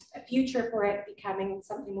future for it becoming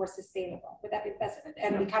something more sustainable? Would that be best?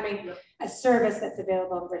 And becoming a service that's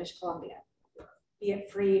available in British Columbia, be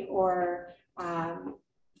it free or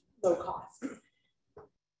low cost.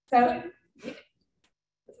 So this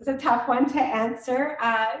is a tough one to answer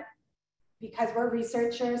because we're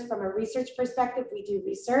researchers. From a research perspective, we do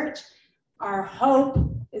research. Our hope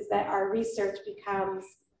is that our research becomes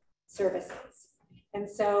services. And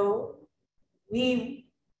so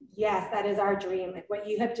yes, that is our dream. Like what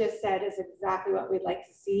you have just said is exactly what we'd like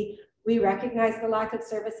to see. We recognize the lack of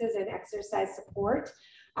services and exercise support.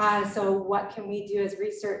 So what can we do as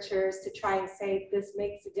researchers to try and say this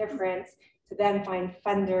makes a difference, to then find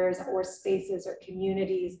funders or spaces or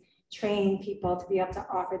communities, train people to be able to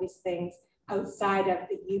offer these things outside of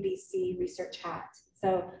the UBC research hat.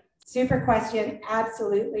 So super question,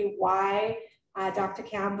 absolutely why Dr.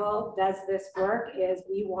 Campbell does this work is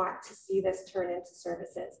we want to see this turn into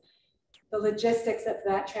services. The logistics of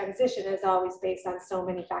that transition is always based on so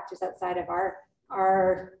many factors outside of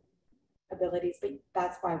our abilities, but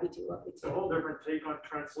that's why we do what we do. It's a whole different take on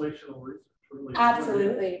translational research. Really.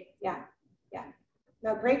 Absolutely, yeah, yeah.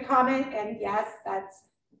 No, great comment, and yes, that's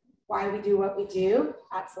why we do what we do.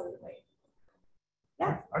 Absolutely.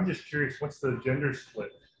 Yeah. I'm just curious, what's the gender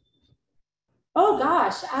split? Oh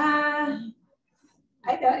gosh,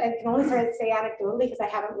 I can only sort of say anecdotally because I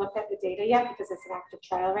haven't looked at the data yet because it's an active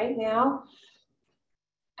trial right now.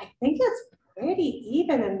 I think it's pretty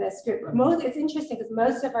even in this group. It's interesting because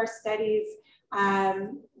most of our studies,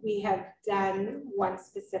 we have done one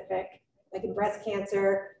specific, like in breast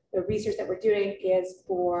cancer, the research that we're doing is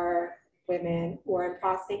for women, or in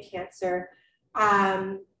prostate cancer.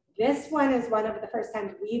 This one is one of the first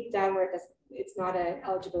times we've done where it's not an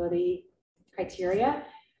eligibility criteria.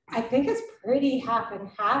 I think it's pretty half and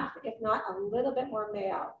half, if not a little bit more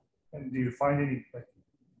male. And do you find any, like,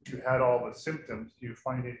 you had all the symptoms, do you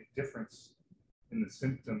find any difference in the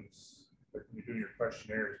symptoms that when you're doing your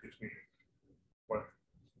questionnaires between what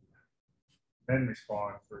men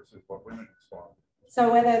respond versus what women respond?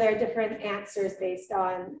 So whether there are different answers based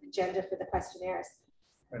on gender for the questionnaires.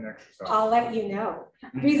 And exercise. I'll let you know.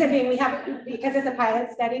 Reason being, because it's a pilot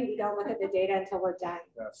study, we don't look at the data until we're done.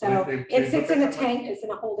 Yeah, so it sits in a tank, it's in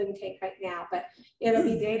a holding tank right now, but it'll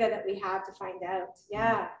be data that we have to find out.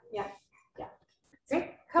 Yeah, yeah, yeah.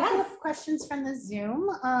 Great. Couple of questions from the Zoom.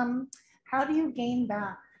 How do you gain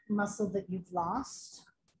back muscle that you've lost?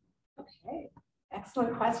 Okay,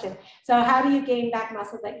 excellent question. So how do you gain back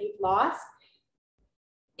muscle that you've lost?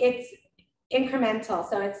 It's incremental,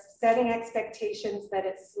 so it's setting expectations that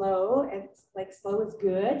it's slow, and like slow is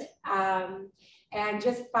good, and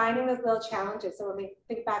just finding those little challenges. So when we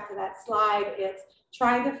think back to that slide, it's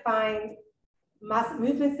trying to find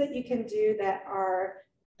movements that you can do that are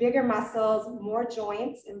bigger muscles, more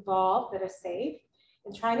joints involved that are safe,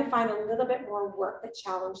 and trying to find a little bit more work that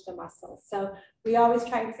challenge the muscles. So we always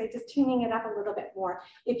try and say just tuning it up a little bit more.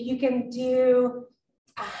 If you can do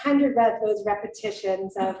 100 of those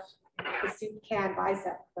repetitions of the soup can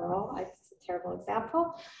bicep curl, it's a terrible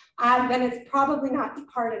example, then it's probably not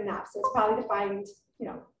hard enough. So it's probably to find, you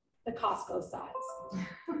know, the Costco size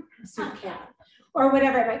soup can or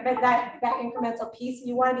whatever. But that incremental piece,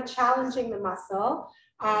 you want to be challenging the muscle.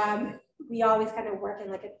 We always kind of work in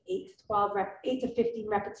like an 8 to 15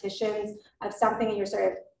 repetitions of something, and you're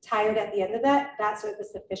sort of tired at the end of that. That's sort of a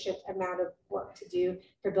sufficient amount of work to do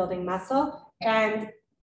for building muscle. And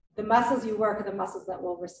the muscles you work are the muscles that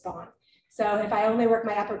will respond. So if I only work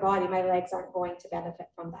my upper body, my legs aren't going to benefit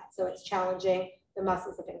from that. So it's challenging the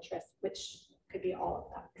muscles of interest, which could be all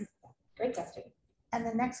of them. Great question. And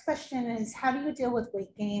the next question is, how do you deal with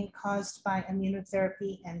weight gain caused by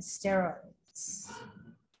immunotherapy and steroids?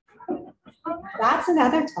 That's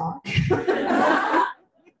another talk.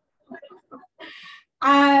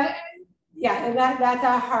 Yeah, and that's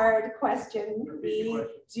a hard question.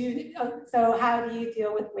 So how do you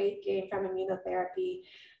deal with weight gain from immunotherapy?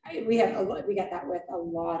 We get that with a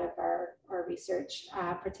lot of our research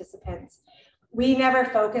participants. We never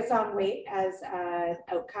focus on weight as an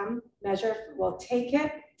outcome measure. We'll take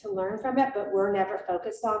it to learn from it, but we're never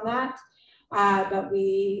focused on that. But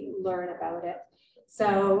we learn about it.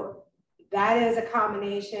 So that is a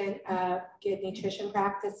combination of good nutrition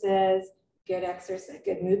practices, good exercise,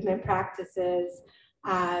 good movement practices,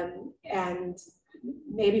 and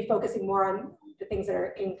maybe focusing more on the things that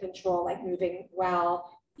are in control, like moving well,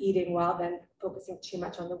 eating well, than focusing too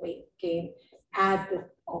much on the weight gain as the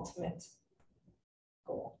ultimate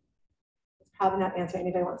goal. It's probably not the answer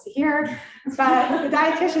anybody wants to hear, but the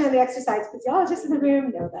dietitian and the exercise physiologist in the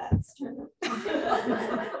room know that's true.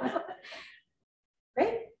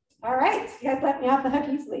 Great. All right. You guys let me off the hook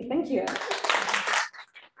easily. Thank you.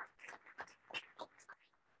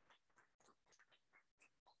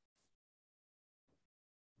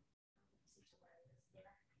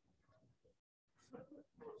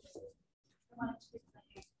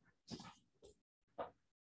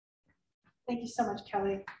 Thank you so much,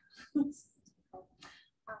 Kelly. I'm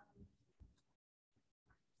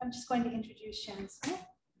just going to introduce Shannon Smith.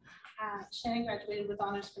 Shannon graduated with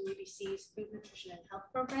honors from UBC's Food, Nutrition, and Health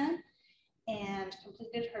program and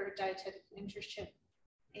completed her dietetic internship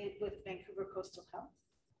with Vancouver Coastal Health.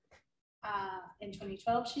 In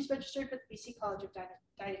 2012, she's registered with the BC College of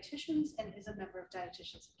Dietitians and is a member of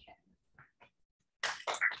Dietitians in Canada.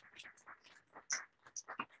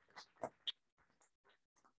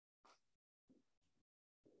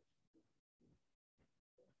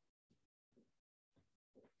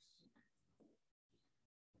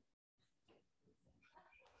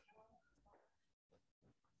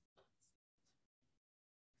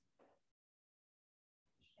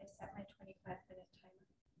 I set my 25-minute timer.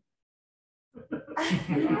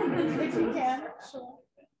 If you can, sure.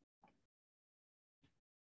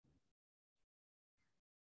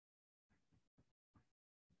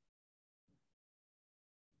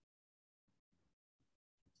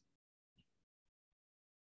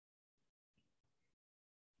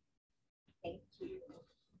 Thank you.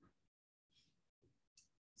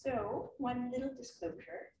 So one little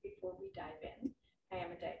disclosure before we dive in. I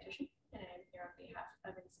am a dietitian and I'm here on behalf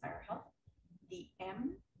of Inspire Health. The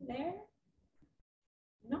M there,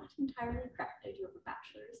 not entirely correct. I do have a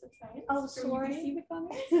bachelor's of science. Oh, from sorry. UBC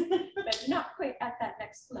Economics, but not quite at that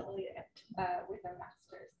next level yet with our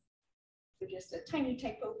master's. So just a tiny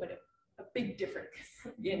typo, but a big difference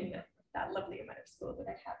in that lovely amount of school that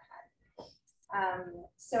I have had.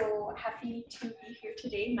 So happy to be here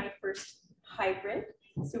today, my first hybrid.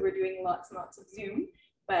 So we're doing lots and lots of Zoom,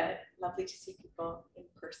 but lovely to see people in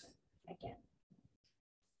person again.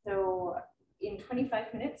 So in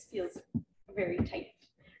 25 minutes feels very tight.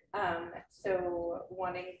 So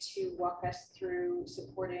wanting to walk us through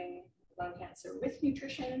supporting lung cancer with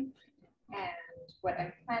nutrition and what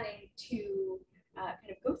I'm planning to kind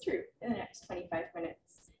of go through in the next 25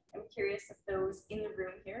 minutes. I'm curious if those in the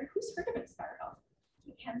room here, who's heard of Inspire Health?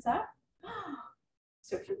 Hands up.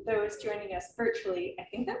 So for those joining us virtually, I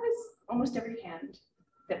think that was almost every hand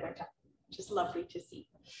that went up, which is lovely to see.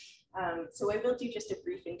 So I will do just a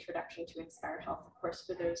brief introduction to Inspire Health, of course,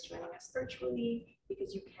 for those joining us virtually,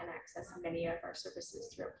 because you can access many of our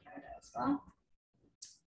services throughout Canada as well.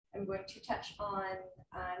 I'm going to touch on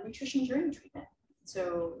nutrition during treatment.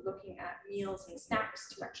 So looking at meals and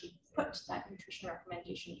snacks to actually put that nutrition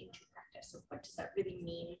recommendation into practice. So what does that really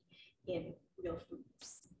mean in real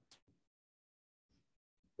foods?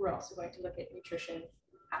 We're also going to look at nutrition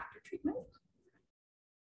after treatment.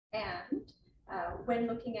 And when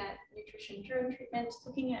looking at nutrition during treatment,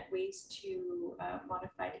 looking at ways to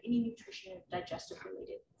modify any nutrition and digestive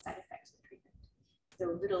related side effects of treatment.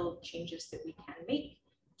 So little changes that we can make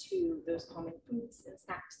to those common foods and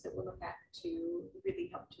snacks that we'll look at to really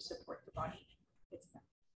help to support the body itself.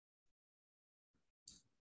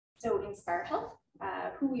 So Inspire Health,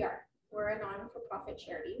 who we are. We're a non-for-profit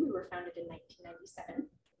charity. We were founded in 1997.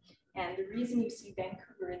 And the reason you see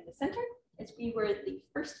Vancouver in the center is we were the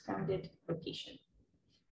first founded location.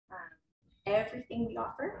 Everything we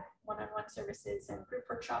offer, one-on-one services and group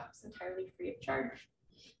workshops, entirely free of charge,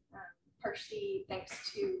 partially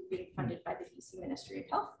thanks to being funded by the BC Ministry of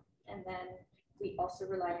Health. And then we also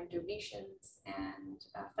rely on donations and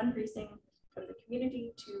fundraising from the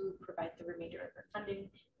community to provide the remainder of our funding.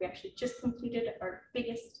 We actually just completed our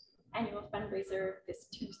biggest annual fundraiser this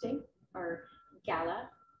Tuesday, our gala,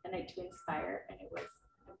 A Night to Inspire, and it was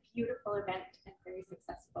a beautiful event and very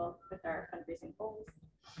successful with our fundraising goals.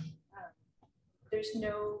 There's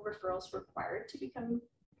no referrals required to become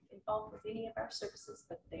involved with any of our services,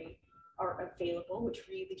 but they are available, which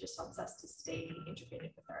really just helps us to stay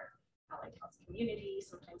integrated with our allied health community,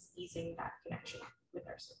 sometimes easing that connection with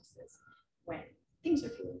our services when things are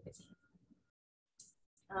feeling busy.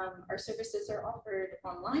 Our services are offered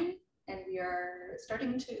online, and we are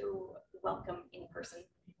starting to welcome in person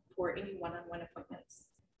for any one-on-one appointments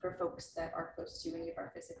for folks that are close to any of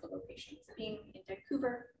our physical locations, being in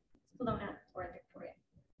Vancouver, Kelowna, or in Victoria.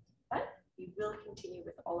 But we will continue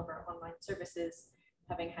with all of our online services,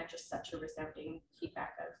 having had just such a resounding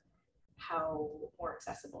feedback of how more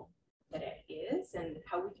accessible that it is and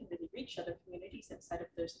how we can really reach other communities inside of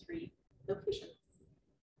those 3 locations.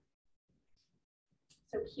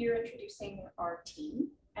 So here introducing our team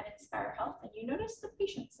at Inspire Health, and you notice the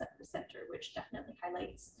patients at the center, which definitely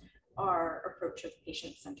highlights our approach of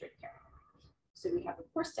patient-centered care. So we have,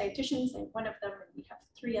 of course, dietitians, and one of them, and we have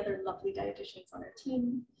 3 other lovely dietitians on our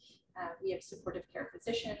team. We have supportive care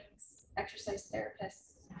physicians, exercise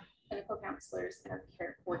therapists, clinical counselors, and our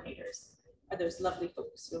care coordinators are those lovely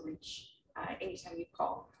folks you'll reach anytime you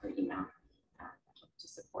call or email to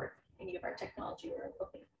support any of our technology or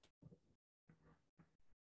equipment.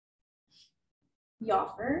 We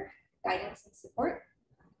offer guidance and support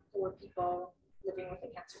for people living with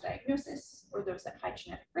a cancer diagnosis or those at high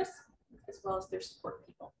genetic risk, as well as their support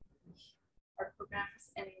people. Our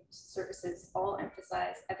programs and services all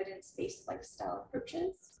emphasize evidence-based lifestyle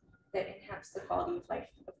approaches that enhance the quality of life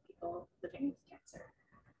of people living with cancer.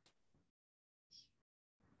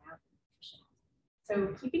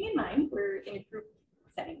 So keeping in mind, we're in a group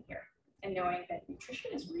setting here and knowing that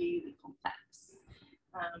nutrition is really complex.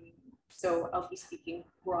 So I'll be speaking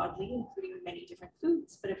broadly, including many different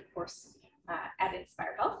foods, but of course, at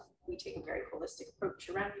Inspire Health, we take a very holistic approach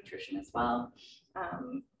around nutrition as well.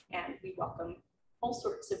 And we welcome all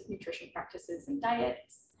sorts of nutrition practices and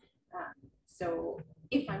diets. So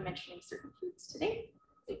if I'm mentioning certain foods today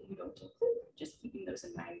that you don't include, just keeping those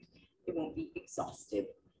in mind, it won't be exhaustive,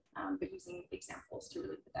 but using examples to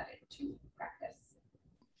really put that into practice.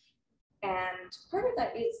 And part of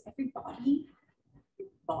that is every body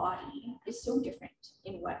is so different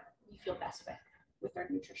in what we feel best with our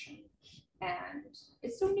nutrition. And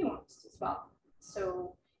it's so nuanced as well.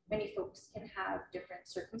 So many folks can have different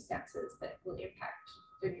circumstances that will impact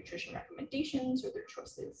their nutrition recommendations or their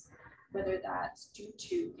choices, whether that's due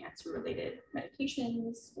to cancer-related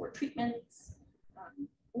medications or treatments,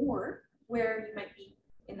 or where you might be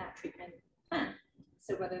in that treatment plan.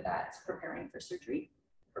 So whether that's preparing for surgery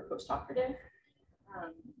or post-operative,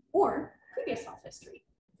 or previous health history.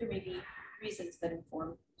 There may be reasons that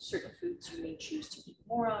inform certain foods you may choose to eat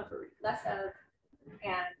more of or eat less of,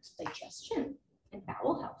 and digestion and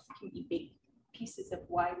bowel health can be big pieces of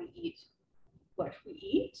why we eat what we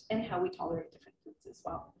eat and how we tolerate different foods as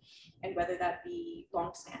well. And whether that be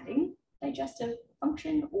long-standing digestive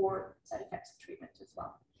function or side effects of treatment as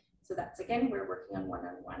well. So that's, again, we're working on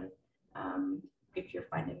one-on-one. If you're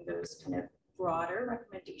finding those kind of broader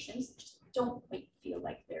recommendations, just don't quite feel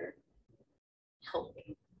like they're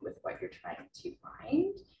helping with what you're trying to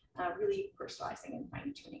find, really personalizing and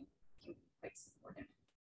fine-tuning can be quite supportive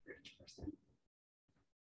for each person.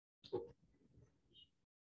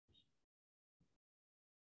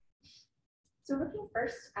 So looking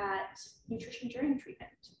first at nutrition during treatment.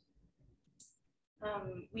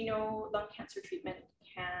 We know lung cancer treatment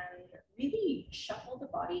can really shuffle the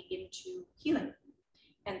body into healing,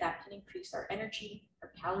 and that can increase our energy,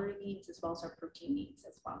 our calorie needs, as well as our protein needs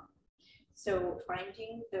as well. So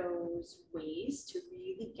finding those ways to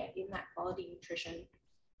really get in that quality nutrition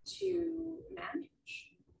to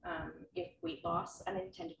manage if weight loss,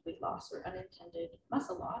 unintended weight loss, or unintended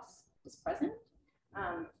muscle loss is present,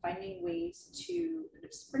 finding ways to kind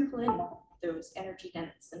of sprinkle in those energy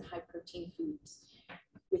dense and high protein foods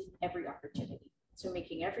with every opportunity. So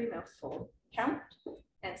making every mouthful count.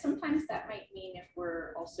 And sometimes that might mean if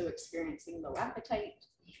we're also experiencing low appetite,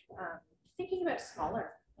 thinking about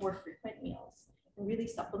smaller, more frequent meals and really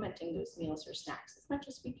supplementing those meals or snacks as much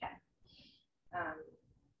as we can.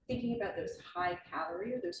 Thinking about those high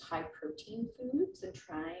calorie or those high protein foods and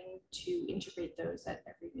trying to integrate those at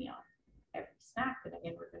every meal, every snack. And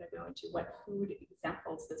again, we're going to go into what food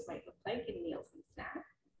examples this might look like in meals and snacks.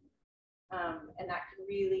 And that can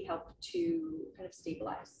really help to kind of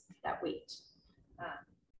stabilize that weight.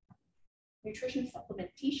 Nutrition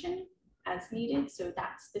supplementation as needed. So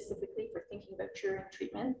that's specifically for thinking about during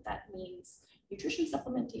treatment. That means nutrition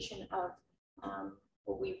supplementation of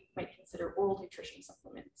what we might consider oral nutrition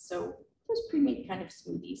supplements. So those pre-made kind of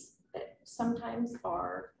smoothies that sometimes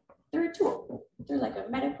they're a tool. They're like a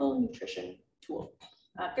medical nutrition tool.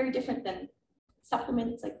 Very different than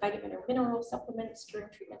supplements like vitamin or mineral supplements during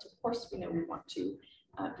treatment. Of course, we know we want to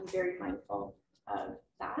be very mindful of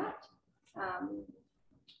that.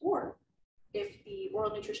 Or if the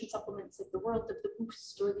oral nutrition supplements of the world of the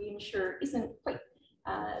Boost or the Ensure isn't quite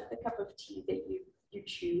the cup of tea that you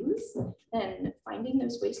choose, then finding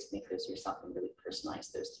those ways to make those yourself and really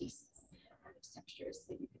personalize those tastes and those textures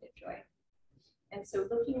that you could enjoy. And so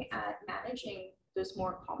looking at managing those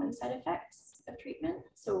more common side effects of treatment.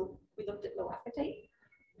 So we looked at low appetite.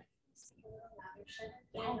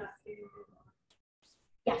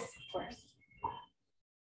 Yes, of course.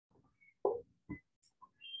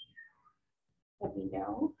 Let me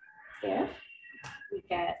know if we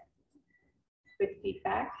get good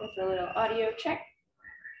feedback with a little audio check.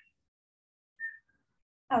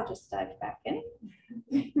 I'll just dive back in.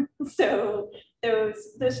 So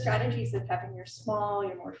those strategies of having your small,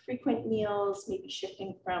 your more frequent meals, maybe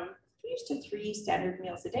shifting from 2 to 3 standard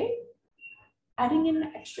meals a day, adding in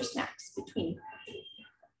extra snacks between.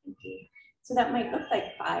 So that might look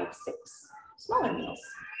like 5, 6 smaller meals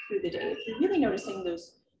through the day. If you're really noticing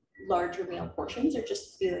those larger meal portions are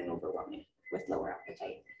just feeling overwhelming with lower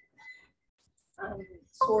appetite.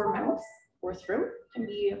 Sore mouth or throat can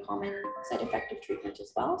be a common side effect of treatment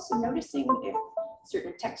as well. So noticing if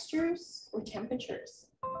certain textures or temperatures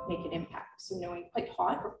make an impact. So knowing quite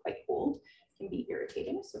hot or quite cold can be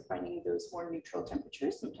irritating. So finding those more neutral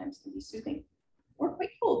temperatures sometimes can be soothing, or quite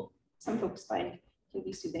cold. Some folks find can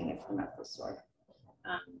be soothing if the mouth is sore.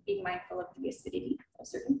 Being mindful of the acidity of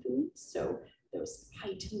certain foods, so those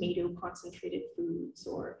high tomato concentrated foods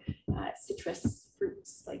or citrus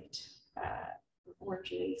fruits like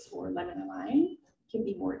oranges or lemon and lime can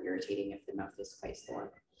be more irritating if the mouth is quite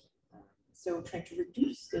sore. So trying to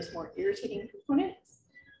reduce those more irritating components,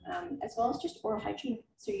 as well as just oral hygiene.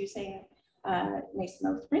 So using nice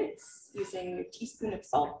mouth rinse, using a teaspoon of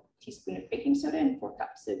salt, teaspoon of baking soda, and 4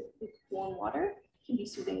 cups of warm water can be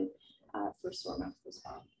soothing for sore mouth as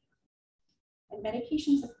well. And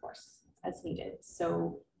medications, of course, as needed.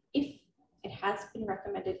 So if it has been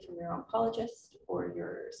recommended from your oncologist or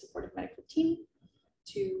your supportive medical team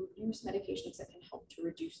to use medications that can help to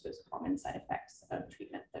reduce those common side effects of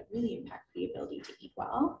treatment that really impact the ability to eat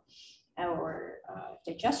well or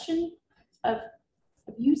digestion of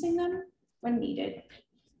using them when needed,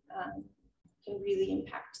 can really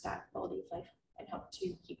impact that quality of life and help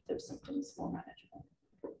to keep those symptoms more manageable.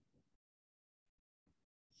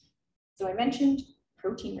 So I mentioned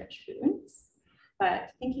protein-rich foods,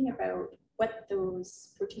 but thinking about what those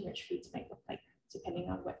protein-rich foods might look like, depending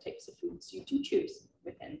on what types of foods you do choose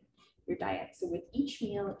within your diet. So with each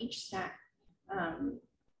meal, each snack,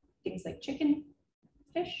 things like chicken,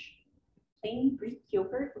 fish, plain Greek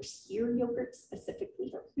yogurt or skyr yogurt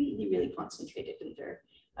specifically are really, really concentrated in their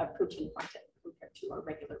protein content compared to our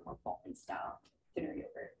regular, more Balkan style thinner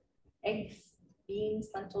yogurt. Eggs, beans,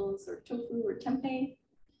 lentils, or tofu or tempeh,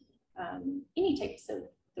 any types of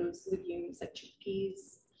those legumes like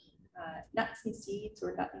chickpeas, nuts and seeds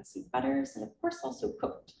or nut and seed butters, and of course also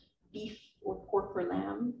cooked beef or pork or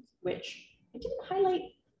lamb, which I didn't highlight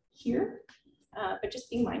here, but just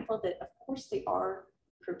being mindful that of course they are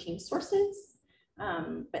protein sources,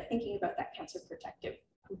 but thinking about that cancer protective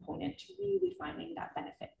component to really finding that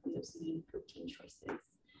benefit from those lean protein choices.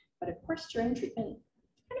 But of course during treatment,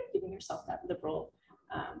 kind of giving yourself that liberal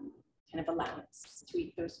kind of allowance to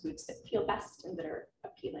eat those foods that feel best and that are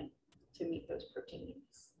appealing to meet those protein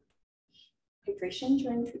needs. Hydration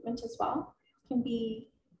during treatment as well can be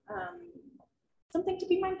something to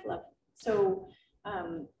be mindful of. So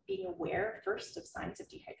being aware first of signs of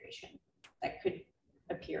dehydration that could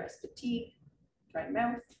appear as fatigue, dry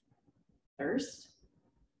mouth, thirst,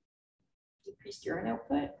 decreased urine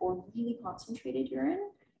output, or really concentrated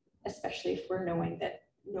urine, especially if we're knowing that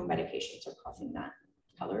no medications are causing that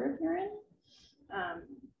color of urine.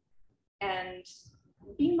 And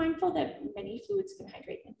being mindful that many fluids can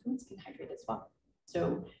hydrate and foods can hydrate as well.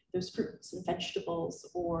 So those fruits and vegetables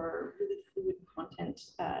or really fluid content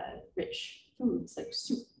rich foods like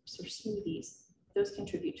soups or smoothies, those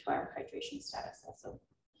contribute to our hydration status also.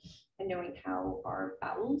 And knowing how our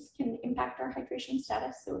bowels can impact our hydration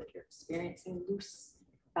status. So if you're experiencing loose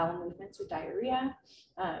bowel movements or diarrhea,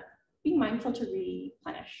 being mindful to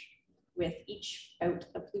replenish with each bout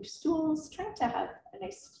of loose stools, trying to have a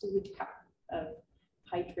nice fluid cup of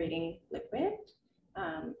hydrating liquid.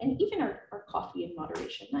 And even our coffee in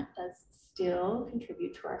moderation, that does still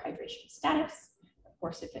contribute to our hydration status. Of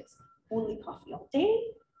course, if it's only coffee all day,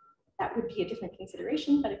 that would be a different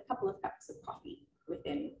consideration, but a couple of cups of coffee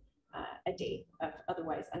within a day of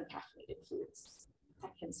otherwise uncaffeinated fluids,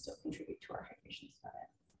 that can still contribute to our hydration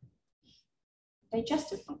status.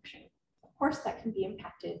 Digestive function, of course, that can be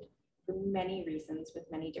impacted for many reasons with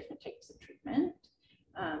many different types of treatment.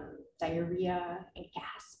 Diarrhea and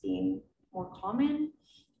gas being more common.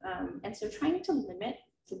 And so trying to limit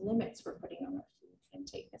the limits we're putting on our food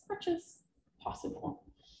intake as much as possible.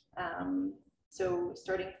 So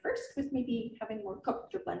starting first with maybe having more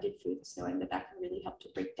cooked or blended foods, knowing that that can really help to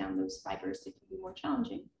break down those fibers that can be more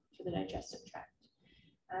challenging for the digestive tract.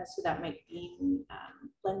 So that might be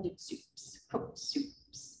blended soups, cooked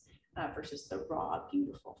soups, versus the raw,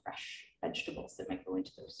 beautiful, fresh vegetables that might go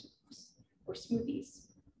into those soups, or smoothies.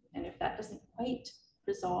 And if that doesn't quite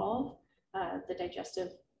resolve the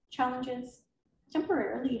digestive challenges,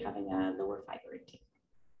 temporarily having a lower fiber intake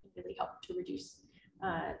can really help to reduce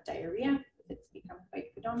diarrhea if it's become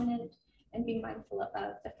quite predominant, and being mindful of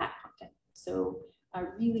the fat content. So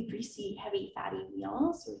really greasy, heavy, fatty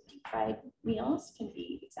meals or deep fried meals can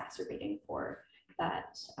be exacerbating for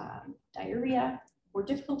that diarrhea or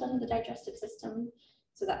difficult on the digestive system.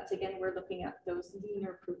 So that's, again, we're looking at those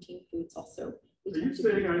leaner protein foods also. Are you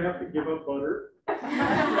saying I have to give up butter?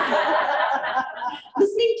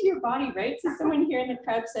 Listening to your body, right? So someone here in the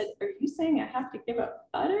crowd said, are you saying I have to give up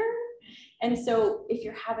butter? And so if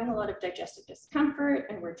you're having a lot of digestive discomfort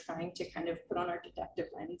and we're trying to kind of put on our deductive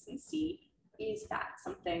lens and see, is that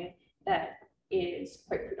something that is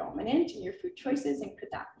quite predominant in your food choices and could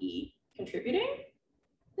that be contributing?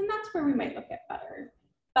 Then that's where we might look at butter.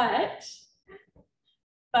 But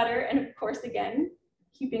butter, and of course, again,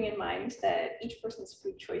 keeping in mind that each person's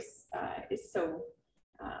food choice is so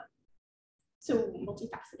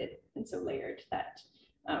multifaceted and so layered that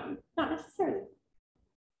not necessarily,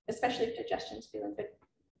 especially if digestion is feeling good,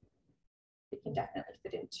 it can definitely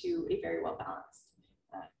fit into a very well balanced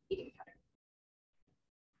eating pattern.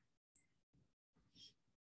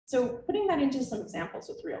 So putting that into some examples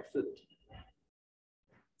with real food.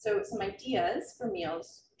 So some ideas for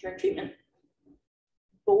meals during treatment.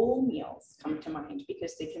 Bowl meals come to mind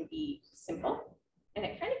because they can be simple and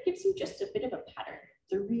it kind of gives you just a bit of a pattern.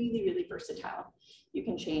 They're really, really versatile. You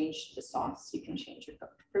can change the sauce, you can change your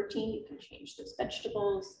cooked protein, you can change those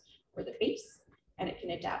vegetables or the base, and it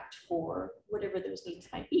can adapt for whatever those needs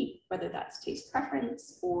might be, whether that's taste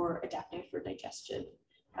preference or adapting for digestive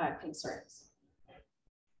concerns.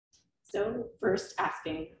 So first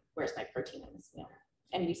asking, where's my protein in this meal?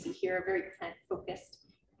 And we see here a very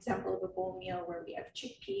plant-focused example of a bowl meal where we have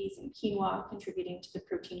chickpeas and quinoa contributing to the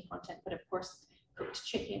protein content, but of course, cooked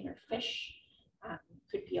chicken or fish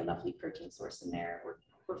could be a lovely protein source in there,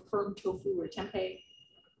 or firm tofu or tempeh.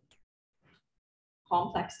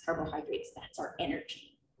 Complex carbohydrates, that's our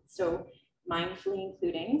energy. So mindfully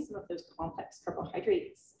including some of those complex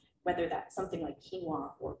carbohydrates, whether that's something like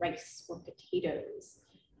quinoa or rice or potatoes.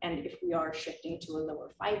 And if we are shifting to a lower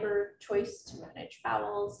fiber choice to manage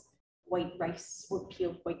bowels, white rice or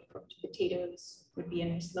peeled white cooked potatoes would be a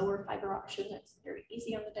nice lower fiber option that's very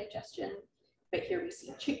easy on the digestion. But here we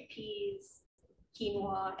see chickpeas,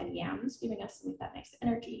 quinoa, and yams giving us some of that nice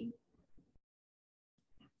energy.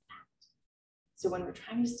 So when we're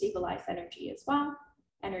trying to stabilize energy as well,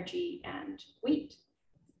 energy and weight,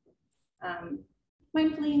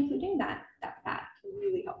 mindfully including that fat can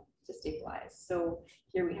really help to stabilize. So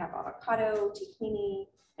here we have avocado, tahini,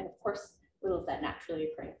 and of course, a little of that naturally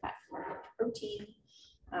occurring fat from our protein,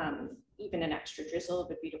 even an extra drizzle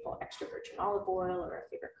of a beautiful extra virgin olive oil or a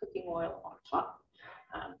favorite cooking oil on top.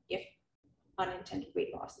 If unintended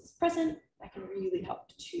weight loss is present, that can really help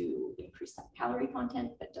to increase that calorie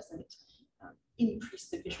content, but doesn't increase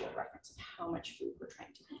the visual reference of how much food we're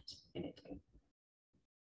trying to eat in a day.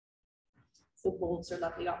 So bowls are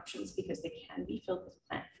lovely options because they can be filled with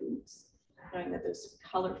plant foods, knowing that those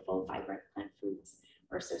colorful, vibrant plant foods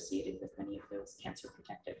are associated with many of those cancer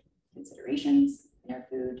protective considerations in our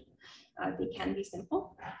food. They can be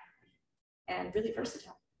simple and really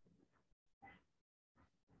versatile.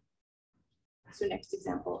 So next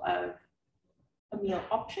example of a meal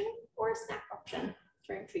option or a snack option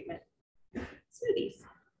during treatment, smoothies.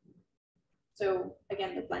 So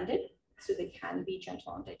again, they're blended, so they can be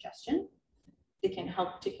gentle on digestion. They can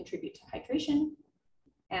help to contribute to hydration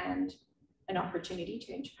and an opportunity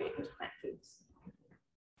to integrate with plant foods.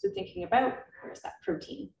 So thinking about where's that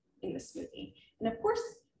protein in the smoothie. And of course,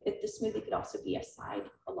 the smoothie could also be a side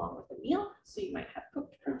along with a meal. So you might have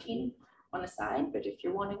cooked protein on the side, but if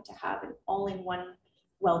you're wanting to have an all-in-one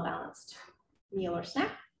well-balanced meal or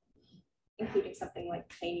snack, including something like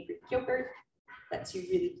plain Greek yogurt, lets you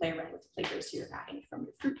really play around with the flavors you're adding from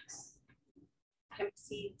your fruits. Hemp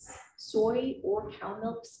seeds, soy or cow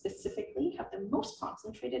milk specifically have the most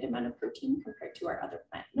concentrated amount of protein compared to our other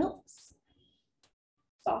plant milks.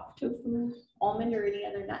 Soft tofu, almond or any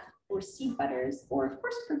other nut, or seed butters, or of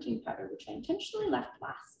course protein powder, which I intentionally left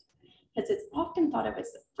last, because it's often thought of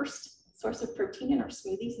as the first source of protein in our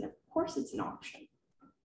smoothies, and of course it's an option.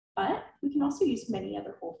 But we can also use many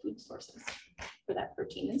other whole food sources for that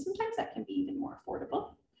protein, and sometimes that can be even more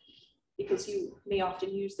affordable because you may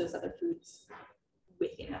often use those other foods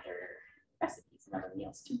within other recipes and other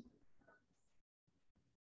meals too.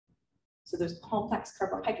 So those complex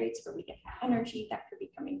carbohydrates where we get that energy, that could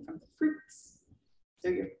be coming from the fruits. So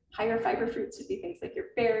your higher fiber fruits would be things like your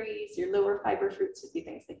berries, your lower fiber fruits would be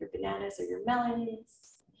things like your bananas or your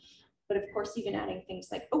melons. But of course, even adding things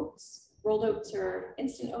like oats, rolled oats or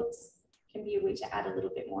instant oats can be a way to add a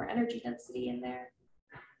little bit more energy density in there.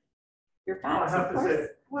 Your fats, of course.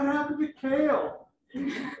 What happened to kale?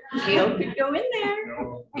 Kale could go in there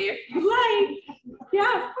if you like.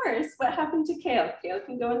 Yeah, of course. What happened to kale? Kale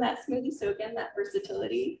can go in that smoothie. So again, that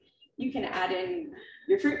versatility. You can add in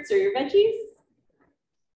your fruits or your veggies.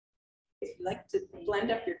 If you like to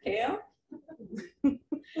blend up your kale.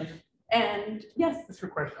 And yes. That's a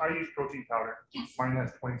good question. I use protein powder. Yes. Mine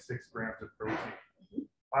has 26 grams of protein. If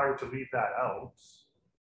I were to leave that out,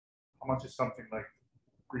 how much is something like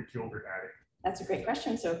Greek yogurt adding? That's a great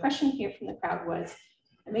question. So a question here from the crowd was,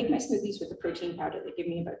 I make my smoothies with the protein powder. They give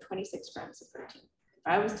me about 26 grams of protein. If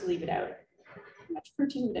I was to leave it out, how much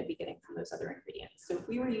protein would I be getting from those other ingredients? So if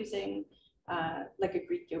we were using like a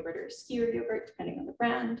Greek yogurt or a skyr yogurt, depending on the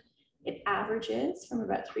brand, it averages from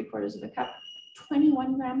about 3/4 of a cup,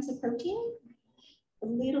 21 grams of protein. a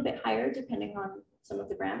little bit higher depending on some of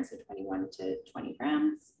the brands, so 21 to 20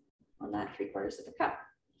 grams on that 3/4 of a cup.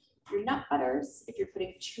 Your nut butters, if you're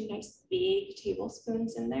putting 2 nice big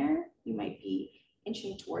tablespoons in there, you might be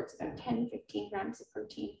inching towards about 10, 15 grams of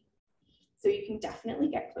protein. So you can definitely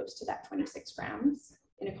get close to that 26 grams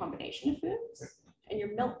in a combination of foods. And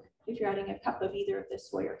your milk, if you're adding a cup of either of the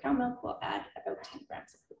soy or cow milk, will add about 10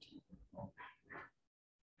 grams of protein.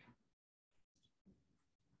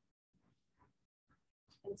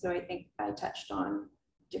 And so I think I touched on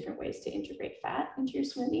different ways to integrate fat into your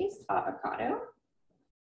smoothies. Avocado.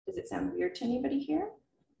 Does it sound weird to anybody here?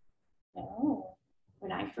 No.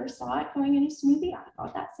 When I first saw it going in a smoothie, I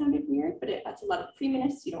thought that sounded weird, but it adds a lot of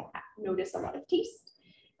creaminess. You don't notice a lot of taste.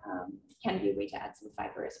 Can be a way to add some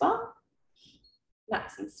fiber as well.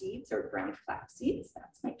 Nuts and seeds or ground flax seeds.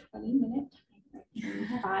 That's my 20-minute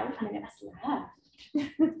timer. 5 minutes left.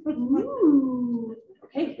 Ooh.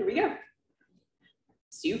 Okay, here we go.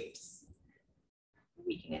 Soups.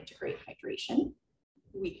 We can integrate hydration.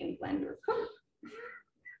 We can blend or cook.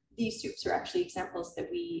 These soups are actually examples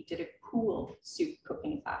that we did a cool soup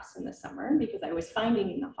cooking class in the summer because I was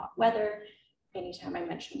finding in the hot weather, anytime I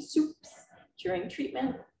mentioned soups during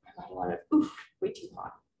treatment, I got a lot of, oof, way too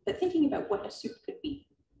hot. But thinking about what a soup could be,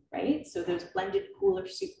 right? So those blended cooler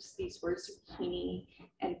soups, these were zucchini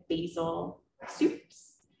and basil soups.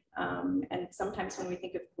 And sometimes when we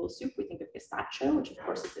think of cool soup, we think of gazpacho, which of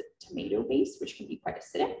course is a tomato base, which can be quite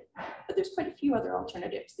acidic, but there's quite a few other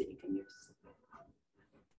alternatives that you can use,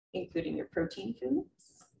 including your protein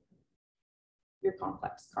foods, your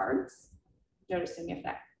complex carbs, noticing if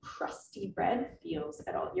that crusty bread feels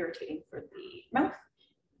at all irritating for the mouth,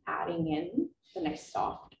 adding in the nice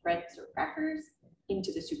soft breads or crackers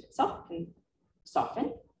into the soup itself can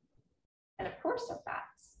soften, and of course our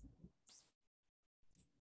fats.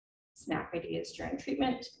 Snack ideas during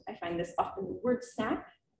treatment. I find this often the word snack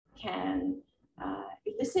can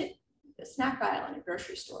elicit the snack aisle in a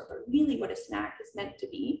grocery store, but really what a snack is meant to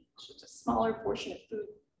be is just a smaller portion of food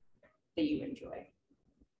that you enjoy.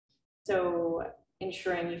 So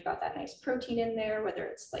ensuring you've got that nice protein in there, whether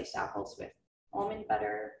it's sliced apples with almond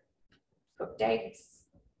butter, cooked eggs,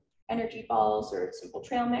 energy balls, or simple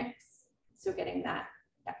trail mix. So getting that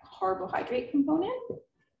carbohydrate component,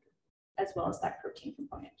 as well as that protein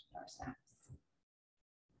component in our snacks.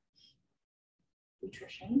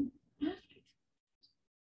 Nutrition.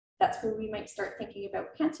 That's where we might start thinking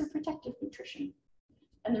about cancer protective nutrition.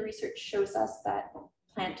 And the research shows us that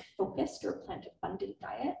plant-focused or plant-abundant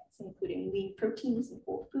diets, including lean proteins and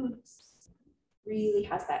whole foods, really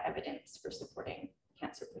has that evidence for supporting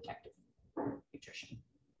cancer protective nutrition.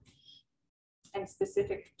 And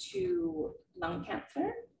specific to lung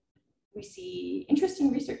cancer, we see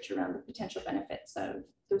interesting research around the potential benefits of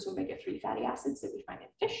those omega-3 fatty acids that we find in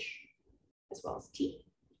fish, as well as tea.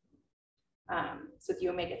 So the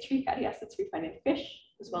omega-3 fatty acids we find in fish,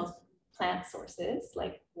 as well as plant sources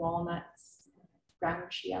like walnuts,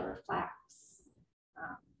 ground chia or flax,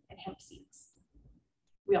 and hemp seeds.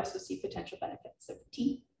 We also see potential benefits of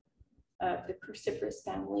tea, of the cruciferous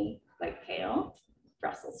family like kale,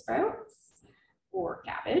 Brussels sprouts, or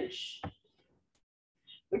cabbage,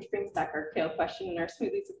 which brings back our kale question in our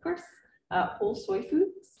smoothies, of course. Whole soy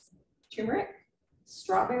foods, turmeric,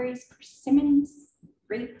 strawberries, persimmons,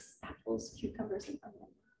 grapes, apples, cucumbers, and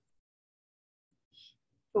onions.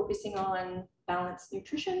 Focusing on balanced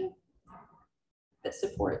nutrition that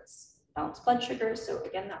supports balanced blood sugar. So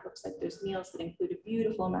again, that looks like those meals that include a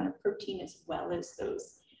beautiful amount of protein as well as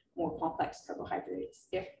those more complex carbohydrates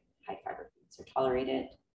if high fiber foods are tolerated.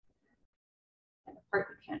 And the part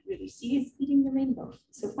you can't really see is eating the rainbow.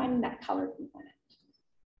 So finding that color component.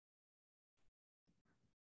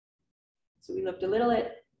 So we looked a little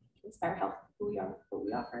at Inspire Health, who we are, what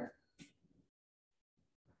we offer.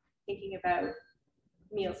 Thinking about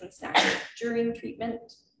meals and snacks during treatment,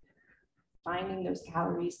 finding those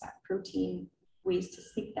calories, that protein, ways to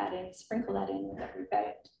sneak that in, sprinkle that in with every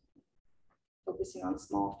bite. Focusing on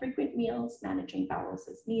small, frequent meals, managing bowels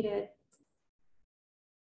as needed.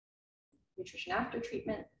 Nutrition after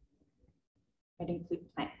treatment might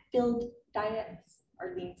include plant-filled diets,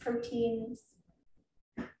 or lean proteins,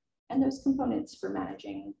 and those components for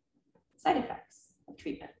managing side effects of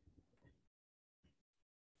treatment.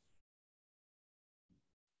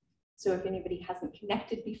 So if anybody hasn't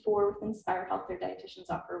connected before with Inspire Health, their dietitians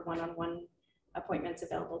offer one-on-one appointments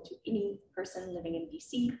available to any person living in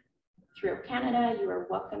BC. Throughout Canada, you are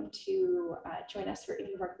welcome to join us for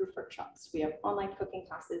any of our group workshops. We have online cooking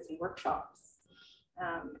classes and workshops,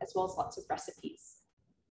 as well as lots of recipes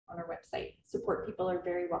on our website. Support people are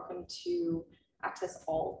very welcome to access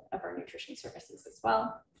all of our nutrition services as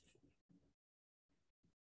well.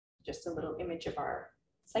 just a little image of our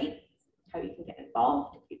site, how you can get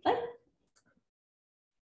involved if you'd like.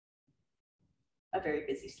 A very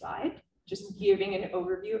busy slide, just giving an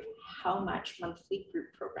overview of how much monthly group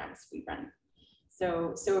programs we run.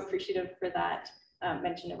 So appreciative for that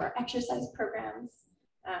mention of our exercise programs,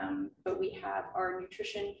 but we have our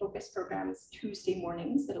nutrition focused programs Tuesday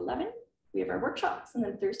mornings at 11. We have our workshops, and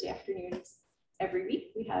then Thursday afternoons every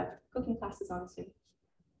week we have cooking classes on Zoom.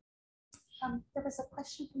 There was a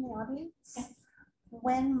question from the audience. Yes.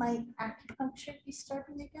 When might acupuncture be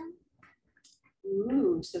starting again?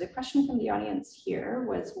 Ooh, so the question from the audience here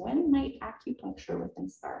was, when might acupuncture with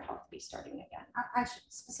Inspire Health be starting again? Actually,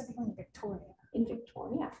 specifically in Victoria. In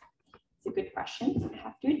Victoria, it's a good question. I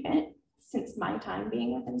have to admit, since my time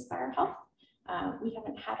being with Inspire Health, we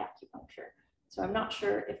haven't had acupuncture. So I'm not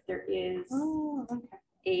sure if there is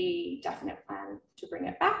a definite plan to bring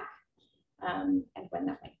it back, and when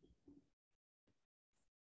that might be.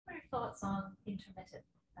 What are your thoughts on intermittent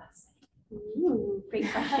fasting? Ooh, great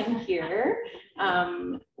question here.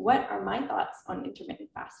 What are my thoughts on intermittent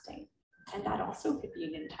fasting? And that also could be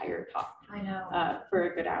an entire talk. I know.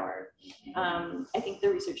 For a good hour. I think the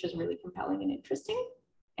research is really compelling and interesting,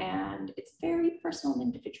 and it's very personal and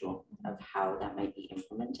individual of how that might be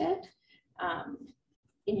implemented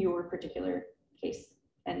in your particular case,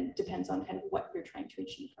 and depends on kind of what you're trying to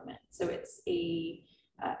achieve from it. So it's a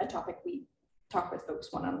topic we talk with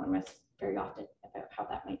folks one-on-one with very often about how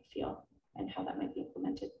that might feel and how that might be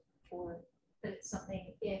implemented for. But it's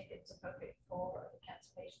something, if it's appropriate for the cancer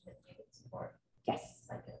patient, that you would support. Yes.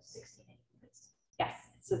 Like a 16-8. Yes.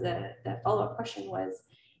 So the follow-up question was,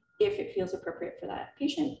 if it feels appropriate for that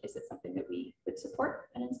patient, is it something that we would support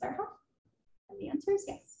and Inspire Health? And the answer is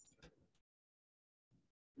yes.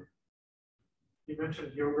 You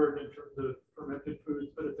mentioned yogurt in terms of fermented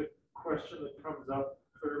foods, but it's a question that comes up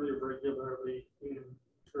fairly regularly in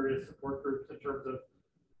various support groups in terms of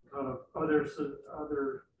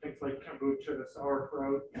other things like kombucha,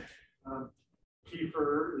 sauerkraut.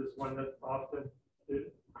 Kefir is one that often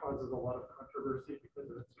it causes a lot of controversy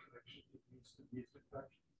because of its connection to yeast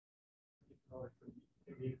infections, like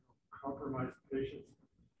immunocompromised patients.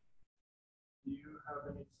 Do you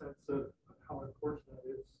have any sense of how important that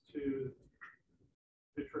is to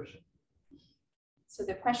nutrition? So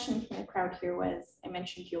the question from the crowd here was, I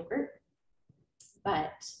mentioned yogurt,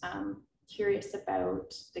 but curious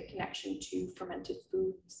about the connection to fermented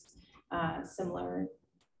foods similar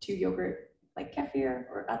to yogurt like kefir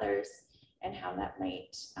or others, and how that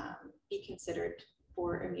might be considered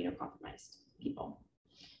for immunocompromised people.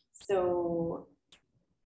 So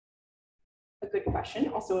a good question,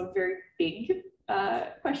 also a very big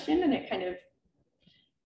question, and it kind of,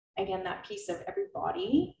 again, that piece of every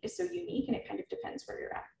body is so unique, and it kind of depends where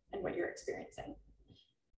you're at and what you're experiencing.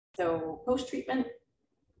 So post-treatment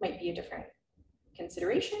might be a different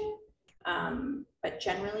consideration, but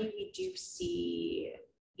generally we do see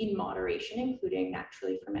in moderation, including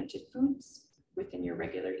naturally fermented foods within your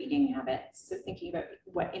regular eating habits. So thinking about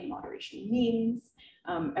what in moderation means,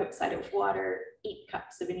 outside of water, 8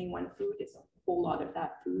 cups of any one food is a whole lot of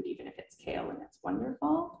that food, even if it's kale, and that's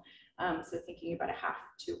wonderful. So thinking about a half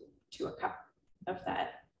to a cup of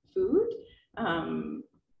that food,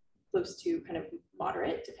 close to kind of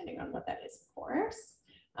moderate, depending on what that is, of course,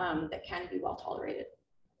 that can be well tolerated.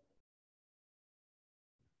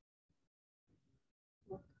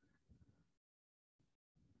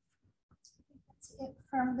 That's it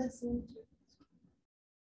from the Zoom.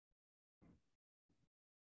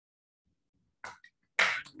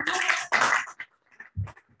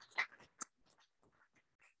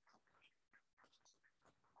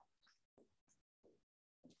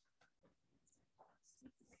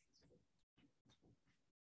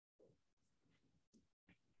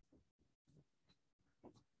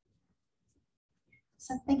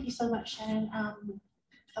 So thank you so much, Shannon.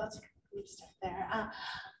 That's a good stuff there.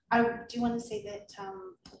 I do want to say that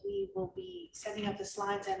we will be sending out the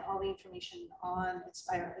slides and all the information on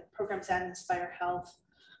Inspire programs and Inspire Health,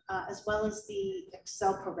 as well as the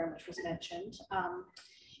Excel program, which was mentioned.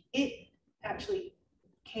 It actually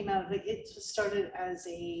came out of it was started as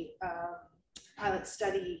a pilot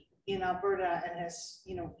study in Alberta, and has,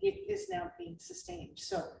 it is now being sustained.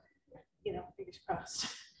 So, fingers crossed.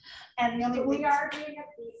 And the only we are doing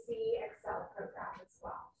a BC Excel program as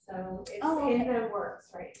well. So it's in the works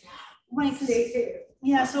right now. Right. Stay tuned.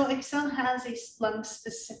 Yeah, so Excel has a Splunk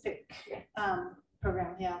specific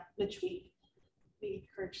program, which we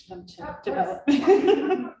encourage them to develop.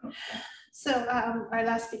 So our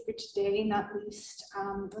last speaker today, not least,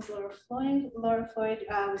 was Laura Floyd. Laura Floyd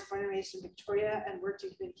was born and raised in Victoria and worked in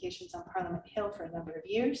communications on Parliament Hill for a number of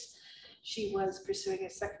years. She was pursuing a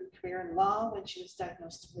second career in law when she was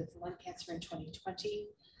diagnosed with lung cancer in 2020.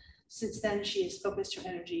 Since then, she has focused her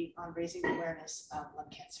energy on raising awareness of lung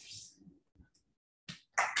cancers.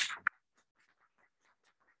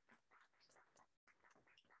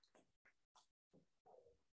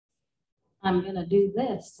 I'm gonna do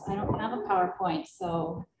this. I don't have a PowerPoint,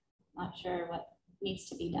 so not sure what needs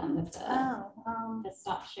to be done with the, to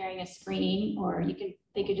stop sharing a screen, or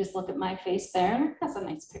they could just look at my face there. That's a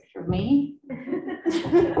nice picture of me.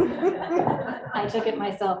 I took it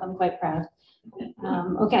myself, I'm quite proud.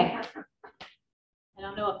 Okay. I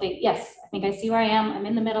don't know if yes, I think I see where I am. I'm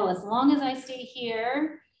in the middle. As long as I stay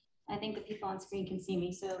here, I think the people on screen can see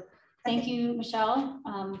me. So thank you, Michelle,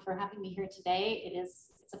 for having me here today. It's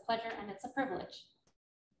a pleasure and it's a privilege.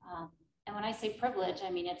 And when I say privilege,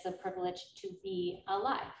 I mean, it's a privilege to be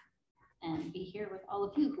alive and be here with all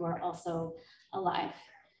of you who are also alive,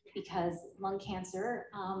 because lung cancer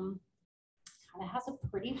kind of has a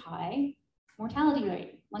pretty high mortality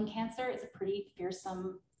rate. Lung cancer is a pretty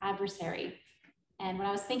fearsome adversary. And when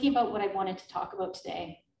I was thinking about what I wanted to talk about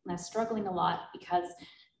today, and I was struggling a lot because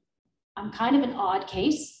I'm kind of an odd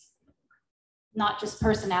case, not just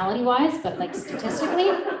personality-wise, but like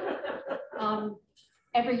statistically.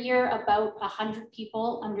 Every year, about 100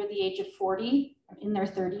 people under the age of 40, in their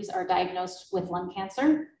 30s, are diagnosed with lung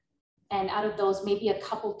cancer. And out of those, maybe a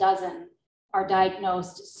couple dozen are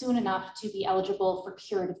diagnosed soon enough to be eligible for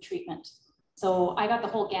curative treatment. So I got the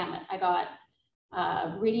whole gamut. I got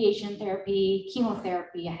radiation therapy,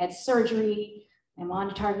 chemotherapy, I had surgery, I'm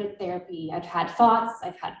on targeted therapy, I've had thoughts,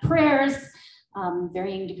 I've had prayers,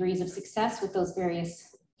 varying degrees of success with those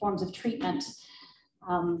various forms of treatment.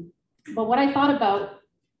 But what I thought about,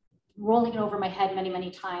 rolling it over my head many, many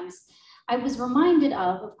times, I was reminded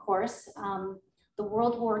of course, the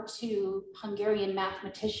World War II Hungarian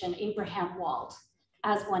mathematician, Abraham Wald,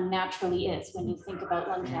 as one naturally is when you think about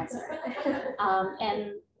lung cancer.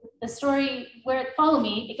 And the story where follow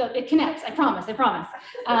me, it connects, I promise.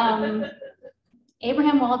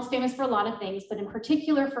 Abraham Wald's famous for a lot of things, but in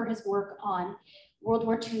particular for his work on World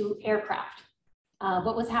War II aircraft.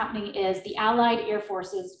 What was happening is the Allied air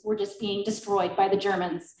forces were just being destroyed by the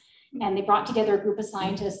Germans. And they brought together a group of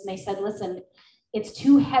scientists and they said, listen, it's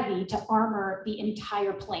too heavy to armor the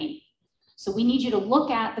entire plane. So we need you to look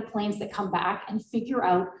at the planes that come back and figure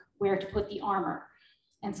out where to put the armor.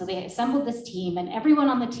 And so they assembled this team, and everyone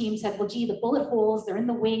on the team said, well, gee, the bullet holes, they're in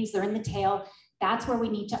the wings, they're in the tail. That's where we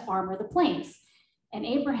need to armor the planes. And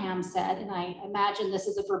Abraham said, and I imagine this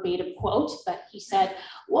is a verbatim quote, but he said,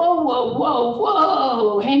 whoa, whoa, whoa,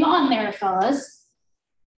 whoa, hang on there, fellas.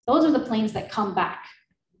 Those are the planes that come back.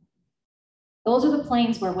 Those are the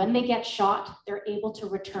planes where when they get shot, they're able to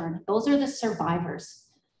return. Those are the survivors.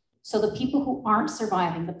 So the people who aren't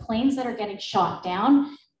surviving, the planes that are getting shot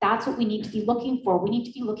down, that's what we need to be looking for. We need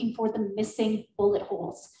to be looking for the missing bullet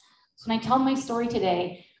holes. So when I tell my story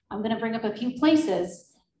today, I'm going to bring up a few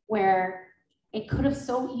places where it could have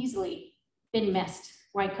so easily been missed,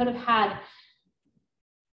 where I could have had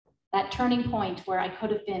that turning point where I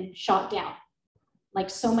could have been shot down,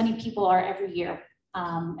 like so many people are every year,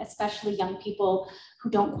 especially young people who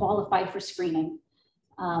don't qualify for screening,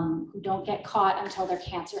 who don't get caught until their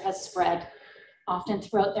cancer has spread, often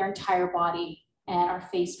throughout their entire body, and are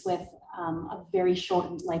faced with a very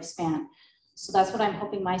shortened lifespan. So that's what I'm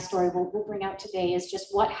hoping my story will bring out today, is just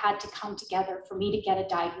what had to come together for me to get a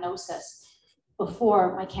diagnosis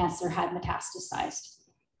before my cancer had metastasized.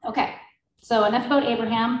 Okay, so enough about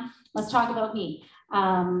Abraham, let's talk about me.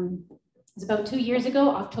 It was about 2 years ago,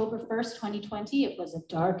 October 1st, 2020. It was a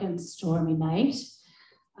dark and stormy night.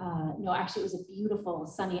 No, actually it was a beautiful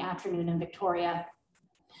sunny afternoon in Victoria.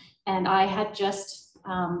 And I had just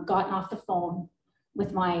gotten off the phone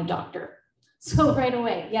with my doctor. So right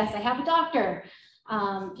away, yes, I have a doctor.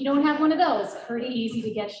 If you don't have one of those, pretty easy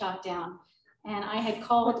to get shot down. And I had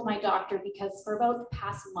called my doctor because for about the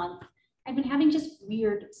past month, I've been having just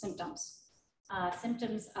weird symptoms.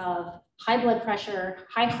 Symptoms of high blood pressure,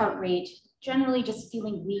 high heart rate, generally just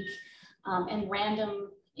feeling weak, and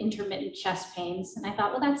random intermittent chest pains. And I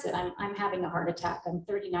thought, well, that's it. I'm having a heart attack. I'm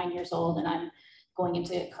 39 years old and I'm going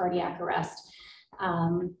into cardiac arrest.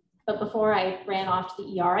 But before I ran off to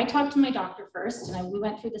the ER, I talked to my doctor first, and we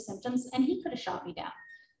went through the symptoms, and he could have shot me down.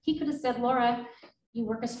 He could have said, Laura, you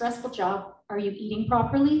work a stressful job. Are you eating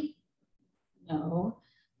properly? No.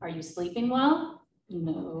 Are you sleeping well?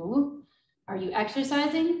 No. Are you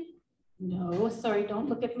exercising? No. Sorry, don't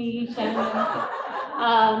look at me,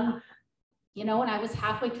 Shannon. You know, and I was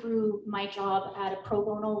halfway through my job at a pro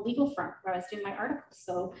bono legal firm where I was doing my articles.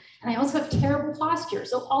 So, and I also have terrible posture.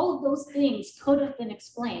 So all of those things could have been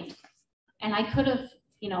explained. And I could have,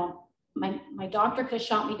 you know, my doctor could have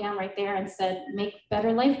shot me down right there and said, make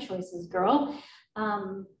better life choices, girl.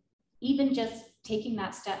 Even just taking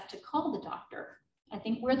that step to call the doctor. I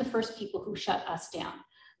think we're the first people who shut us down.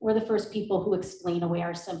 We're the first people who explain away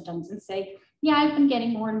our symptoms and say, yeah, I've been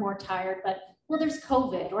getting more and more tired, but well, there's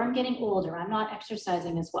COVID, or I'm getting older, I'm not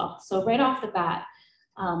exercising as well. So right off the bat,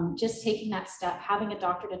 just taking that step, having a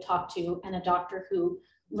doctor to talk to and a doctor who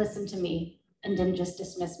listened to me and didn't just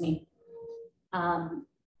dismiss me.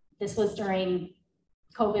 This was during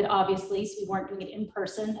COVID, obviously, so we weren't doing it in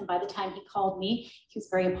person. And by the time he called me, he was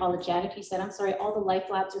very apologetic. He said, I'm sorry, all the life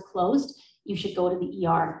labs are closed. You should go to the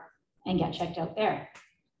ER and get checked out there.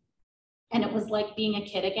 And it was like being a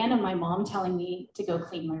kid again, and my mom telling me to go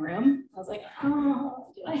clean my room. I was like,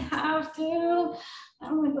 oh, do I have to? I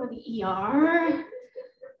don't want to go to the ER.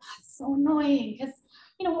 It's so annoying because,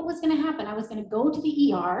 you know, what was going to happen? I was going to go to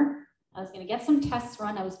the ER. I was going to get some tests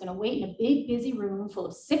run. I was going to wait in a big, busy room full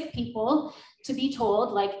of sick people to be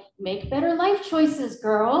told, like, make better life choices,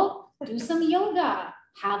 girl. Do some yoga.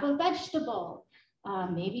 Have a vegetable.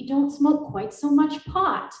 Maybe don't smoke quite so much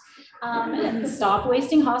pot, and stop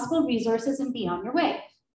wasting hospital resources and be on your way.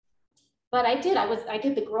 But I did. I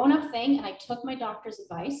did the grown-up thing, and I took my doctor's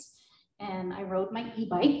advice, and I rode my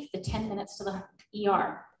e-bike the 10 minutes to the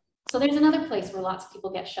ER. So there's another place where lots of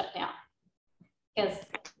people get shut down, because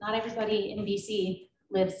not everybody in BC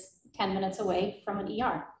lives 10 minutes away from an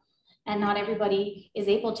ER, and not everybody is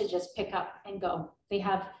able to just pick up and go. They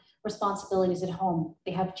have responsibilities at home.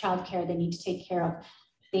 They have childcare they need to take care of.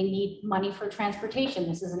 They need money for transportation.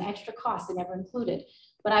 This is an extra cost they never included.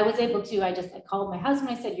 But I was able to, I called my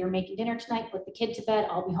husband. I said, you're making dinner tonight, put the kid to bed.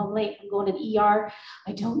 I'll be home late. I'm going to the ER.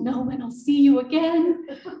 I don't know when I'll see you again.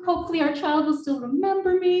 Hopefully our child will still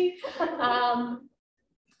remember me.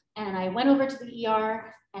 And I went over to the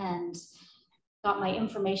ER and got my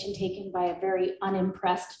information taken by a very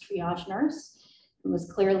unimpressed triage nurse, who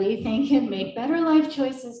was clearly thinking, make better life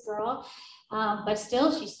choices, girl. But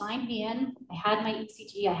still, she signed me in. I had my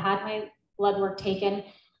ECG, I had my blood work taken.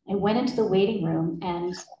 I went into the waiting room,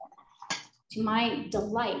 and to my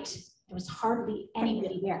delight, there was hardly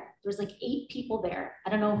anybody there. There was like 8 people there.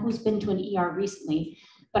 I don't know who's been to an ER recently,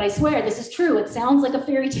 but I swear this is true. It sounds like a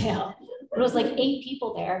fairy tale. But it was like 8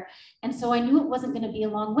 people there. And so I knew it wasn't going to be a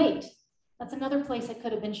long wait. That's another place I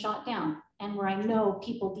could have been shot down, and where I know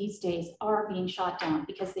people these days are being shot down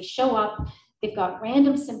because they show up, they've got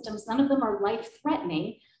random symptoms, none of them are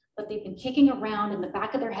life-threatening, but they've been kicking around in the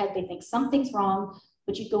back of their head, they think something's wrong,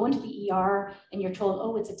 but you go into the ER and you're told,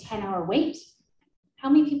 oh, it's a 10-hour wait. How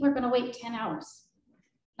many people are gonna wait 10 hours?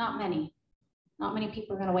 Not many. Not many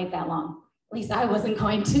people are gonna wait that long. At least I wasn't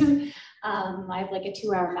going to. I have like a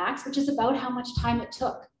 2-hour max, which is about how much time it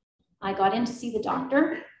took. I got in to see the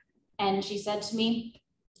doctor, and she said to me,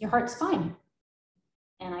 your heart's fine.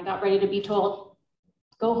 And I got ready to be told,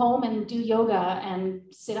 go home and do yoga and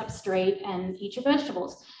sit up straight and eat your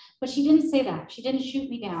vegetables. But she didn't say that. She didn't shoot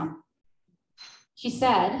me down. She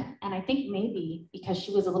said, and I think maybe because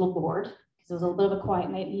she was a little bored, because it was a little bit of a quiet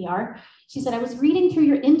night in the ER, she said, I was reading through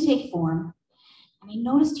your intake form, and I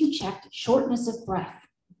noticed you checked shortness of breath.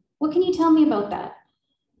 What can you tell me about that?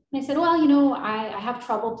 And I said, well, you know, I have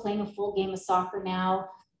trouble playing a full game of soccer now.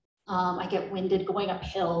 I get winded going up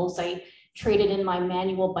hills. I traded in my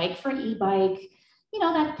manual bike for an e-bike, you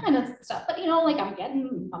know, that kind of stuff. But, you know, like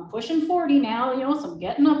I'm pushing 40 now, you know, so I'm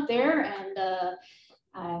getting up there, and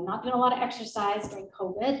I'm not doing a lot of exercise during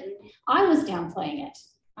COVID. And I was downplaying it.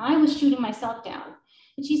 I was shooting myself down.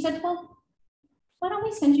 And she said, well, why don't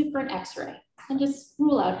we send you for an x-ray and just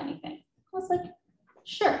rule out anything? I was like,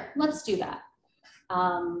 sure, let's do that.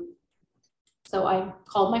 So I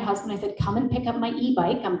called my husband. I said, come and pick up my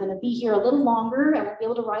e-bike. I'm going to be here a little longer. I won't be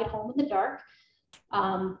able to ride home in the dark.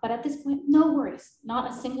 But at this point, no worries, not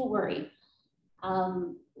a single worry.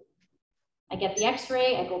 I get the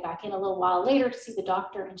x-ray. I go back in a little while later to see the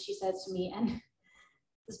doctor. And she says to me, and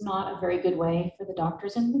this is not a very good way for the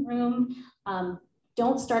doctors in the room,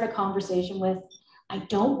 don't start a conversation with, I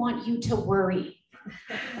don't want you to worry.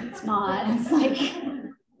 It's not. It's like,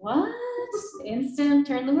 what? Instant,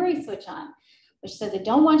 turn the worry switch on. But she says, I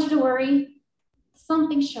don't want you to worry.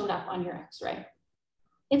 Something showed up on your x-ray.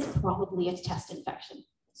 It's probably a chest infection.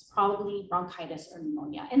 It's probably bronchitis or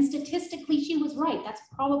pneumonia. And statistically, she was right. That's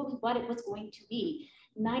probably what it was going to be.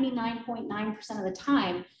 99.9% of the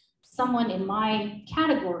time, someone in my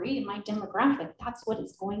category, in my demographic, that's what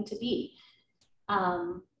it's going to be.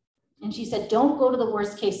 And she said, don't go to the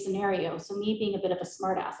worst case scenario. So me being a bit of a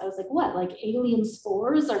smartass, I was like, what, like alien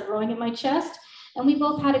spores are growing in my chest? And we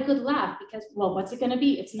both had a good laugh because, well, what's it gonna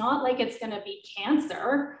be? It's not like it's gonna be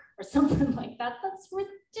cancer or something like that. That's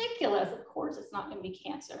ridiculous. Of course, it's not gonna be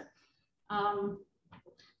cancer.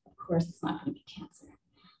 Of course, it's not going to be cancer.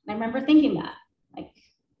 And I remember thinking that, like,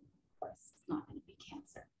 of course, it's not going to be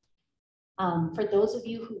cancer. For those of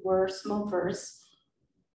you who were smokers,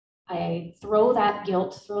 I throw that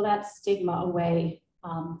guilt, throw that stigma away.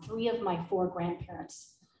 3 of my 4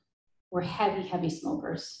 grandparents were heavy, heavy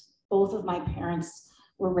smokers. Both of my parents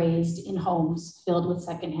were raised in homes filled with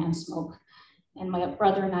secondhand smoke. And my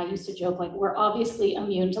brother and I used to joke, like, we're obviously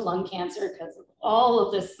immune to lung cancer because of all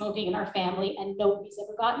of this smoking in our family, and nobody's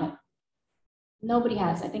ever gotten it. Nobody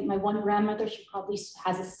has. I think my one grandmother, she probably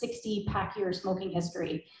has a 60-pack-year smoking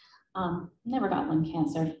history. Never got lung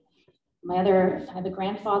cancer. I have a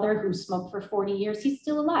grandfather who smoked for 40 years. He's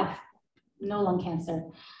still alive. No lung cancer.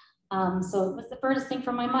 So it was the furthest thing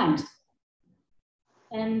from my mind.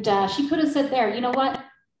 And she could have said there, you know what?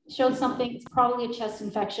 Showed something, it's probably a chest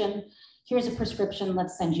infection. Here's a prescription,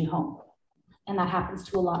 let's send you home. And that happens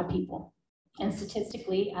to a lot of people. And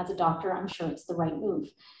statistically, as a doctor, I'm sure it's the right move.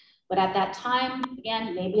 But at that time,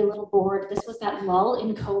 again, maybe a little bored. This was that lull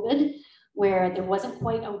in COVID where there wasn't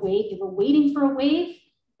quite a wave. They were waiting for a wave.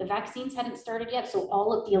 The vaccines hadn't started yet. So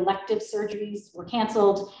all of the elective surgeries were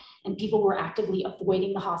canceled and people were actively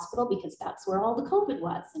avoiding the hospital because that's where all the COVID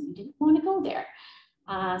was and you didn't want to go there.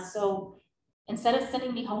 So instead of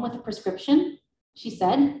sending me home with a prescription, she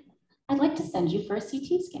said, I'd like to send you for a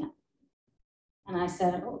CT scan. And I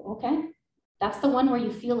said, oh, okay. That's the one where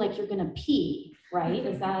you feel like you're gonna pee, right?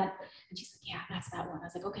 Is that, and she's like, yeah, that's that one. I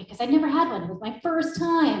was like, okay, because I never had one. It was my first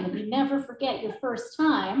time, and you never forget your first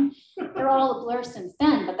time. They're all a blur since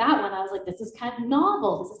then, but that one, I was like, this is kind of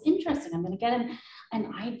novel. This is interesting. I'm gonna get an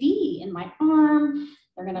IV in my arm.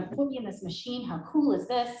 They're gonna put me in this machine. How cool is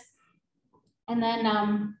this? And then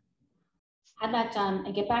had that done.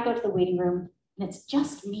 I get back out to the waiting room, and it's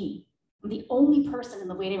just me. I'm the only person in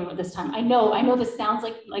the waiting room at this time. I know this sounds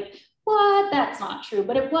like what? That's not true,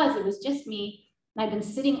 but it was just me. And I've been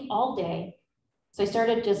sitting all day. So I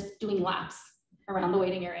started just doing laps around the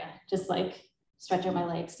waiting area, just like stretch out my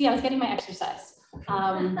legs. Yeah, I was getting my exercise.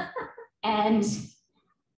 And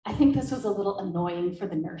I think this was a little annoying for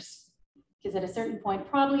the nurse because at a certain point,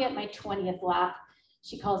 probably at my 20th lap,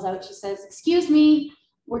 she calls out, she says, excuse me,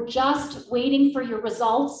 we're just waiting for your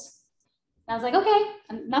results. And I was like, okay,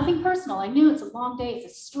 and nothing personal. I knew it's a long day.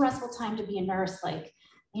 It's a stressful time to be a nurse. Like,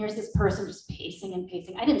 here's this person just pacing and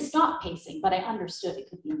pacing. I didn't stop pacing, but I understood it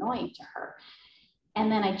could be annoying to her.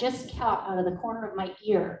 And then I just caught out of the corner of my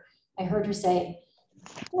ear, I heard her say,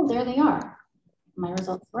 oh, there they are. My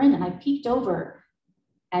results were in, and I peeked over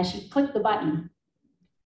as she clicked the button.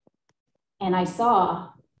 And I saw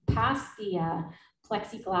past the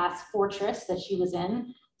plexiglass fortress that she was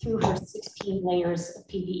in through her 16 layers of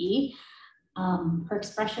PPE, her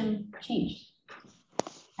expression changed.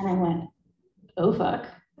 And I went, oh, fuck.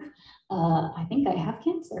 I think I have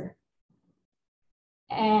cancer.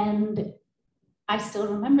 And I still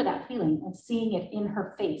remember that feeling of seeing it in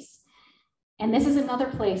her face. And this is another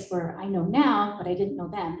place where I know now, but I didn't know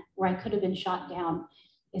then, where I could have been shot down,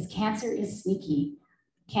 is cancer is sneaky.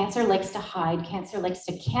 Cancer likes to hide. Cancer likes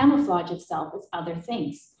to camouflage itself as other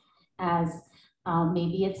things, as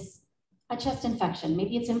maybe it's a chest infection,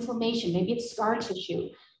 maybe it's inflammation, maybe it's scar tissue.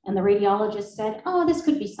 And the radiologist said, oh, this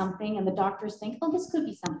could be something. And the doctors think, oh, this could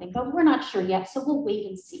be something, but we're not sure yet. So we'll wait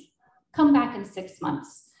and see. Come back in 6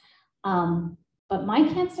 months. But my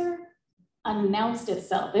cancer announced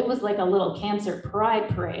itself. It was like a little cancer pride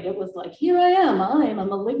parade. It was like, here I am a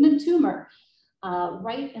malignant tumor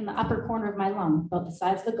right in the upper corner of my lung, about the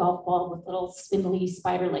size of a golf ball with little spindly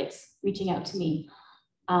spider legs reaching out to me.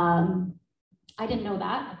 I didn't know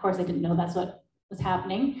that. Of course, I didn't know that's what was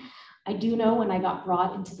happening. I do know when I got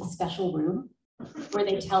brought into the special room where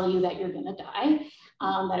they tell you that you're gonna die,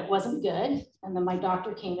 that it wasn't good. And then my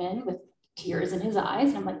doctor came in with tears in his eyes.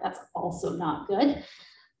 And I'm like, that's also not good.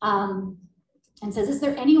 And says, is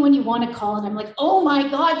there anyone you want to call? And I'm like, oh my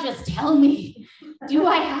God, just tell me, do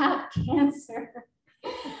I have cancer?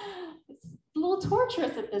 It's a little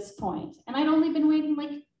torturous at this point. And I'd only been waiting like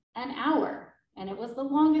an hour, and it was the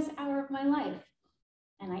longest hour of my life.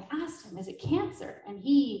 And I asked him, is it cancer? And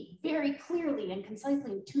he very clearly and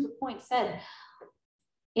concisely and to the point said,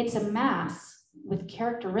 it's a mass with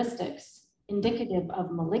characteristics indicative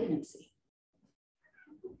of malignancy.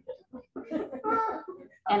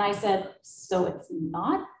 And I said, so it's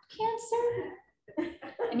not cancer?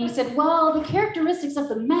 And he said, well, the characteristics of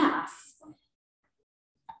the mass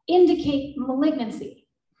indicate malignancy.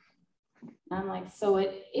 And I'm like, so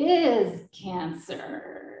it is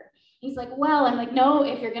cancer. He's like, well, I'm like, no,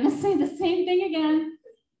 if you're gonna say the same thing again,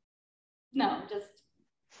 no, just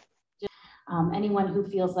anyone who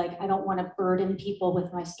feels like I don't want to burden people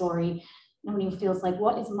with my story, nobody who feels like,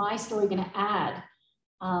 what is my story going to add?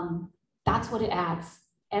 That's what it adds.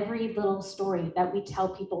 Every little story that we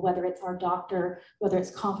tell people, whether it's our doctor, whether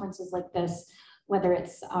it's conferences like this, whether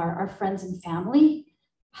it's our friends and family,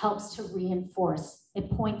 helps to reinforce. It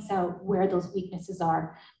points out where those weaknesses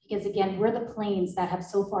are. Because again, we're the planes that have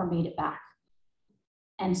so far made it back.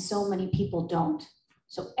 And so many people don't.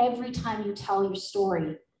 So every time you tell your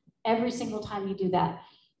story, every single time you do that,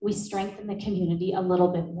 we strengthen the community a little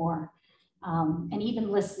bit more. And even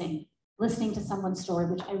listening to someone's story,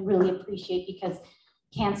 which I really appreciate, because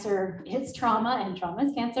cancer is trauma and trauma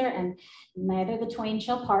is cancer, and neither the twain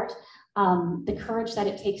shall part. The courage that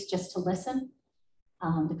it takes just to listen,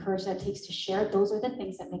 the courage that it takes to share, those are the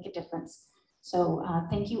things that make a difference. So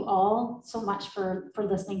thank you all so much for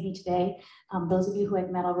listening to me today. Those of you who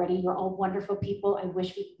I've met already, you're all wonderful people. I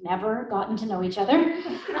wish we'd never gotten to know each other,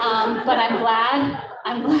 but I'm glad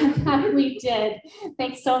that we did.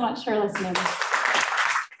 Thanks so much for listening.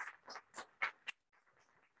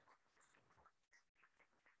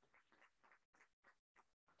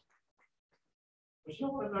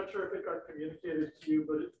 Michelle, I'm not sure if it got communicated to you,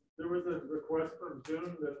 but there was a request from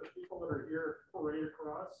Zoom that the people that are here parade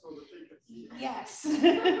across so that they can see. Yes,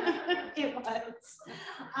 it was.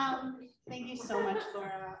 Thank you so much,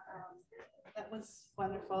 Laura. That was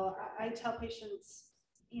wonderful. I tell patients,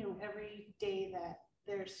 you know, every day that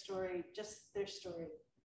their story, just their story,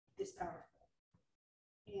 is powerful,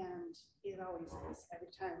 and it always is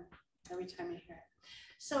every time I hear it.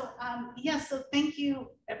 So yeah, so thank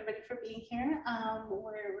you everybody for being here.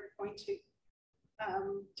 We're going to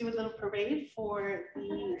do a little parade for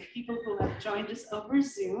the people who have joined us over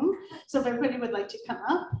Zoom. So if everybody would like to come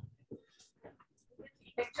up.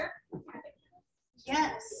 Picture?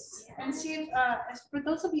 Yes, and see if for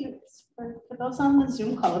those of you, for those on the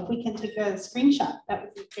Zoom call, if we can take a screenshot, that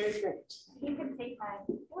would be very great. You can take mine.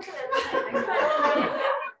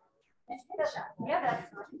 Yeah,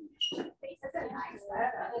 that's nice. This is nice.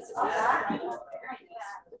 This is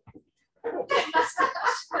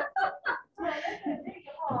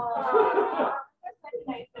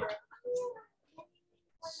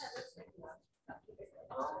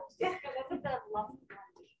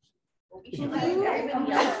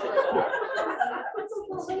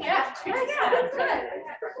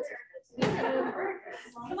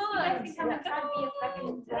come on.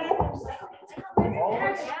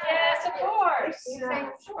 Yes, of course.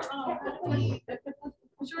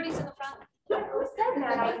 Shorty's in the front.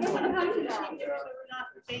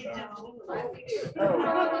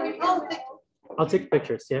 I'll take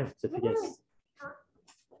pictures, yeah. So if you guys.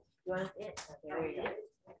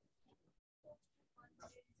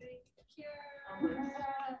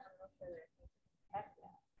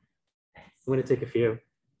 I'm going to take a few.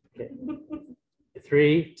 Okay.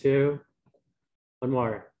 3, 2, one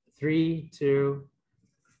more. 3, 2.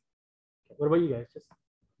 What about you guys? Just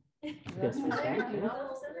yes.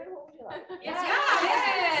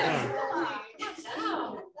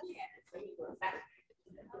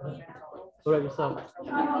 What about yourself?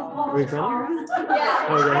 Are you trying? Yeah.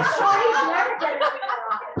 Oh, yeah.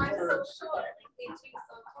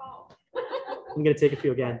 I'm going to take a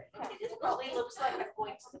few again. It probably looks like I'm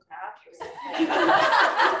going to the bathroom.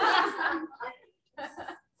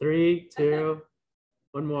 3, 2,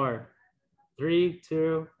 one more. 3,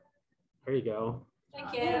 2. There you go.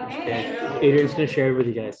 Thank you. Okay. Adrian's going to share it with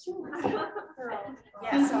you guys.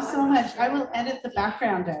 Thank you so much. I will edit the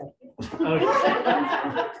background out. Okay.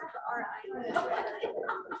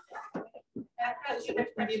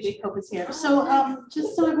 Here. So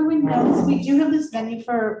just so everyone knows, we do have this venue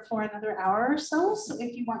for another hour or so. So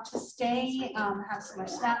if you want to stay, have some more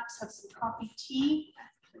snacks, have some coffee, tea,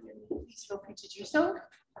 please feel free to do so.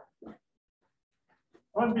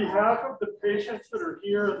 On behalf of the patients that are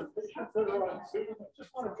here and the patients that are on Zoom, I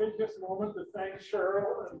just want to take this moment to thank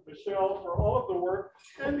Cheryl and Michelle for all of the work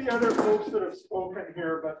and the other folks that have spoken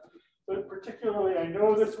here. But particularly, I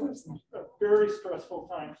know this was a very stressful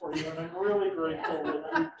time for you, and I'm really grateful that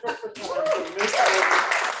you took the time to make it.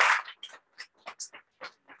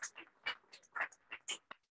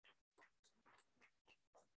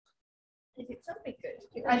 Something good.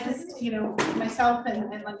 I just, you know, myself and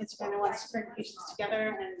Lincoln's kind of wants to bring patients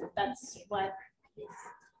together, and that's what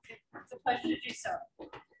it's a pleasure to do so.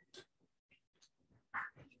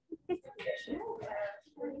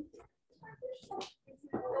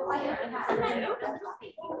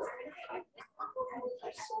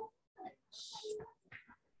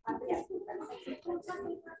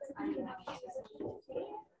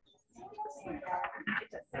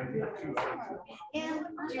 And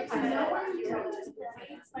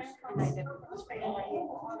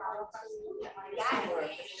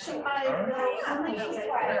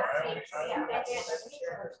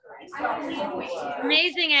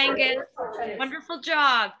Amazing, Angus. Wonderful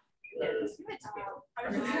job.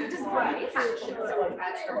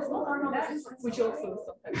 Which also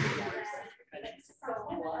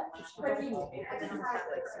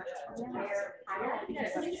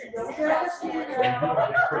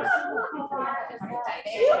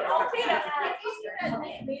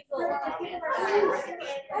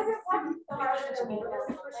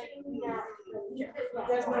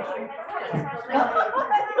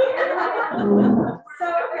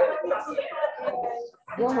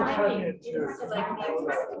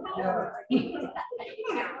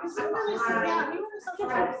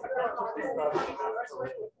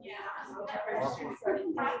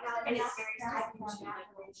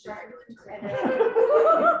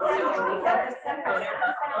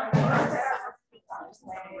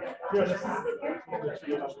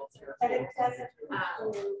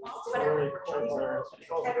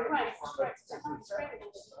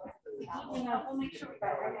we'll make sure we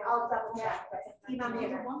got it. I'll double check.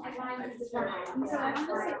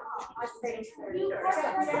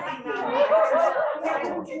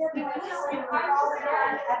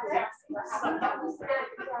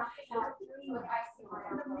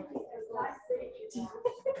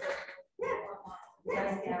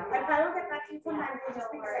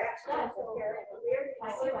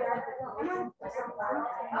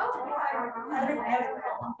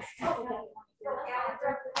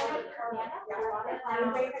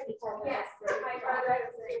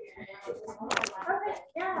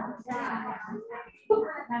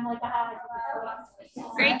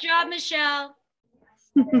 Great job, Michelle.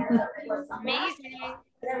 Amazing.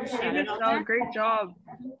 Oh, great job.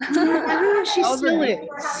 I don't know if she That was still amazing.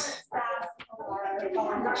 is.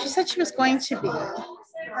 She said she was going to be.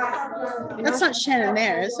 That's not Shannon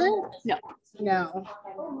there, is it? No. No.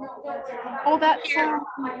 Oh, that's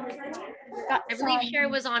I believe Cher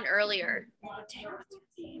was on earlier.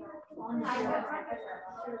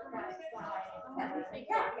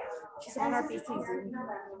 She's on our BC Zoom.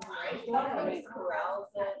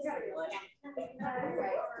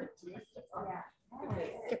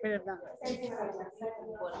 Get rid of that.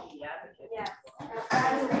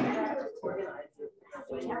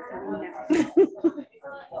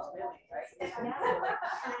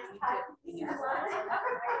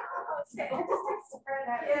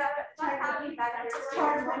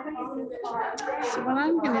 So what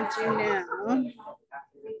I'm gonna do now. I'm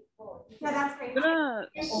gonna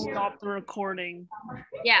stop the recording.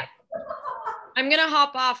 Yeah. I'm gonna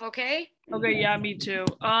hop off, okay? Okay, yeah, me too.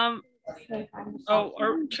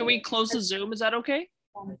 Or can we close the Zoom? Is that okay?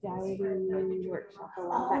 Anxiety workshop,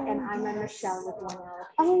 and I'm a Michelle with 1 hour.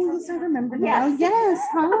 Oh, yes, I remember now. Yes,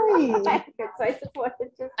 hi. So I just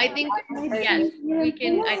wanted to. I think yes, we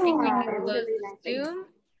can. I think we can close Zoom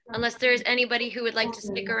unless there's anybody who would like to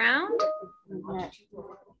stick around.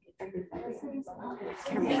 I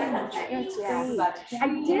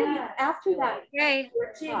did after that. Okay.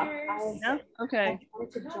 Yeah. Okay.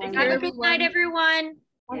 Have a good night, everyone.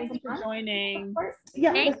 Thank you for joining.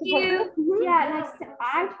 Yeah, Thank you. Yeah, and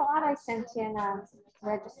I thought I sent in a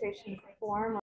registration form.